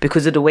 innit?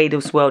 Because of the way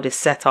this world is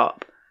set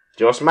up.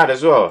 Do you know what's mad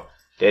as well?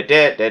 They're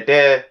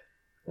there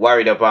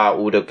worried about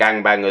all the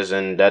gangbangers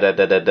and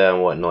da-da-da-da-da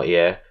and whatnot,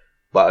 yeah?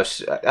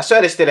 But I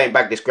swear they still ain't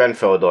back this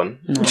Grenfell on.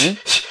 No.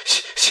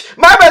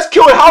 My man's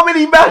killed how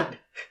many men?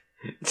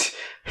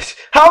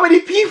 How many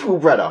people,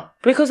 brother?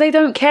 Because they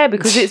don't care,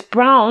 because it's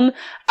brown.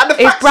 And the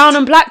It's facts- brown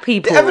and black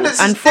people the evidence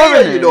and is there,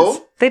 foreigners. you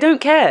know? They don't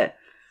care.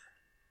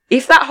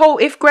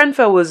 If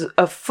Grenfell was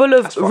full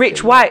of That's rich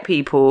fucking white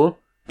people,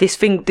 this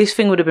thing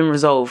would have been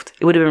resolved.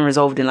 It would have been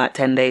resolved in like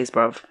 10 days,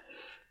 bruv.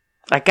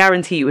 I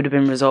guarantee it would have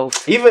been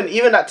resolved.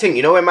 Even that thing,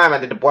 you know when my man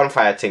did the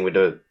bonfire thing with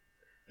the...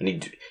 You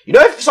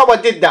know if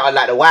someone did that on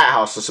like the White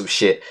House or some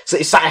shit, so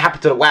if something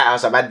happened to the White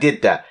House and man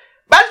did that,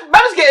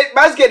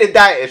 man's getting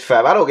indicted,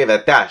 fam. I don't give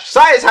a dash.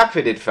 Something's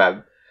happening,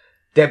 fam.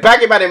 They're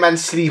bagging man in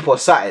man's sleep or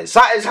something.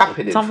 Something's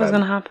happening, Something's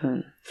fam. gonna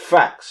happen.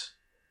 Facts.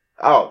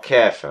 I don't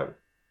care, fam.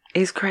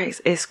 It's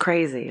crazy. It's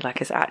crazy.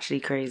 Like, it's actually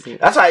crazy.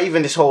 That's why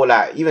even this whole,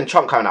 like, even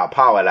Trump coming out of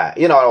power, like,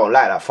 you know, I don't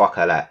like that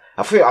fucker, like,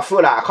 I feel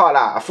like I can't,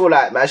 like, I feel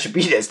like man should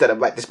be there instead of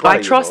like this guy.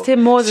 I trust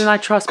him more than I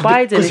trust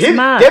Biden. It's Because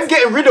mad. them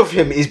getting rid of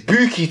him is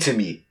booky to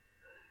me.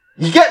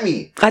 You get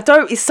me?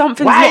 It's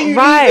something's Why are not you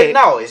right. leaving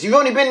now? You've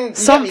only been,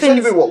 it's only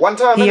been what, one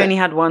term? He innit? only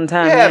had one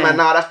term. Yeah, man,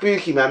 nah, that's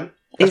booky, man.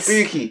 That's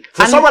booky.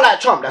 For and- someone like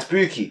Trump, that's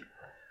booky.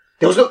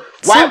 There was no,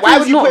 why would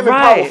Something's you put him in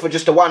not power right. for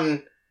just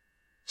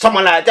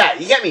someone like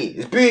that? You get me?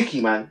 It's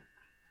booky, man.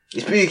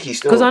 It's booky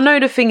still. Because I know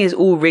the thing is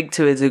all rigged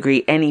to a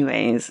degree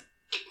anyways.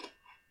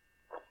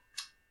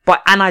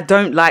 And I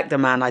don't like the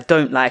man. I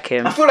don't like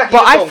him. I feel like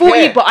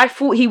I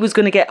thought he was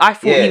gonna get. I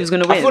thought he was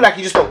gonna win. I feel like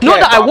you just don't care. Not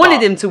that I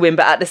wanted him to win,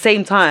 but at the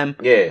same time,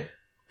 Yeah.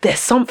 there's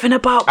something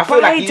about I feel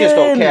Biden. like you just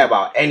don't care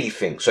about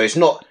anything. So it's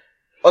not...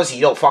 Obviously,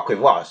 you don't fuck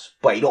with us,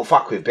 but you don't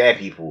fuck with bare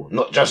people,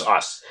 not just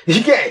us.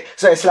 You get it?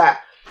 So it's like...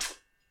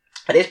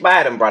 This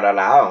Biden, brother,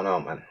 like, I don't know,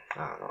 man.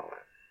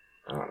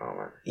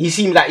 He just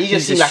seemed like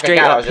a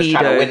guy that was just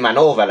trying to win man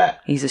over, like...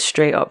 He's a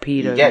straight up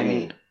pedo. You get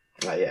mate. me?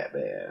 Like, yeah, but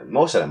yeah,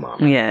 most of them are,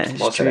 man. Yeah, it's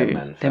most true. of them,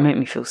 man. They make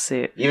me feel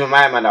sick. Even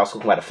my man that I was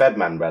talking about, the Fed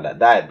man, bro, that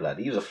died, blood.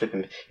 He was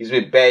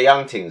with bare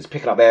young things,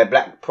 picking up bare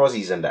black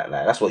prozzies and that,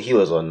 like, that's what he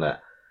was on,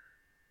 that.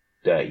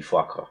 Dirty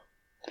fucker.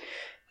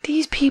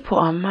 These people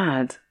are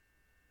mad.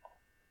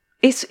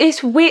 It's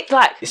weird,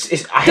 like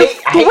I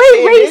hate the way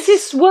saying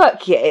this. racists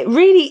work. Yeah,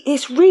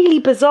 it's really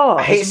bizarre.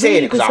 I hate It's saying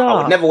really it because I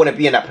bizarre. would never want to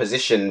be in that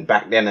position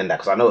back then and that,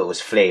 because I know it was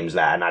flames,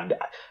 like, and I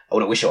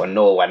wouldn't wish it on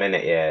no one,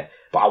 innit, yeah.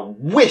 But I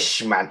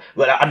wish, man.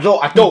 But I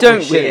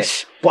don't wish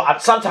it. But I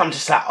sometimes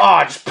just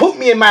like, just put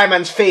me in my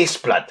man's face,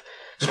 blood.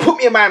 Just put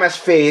me in my man's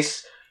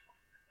face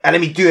and let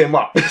me do him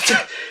up.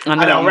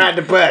 And I'll ride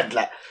the bird,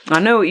 like. I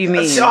know what you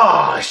mean. It's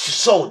just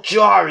so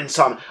jarring,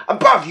 son. And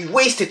bruv, you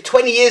wasted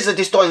 20 years of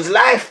this don's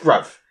life,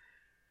 bruv.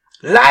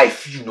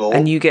 Life, you know.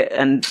 And you get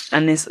and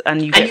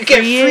you get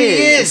 3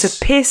 years.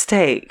 It's a piss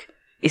take.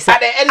 It's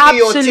at the end of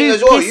your thing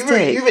as well.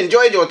 Take. You've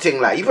enjoyed your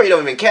thing, like you probably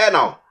don't even care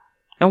now.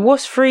 And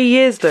what's 3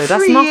 years though?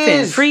 That's 3 nothing.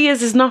 years. 3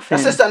 years is nothing.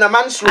 That's just a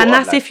manslaughter. And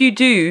that's if you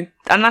do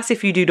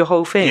the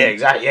whole thing. Yeah,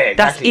 exactly. Yeah, exactly.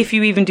 That's if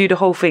you even do the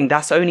whole thing.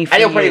 That's only 3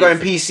 And you're probably years.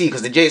 going PC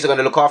because the Jays are going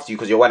to look after you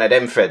because you're one of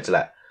them feds,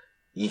 like.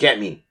 You get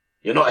me?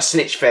 You're not a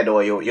snitch fed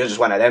or you're just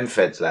one of them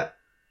feds, like.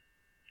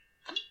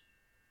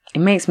 It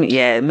makes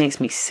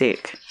me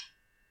sick.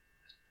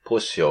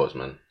 Puss yours,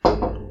 man.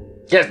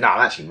 Yes, no,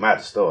 I'm actually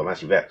mad still. I'm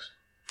actually vexed.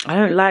 I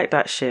don't like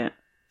that shit.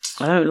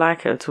 I don't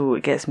like it at all.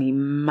 It gets me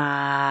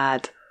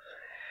mad.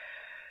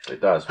 It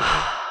does,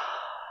 man.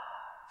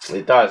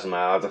 It does,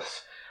 man.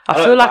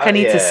 I feel like I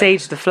need to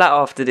sage the flat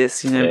after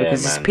this,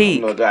 because it's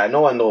peak.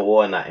 No one don't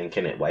war nothing,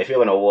 can it? But if you're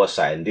gonna war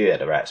something, do it at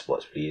the right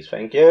spots, please.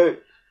 Thank you.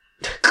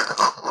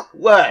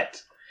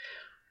 What?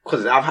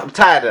 Because I'm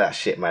tired of that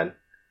shit, man.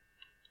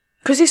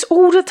 Because it's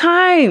all the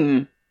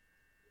time.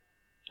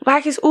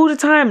 Like, it's all the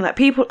time. Like,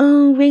 people,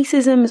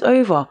 racism is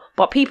over.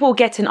 But people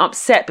getting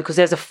upset because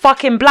there's a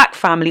fucking black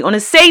family on a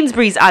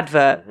Sainsbury's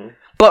advert. Mm-hmm.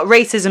 But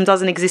racism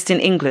doesn't exist in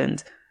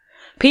England.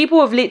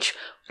 People have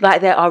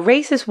there are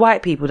racist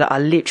white people that are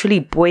literally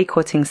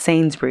boycotting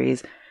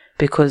Sainsbury's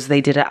because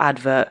they did an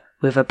advert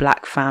with a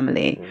black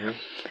family. Mm-hmm.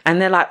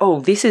 And they're like, oh,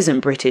 this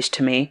isn't British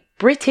to me.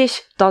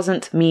 British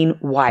doesn't mean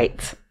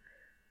white.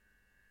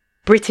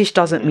 British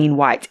doesn't mean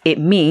white. It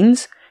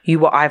means you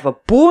were either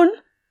born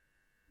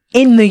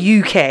in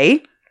the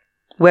UK,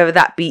 whether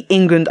that be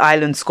England,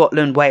 Ireland,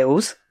 Scotland,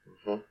 Wales,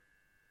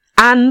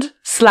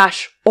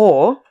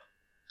 or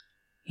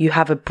you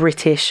have a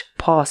British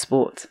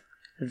passport.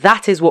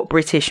 That is what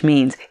British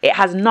means. It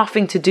has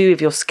nothing to do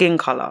with your skin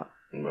colour.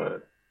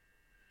 Right.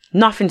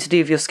 Nothing to do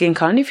with your skin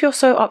colour. And if you're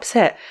so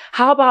upset,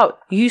 how about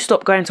you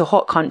stop going to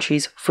hot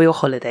countries for your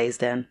holidays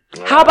then?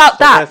 Right. How about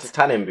that? Going to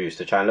tanning booths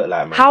to try and look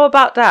like man. How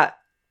about that?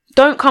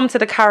 Don't come to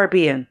the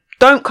Caribbean.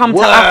 Don't come to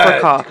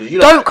Africa.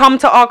 Don't come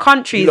to our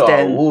countries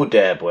then. All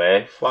there,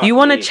 boy. You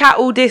want to chat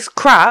all this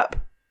crap,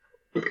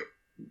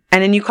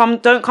 and then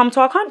don't come to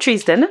our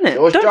countries then, innit?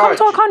 Don't come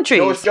to our countries.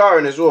 You know what's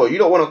jarring as well? You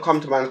don't want to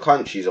come to man's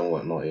countries and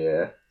whatnot,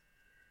 yeah?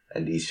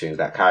 And these things,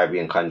 like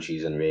Caribbean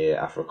countries and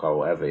Africa,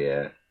 whatever,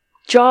 yeah?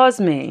 Jars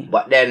me.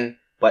 But then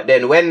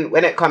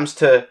when it comes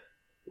to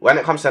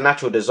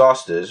natural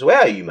disasters, where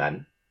are you,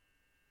 man?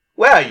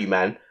 Where are you,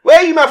 man? Where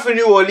are you, man, for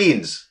New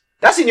Orleans?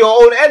 That's in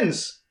your own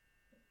ends.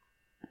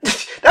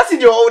 That's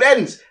in your own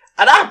ends.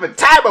 And that happened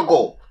time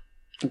ago.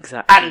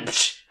 Exactly. And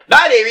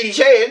now they really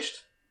changed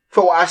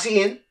for what I've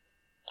seen.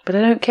 But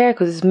I don't care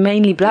because it's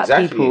mainly black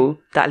people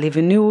that live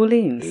in New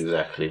Orleans.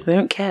 Exactly. They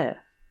don't care.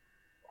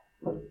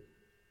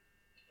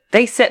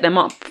 They set them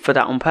up for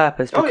that on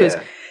purpose because...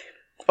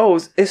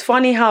 it's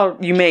funny how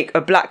you make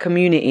a black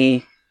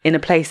community in a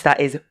place that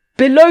is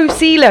below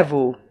sea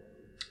level.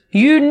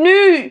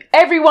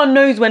 Everyone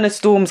knows when a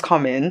storm's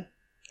coming.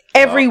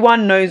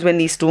 Everyone knows when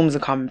these storms are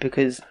coming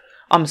because,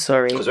 I'm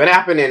sorry. Because when it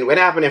happened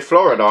in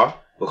Florida,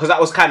 because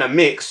that was kind of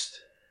mixed,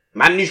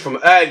 man knew from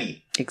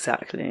early.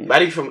 Exactly.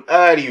 Man knew from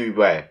early,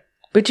 boy.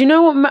 But you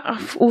know what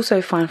I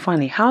also find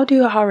funny? How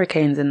do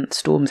hurricanes and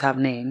storms have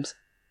names?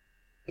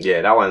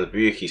 Yeah, that one's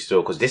booky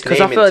still, because this naming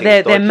thing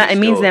is dodgy. It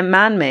means they're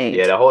man-made.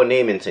 Yeah, the whole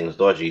naming thing's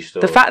dodgy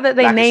still. The fact that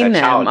they name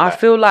them, I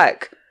feel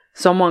like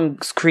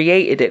someone's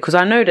created it, because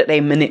I know that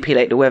they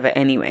manipulate the weather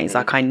anyways.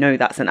 Like, I know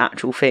that's an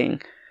actual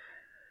thing.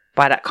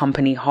 By that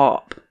company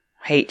HAARP.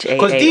 HAARP.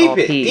 Because deep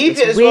it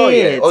as well,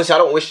 yeah. Obviously, I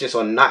don't wish this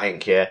on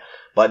nothing, yeah.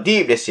 But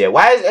deep this year,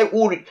 why is it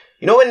all...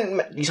 You know when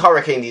these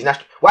hurricanes,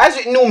 why is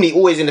it normally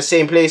always in the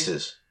same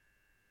places?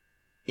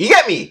 You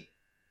get me?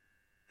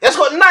 It's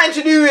got nothing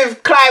to do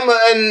with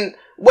climate and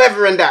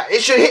weather and that.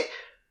 It should hit...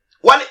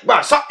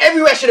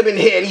 everywhere should have been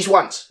hit at least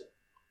once.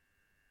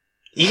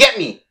 You get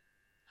me?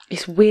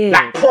 It's weird.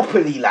 Like,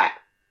 properly, like...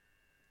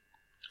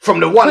 From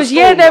the one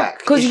storm, there are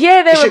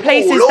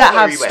places that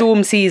have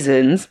storm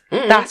seasons.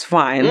 Mm-hmm. That's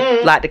fine.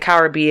 Mm-hmm. Like the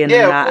Caribbean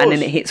and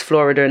then it hits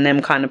Florida and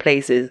them kind of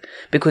places.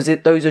 Because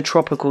those are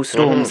tropical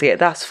storms. Mm-hmm. Yeah,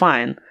 that's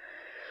fine.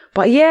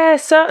 But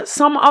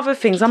some other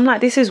things, I'm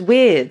like, this is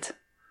weird.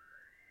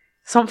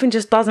 Something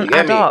just doesn't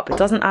add up. It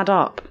doesn't add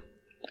up.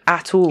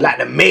 At all. Like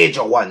the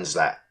major ones,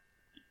 like.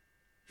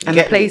 And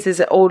the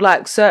places, or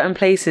like certain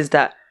places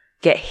that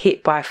get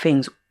hit by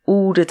things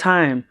all the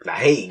time. Like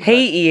Haiti.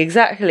 Haiti,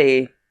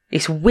 exactly.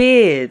 It's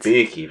weird.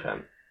 Beaky,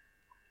 fam.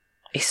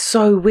 It's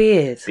so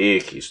weird.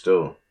 Beaky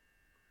still.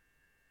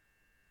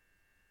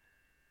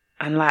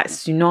 And like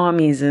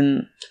tsunamis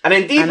and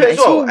then deep as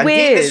well. And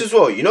deep this as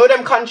well. You know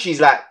them countries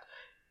like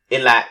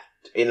in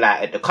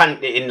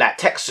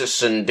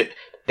Texas and that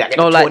get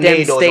the like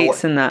tornadoes them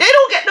states and that. They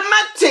don't get the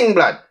mad thing,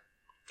 blood.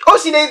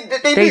 Obviously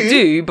they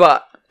do,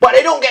 but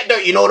they don't get the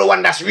the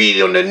one that's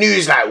really on the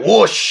news like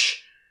whoosh.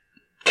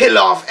 Kill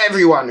off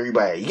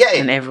everybody. You get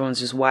it? And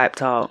everyone's just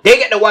wiped out. They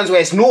get the ones where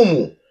it's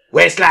normal.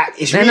 Where it's like,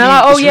 it's really...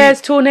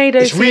 it's tornado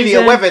season. It's really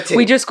a weather thing.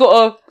 We just got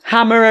to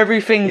hammer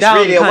everything down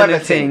really kind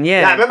of thing.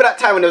 Yeah. Like, remember that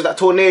time when there was that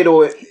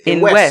tornado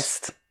in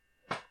West?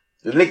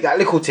 That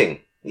little thing.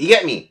 You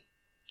get me?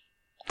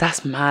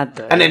 That's mad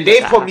though. And then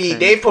they've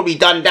probably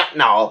done that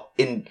now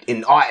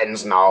in our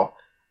ends now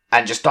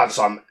and just done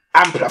some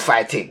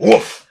amplified thing.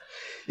 Woof.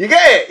 You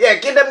get it? Yeah,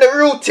 give them the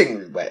real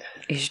thing.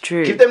 It's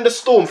true. Give them the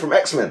storm from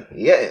X-Men.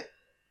 You get it?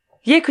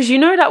 Yeah, because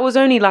that was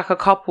only like a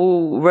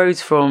couple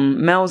roads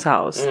from Mel's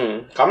house.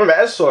 I remember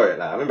Ez saw it.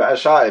 I remember Ez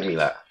shouted at me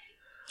like.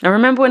 I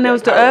remember when there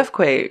was the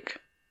earthquake.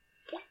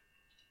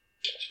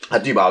 I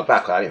do, but I was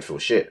back. I didn't feel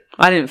shit.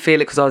 I didn't feel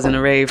it because I was in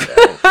a rave.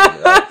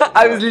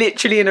 I was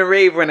literally in a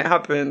rave when it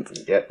happened.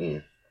 Yeah.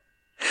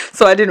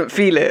 So I didn't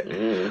feel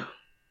it.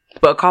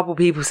 But a couple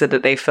people said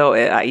that they felt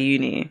it at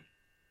uni.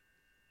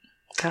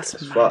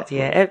 That's mad.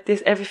 Yeah,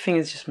 everything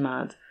is just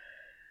mad.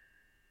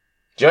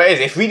 Do you know what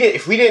it is?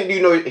 If we didn't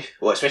do no,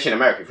 well, especially in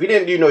America, if we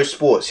didn't do no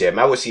sports,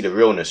 man would see the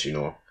realness,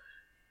 Man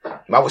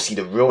would see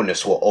the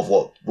realness of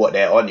what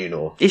they're on,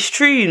 It's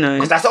true,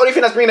 Because that's the only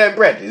thing that's bringing them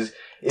bread is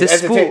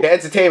the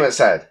entertainment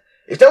side.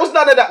 If there was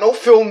none of that, no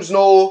films,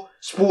 no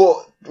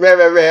sport,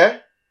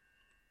 rare,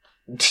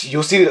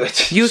 you'll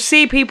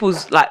see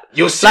people's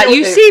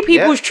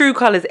people's true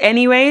colours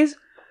anyways.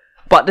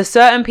 But the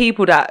certain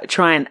people that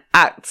try and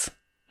act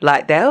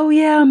like they're, oh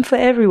yeah, I'm for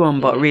everyone,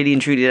 but really and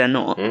truly they're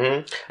not.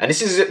 Mm-hmm. And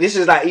this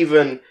is like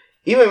even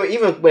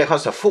when it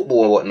comes to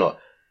football and whatnot,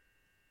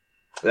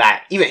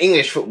 like even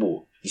English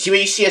football. You see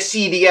when you see a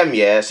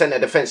CDM, centre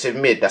defensive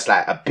mid, that's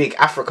like a big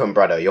African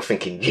brother, you're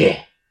thinking,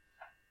 yeah.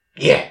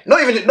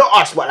 Not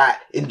us, but like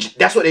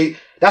that's what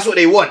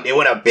they want. They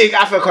want a big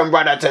African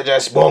brother to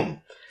just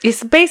boom.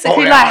 It's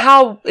basically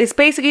it's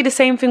basically the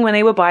same thing when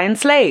they were buying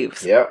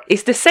slaves. Yeah.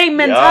 It's the same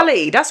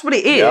mentality. That's what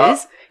it is. Yeah.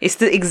 It's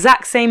the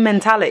exact same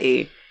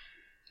mentality.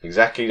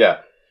 Exactly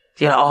that.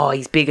 You're like, oh,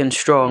 he's big and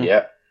strong.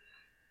 Yeah.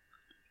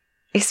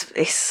 It's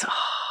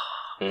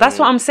that's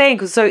what I'm saying.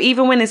 Cause so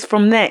even when it's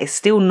from there, it's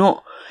still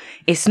not.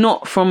 It's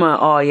not from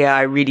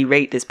I really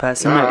rate this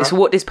person. No, it's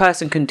what this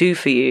person can do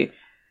for you.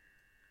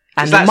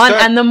 And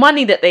the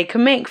money that they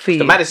can make for you.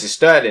 The madness is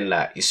Sterling,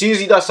 like, as soon as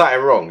he does something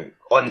wrong,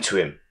 onto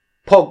him.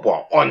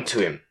 Pogba, onto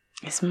him.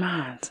 It's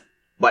mad.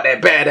 But they're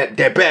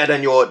better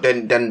than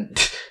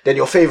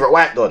your favourite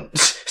white don.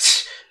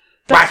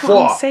 By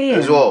far,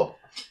 as well.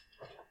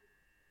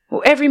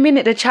 Well, every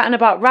minute they're chatting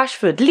about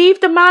Rashford. Leave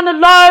the man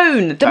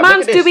alone. The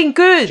man's doing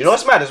good. Do you know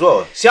what's mad as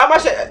well? See how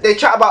much they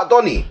chat about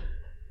Donny?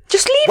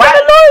 Just leave him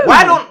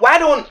alone. Why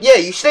don't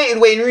you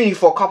slated Wayne Rooney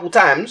for a couple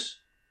times,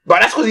 but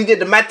that's because he did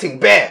the mad thing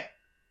bare.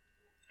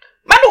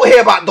 Man don't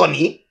hear about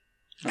Donny.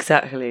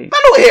 Exactly. Man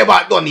don't hear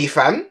about Donny,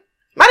 fam.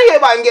 Man hear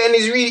about him getting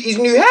his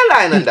new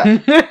hairline and that.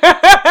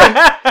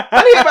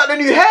 Man hear about the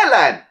new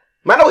hairline.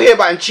 Man don't hear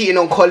about him cheating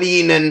on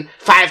Colleen and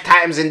 5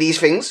 times and these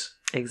things.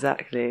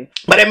 Exactly.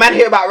 But then man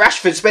hear about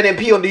Rashford spending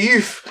P on the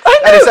youth. I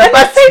know, and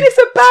they're saying it's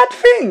a bad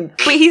thing.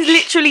 But he's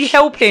literally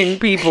helping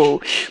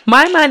people.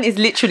 My man is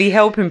literally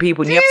helping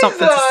people and you have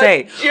something to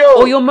say.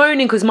 Or you're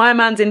moaning because my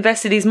man's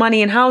invested his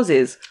money in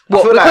houses.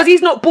 What? Because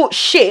he's not bought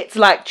shit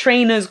like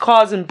trainers,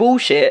 cars and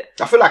bullshit.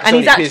 I feel like and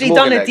he's actually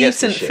done a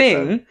decent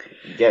thing. Man.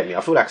 You get me?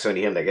 I feel like it's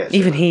only him that gets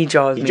Even it. He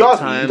jars me. He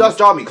does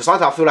jar me because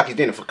sometimes I feel like he's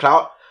doing it for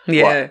clout.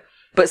 Yeah.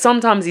 But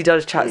sometimes he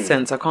does chat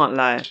sense, I can't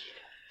lie.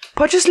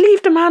 But just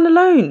leave the man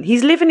alone.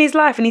 He's living his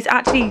life and he's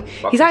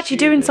actually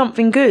doing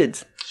something good.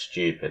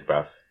 Stupid,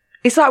 bruv.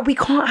 It's like we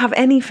can't have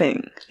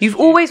anything. You've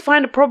always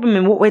find a problem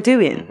in what we're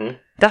doing. Mm-hmm.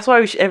 That's why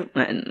we should...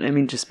 let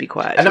me just be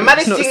quiet. And the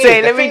maddest thing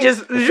is...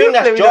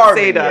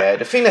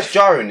 The thing that's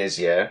jarring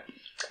is,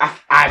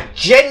 I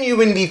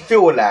genuinely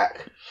feel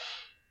like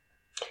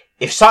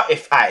if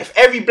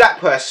every black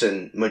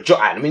person,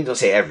 I mean, don't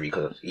say every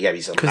because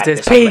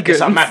there's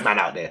some madman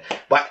out there,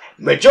 but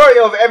majority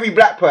of every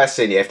black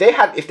person, if they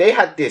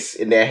had this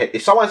in their head,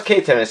 if someone came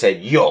to them and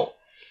said, "Yo,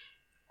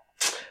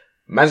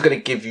 man's gonna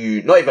give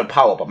you not even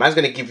power, but man's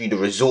gonna give you the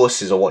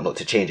resources or whatnot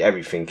to change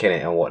everything,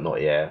 innit, and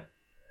whatnot,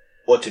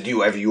 or to do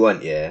whatever you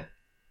want,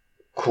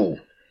 cool,"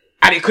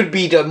 and it could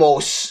be the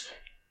most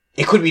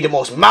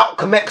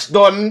Malcolm X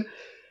done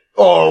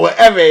or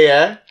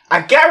whatever, I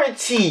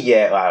guarantee,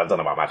 well, I don't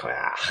know about Malcolm,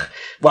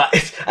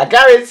 but I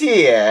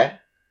guarantee,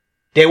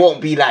 they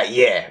won't be like,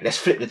 let's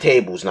flip the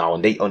tables now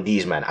on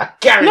these man. I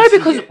guarantee. No,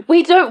 because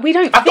we don't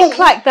think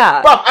like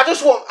that. Bruv, I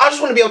just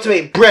want to be able to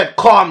make bread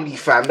calmly,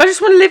 fam. I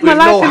just want to live my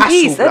life in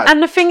peace.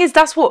 And the thing is,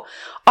 that's what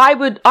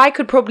I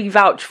could probably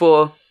vouch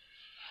for.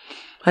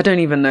 I don't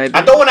even know.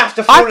 I don't want to have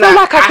to feel I feel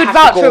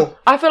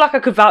like I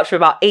could vouch for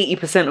about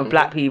 80% of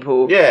black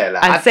people. Yeah,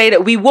 and say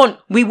that we want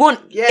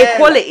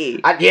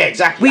equality.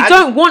 Exactly. We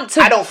don't want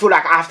to. I don't feel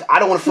like I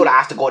don't want to feel like I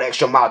have to go the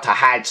extra mile to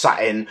hide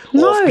something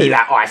or be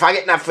like, if I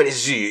get nothing for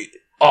this zoo,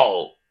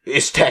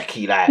 it's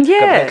techie,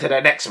 compared to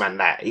the next man,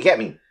 you get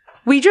me?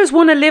 We just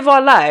want to live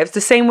our lives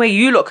the same way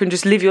you lot can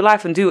just live your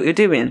life and do what you're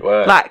doing.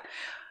 Word. Like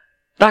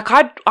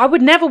I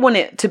would never want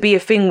it to be a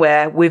thing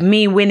where with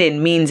me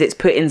winning means it's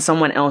putting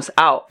someone else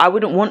out. I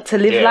wouldn't want to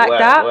live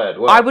that.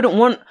 Word. I wouldn't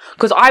want,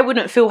 because I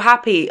wouldn't feel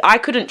happy. I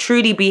couldn't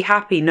truly be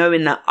happy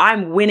knowing that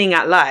I'm winning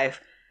at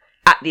life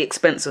at the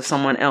expense of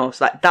someone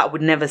else. Like that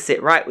would never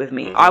sit right with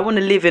me. Mm-hmm. I want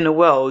to live in a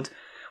world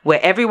where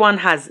everyone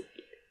has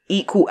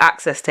equal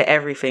access to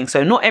everything.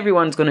 So not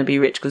everyone's going to be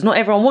rich because not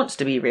everyone wants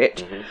to be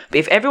rich. Mm-hmm. But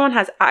if everyone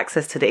has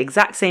access to the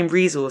exact same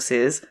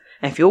resources,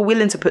 and if you're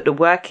willing to put the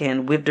work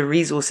in with the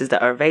resources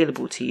that are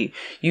available to you,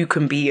 you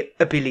can be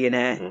a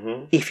billionaire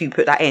if you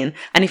put that in.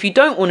 And if you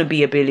don't want to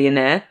be a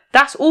billionaire,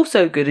 that's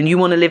also good. And you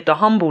want to live the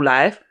humble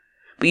life,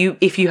 but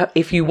if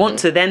you want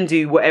to then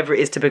do whatever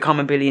it is to become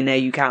a billionaire,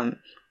 you can.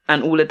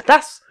 And all of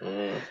that's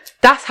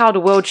how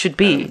the world should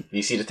be.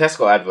 You see the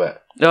Tesco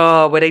advert?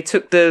 Oh, where they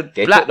took the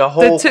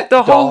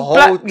whole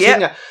black thing.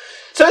 Yeah.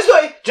 So it's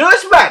like, do you know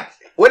what's mad?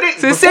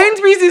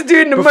 Sainsbury's is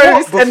doing the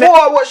most. Before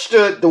I watched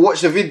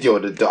the video,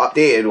 the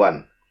updated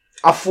one,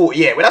 I thought,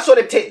 when I saw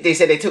them they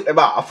said they took them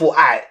out, I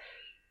thought,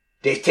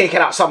 they've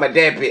taken out some of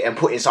their bit and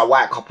put in some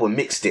white couple and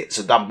mixed it,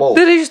 so done both.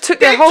 So they just took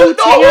They their whole took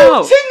the thing whole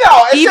out. thing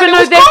out and Even said it though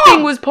was their calm.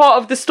 thing was part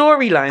of the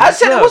storyline. I as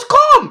said well. it was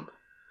calm.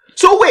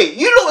 So wait,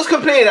 you lot was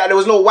complaining that there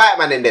was no white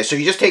man in there, so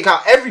you just take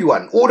out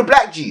everyone, all the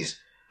black G's.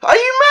 Are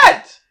you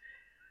mad?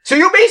 So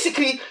you're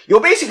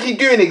basically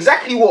doing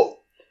exactly what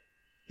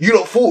you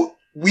lot thought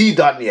we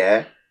done,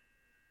 yeah?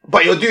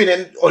 But you're doing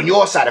it on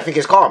your side. I think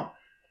it's calm.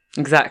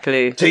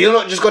 Exactly. So you're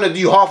not just gonna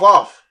do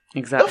half.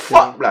 Exactly. The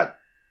fuck, blood.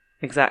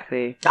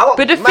 Exactly. That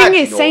But the mad, thing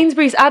you is, know.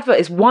 Sainsbury's advert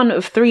is one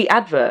of 3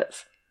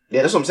 adverts.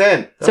 Yeah, that's what I'm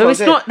saying. That's So what I'm it's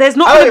saying. not. There's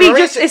not I going to don't be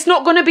even just. rate it. It's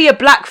not going to be a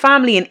black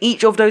family in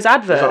each of those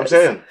adverts. That's what I'm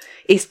saying.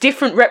 It's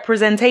different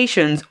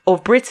representations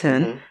of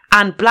Britain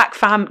and black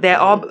There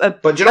are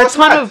But do you know a what's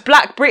ton mad? of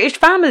black British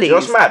families. Do you know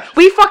what's mad?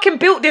 We fucking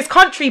built this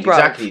country, bro.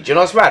 Exactly. Do you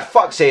know what's mad?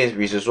 Fuck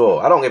Sainsbury's as well.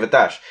 I don't give a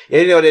dash.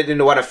 You know they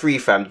didn't want a free,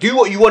 fam. Do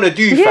what you want to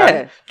do, Yeah.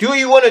 fam. Do what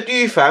you want to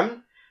do,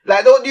 fam.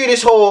 Like, don't do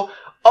this whole,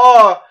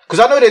 because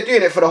I know they're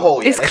doing it for the whole.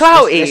 It's let's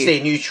clouty.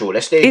 stay neutral.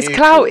 Let's stay It's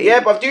neutral. clouty.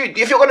 Yeah, but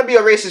if you're going to be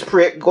a racist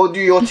prick, go do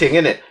your thing,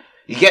 innit?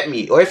 You get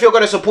me? Or if you're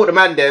going to support the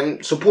man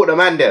them, support the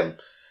man them.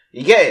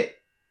 You get it?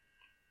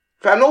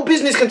 Fam, no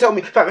business can tell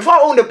me. Fam, if I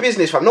own a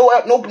business, fam, no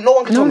one can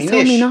No tell one's me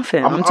telling niche. me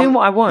nothing. I'm doing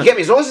what I want. You get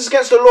me? As long as it's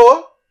against the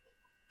law,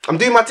 I'm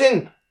doing my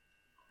thing.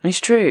 It's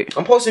true.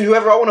 I'm posting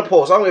whoever I want to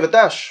post. I don't give a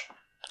dash.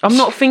 I'm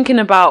not thinking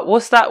about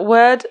what's that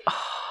word?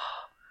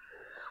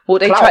 Well,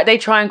 Clout. they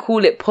try and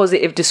call it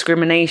positive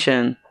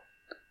discrimination.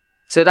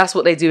 So that's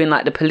what they do in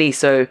like the police.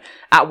 So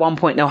at one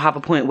point they'll have a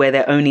point where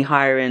they're only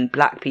hiring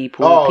black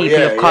people,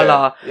 people of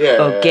colour,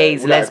 or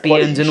gays, Like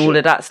lesbians, quality and all shit.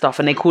 of that stuff,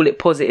 and they call it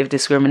positive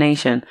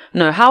discrimination.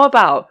 No, how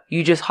about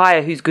you just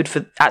hire who's good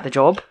at the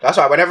job? That's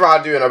why whenever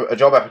I do a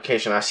job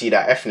application, I see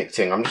that ethnic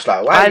thing. I'm just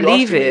like, why I are you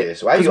leave asking me it.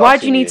 this? Because you why do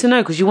asking you me need this? to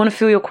know? Because you want to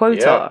fill your quota.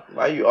 Yeah.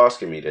 Why are you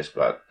asking me this,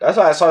 blood? That's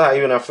why sometimes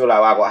even I feel like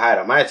I got hired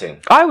at my thing.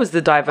 I was the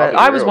I'll be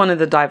I was real. one of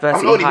the I'm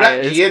diversity the only black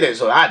hires. G in it,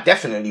 so I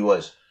definitely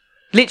was.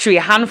 Literally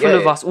a handful Yeah.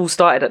 of us all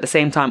started at the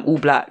same time, all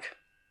black.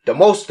 The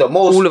most,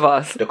 All of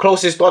us. the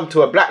closest done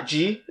to a black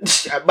G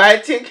at my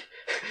thing,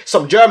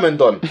 some German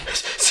done.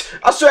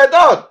 I swear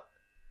down,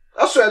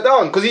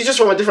 because he's just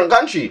from a different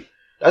country.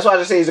 That's why I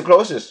just say he's the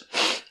closest.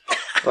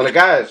 On the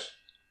guys.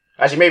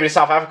 Actually, maybe the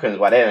South Africans,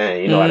 but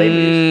they, you know how they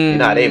move. You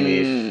know how they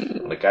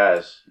move. On the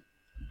guys.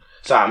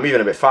 So I'm moving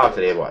a bit far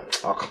today,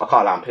 but I can't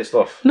lie, I'm pissed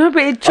off. No,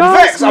 but it I'm jars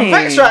vexed. me. I'm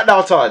vexed right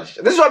now, Taj.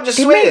 This is what I'm just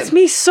It saying. makes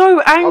me so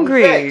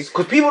angry.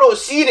 Because people don't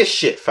see this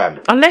shit, fam.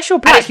 Unless you're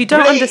And black, it's you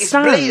don't it's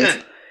understand.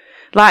 blatant.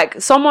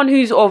 Like, someone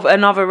who's of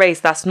another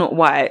race that's not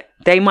white,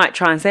 they might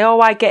try and say,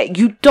 oh, I get it.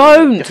 You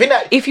don't. The thing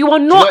that- If you are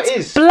know not what it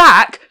is?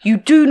 black, you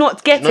do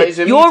not get Do you know what it. it is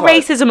with Your me,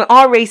 Taj? racism and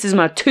our racism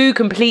are two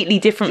completely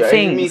different Yeah,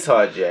 me, things.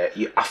 Taj, yeah.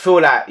 I feel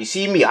like, you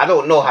see me, I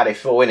don't know how they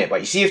feel in it, but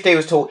you see if they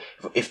was to,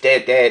 if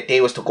they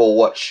was to go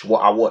watch what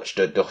I watched,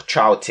 the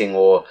child thing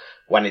or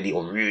one of the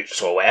or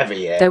Roots or whatever,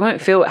 yeah. They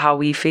won't feel how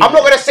we feel. I'm not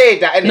going to say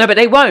that, innit? No, but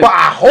they won't. But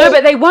I hope. No,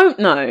 but they won't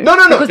know. No.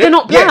 Because they're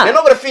not black. Yeah, they're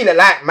not going to feel it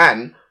like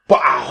man, but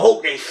I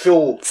hope they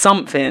feel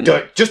Something.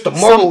 just the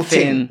moral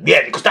Something. thing.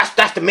 Yeah, because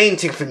that's the main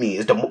thing for me.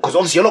 Is because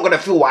obviously you're not going to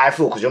feel what I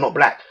feel because you're not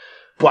black.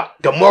 But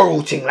the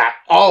moral thing, like,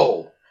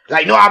 oh.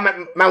 Like, you know how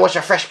man watch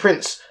a Fresh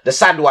Prince, the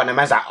sad one, and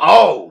man's like,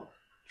 oh,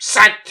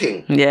 sad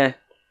thing. Yeah.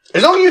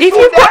 As long as you If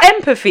feel you've got that,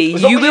 empathy,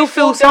 as long you as will you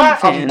feel feel that,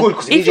 something. I'm good,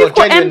 'cause it If means you're you've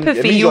got genuine- it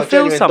empathy, means you'll you're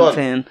feel genuine done.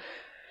 something.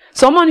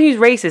 Someone who's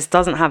racist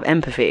doesn't have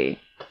empathy.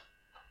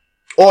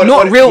 or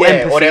Not real or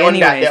empathy, they're on anyways.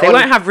 that- They they're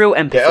won't on- have real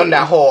empathy. They're on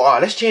that whole,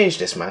 let's change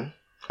this, man.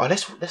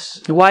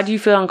 Let's Why do you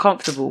feel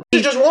uncomfortable?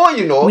 it's just war,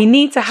 you know. We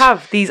need to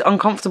have these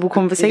uncomfortable Yeah,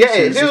 conversations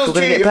if this if was we're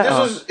going to get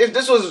better. if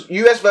this was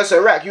US versus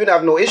Iraq, you'd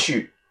have no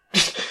issue.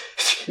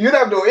 You'd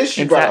have no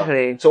issue, Exactly.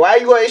 brother. So why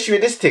you got an issue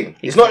with this thing?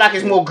 It's not like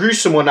it's more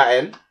gruesome on that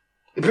end.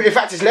 In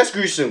fact, it's less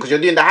gruesome because you're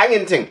doing the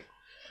hanging thing.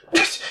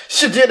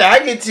 You're doing the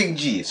hanging thing,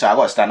 G. So I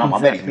got to stand up. My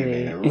belly's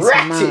moving It's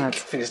erratic. mad. I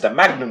think it's the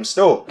Magnum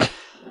still.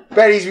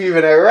 Belly's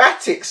moving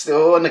erratic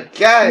still on the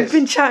guys. We've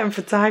been chatting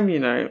for time, you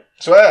know.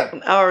 Swear.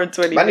 An hour and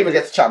 20 Man didn't even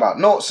minutes. get to chat about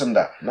notes and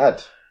that.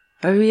 Mad.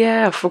 Oh,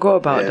 yeah, I forgot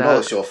about Yeah, that. no,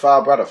 it's your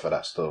foul brother for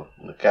that still.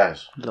 On the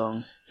guys.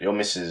 Long. Your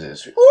missus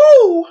is.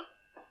 Woo!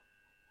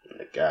 On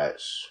the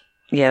guys.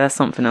 Yeah, that's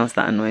something else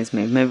that annoys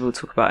me. Maybe we'll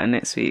talk about it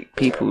next week.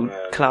 People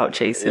clout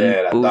chasing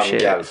Yeah, that bullshit.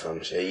 dumb gal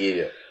from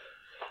idiot.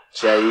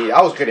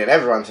 I was good at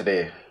everyone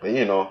today, but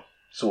you know,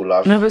 it's all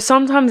love. No, but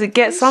sometimes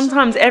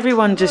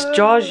everyone just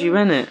jars you,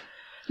 innit?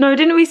 No,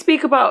 didn't we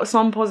speak about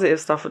some positive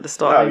stuff at the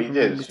start? No, we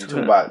did. We talked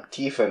about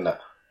teeth and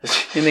that.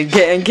 And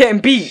then getting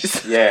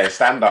beats. Yeah,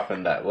 stand up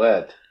and that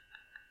word.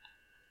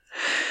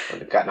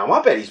 Now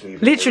my belly's moving.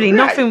 Literally,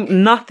 Right.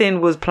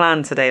 nothing was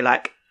planned today,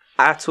 like,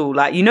 at all.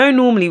 Like, you know,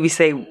 normally we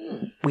say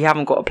we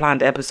haven't got a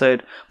planned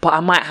episode, but I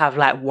might have,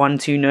 like,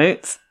 1-2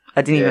 notes.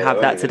 I didn't even Yeah, have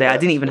don't that even today. I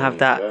guess, didn't even don't have even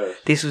that. guess.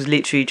 This was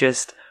literally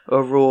just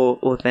a raw,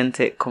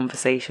 authentic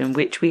conversation,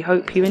 which we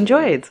hope you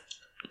enjoyed.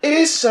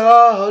 It's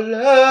all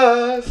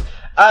love.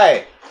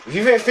 Aye, if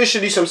you think Fish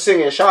should do some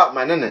singing, shout,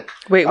 man, innit?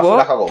 Wait, I feel what?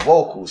 like I got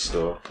vocals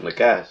still on the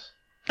gas.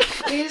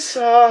 It's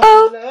all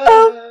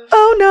love.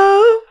 Oh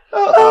no.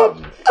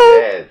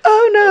 Yeah.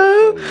 Oh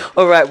no.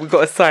 Alright, we've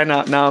got to sign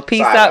out now.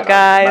 Peace out,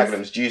 guys.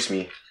 Magnum's juice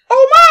me.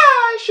 Oh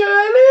my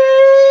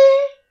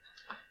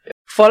Shirley.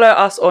 Follow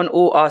us on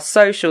all our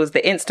socials.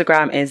 The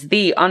Instagram is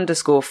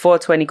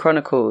 _420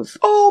 Chronicles.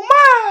 Oh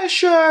my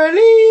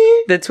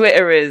Shirley. The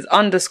Twitter is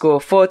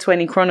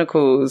 _420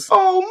 Chronicles.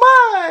 Oh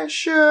my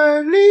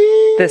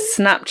Shirley. The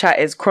Snapchat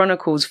is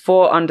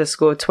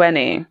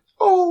Chronicles4_20.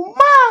 Oh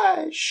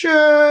my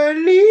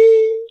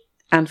Shirley.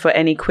 And for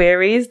any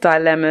queries,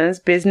 dilemmas,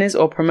 business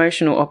or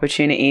promotional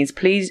opportunities,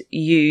 please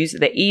use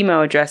the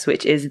email address,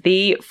 which is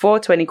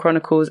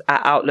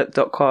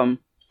the420chronicles@outlook.com.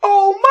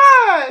 Oh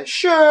my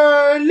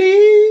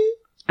Shirley.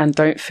 And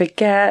don't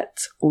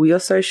forget, all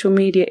your social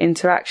media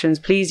interactions,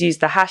 please use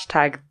the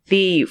hashtag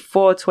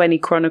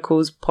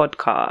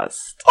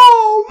the420chroniclespodcast.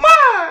 Oh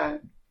my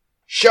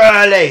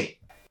Shirley.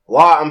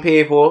 Welcome,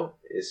 people.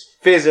 It's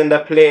Fizz in the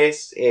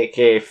place,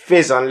 aka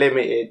Fizz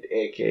Unlimited,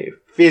 aka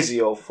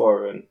Physio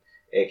Foreign,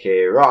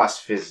 aka Ras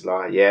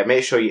Fizzler. Yeah,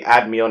 make sure you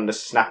add me on the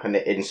Snap and the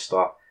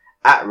Insta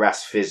at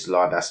Ras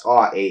Fizzler. That's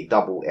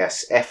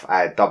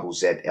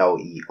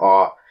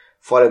RASSFIZZLER.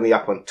 Follow me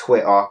up on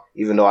Twitter,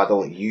 even though I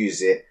don't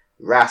use it.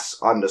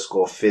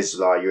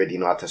 Ras_Fizzler. You already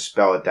know how to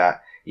spell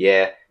that.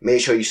 Yeah,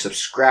 make sure you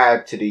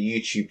subscribe to the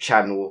YouTube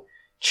channel,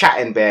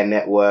 Chatting Bear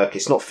Network.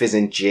 It's not Fizz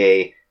and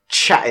J,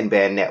 Chatting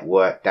Bear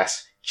Network.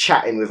 That's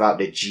chatting without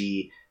the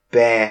G,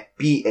 Bear,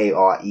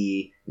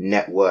 BARE,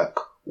 Network,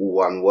 all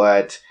one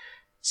word.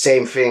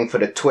 Same thing for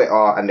the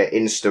Twitter and the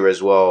Insta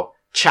as well,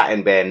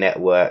 Chatting Bear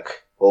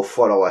Network. Go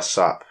follow us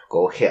up,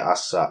 go hit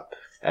us up,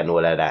 and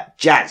all of that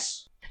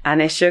jazz. And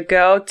it's your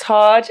girl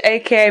Taj,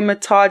 aka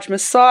Mataj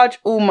Massage.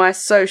 All my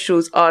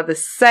socials are the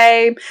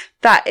same.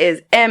 That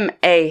is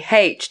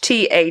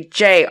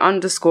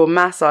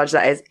MAHTAJ_massage.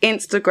 That is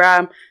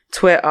Instagram,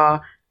 Twitter,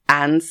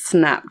 and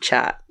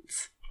Snapchat.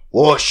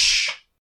 Whoosh.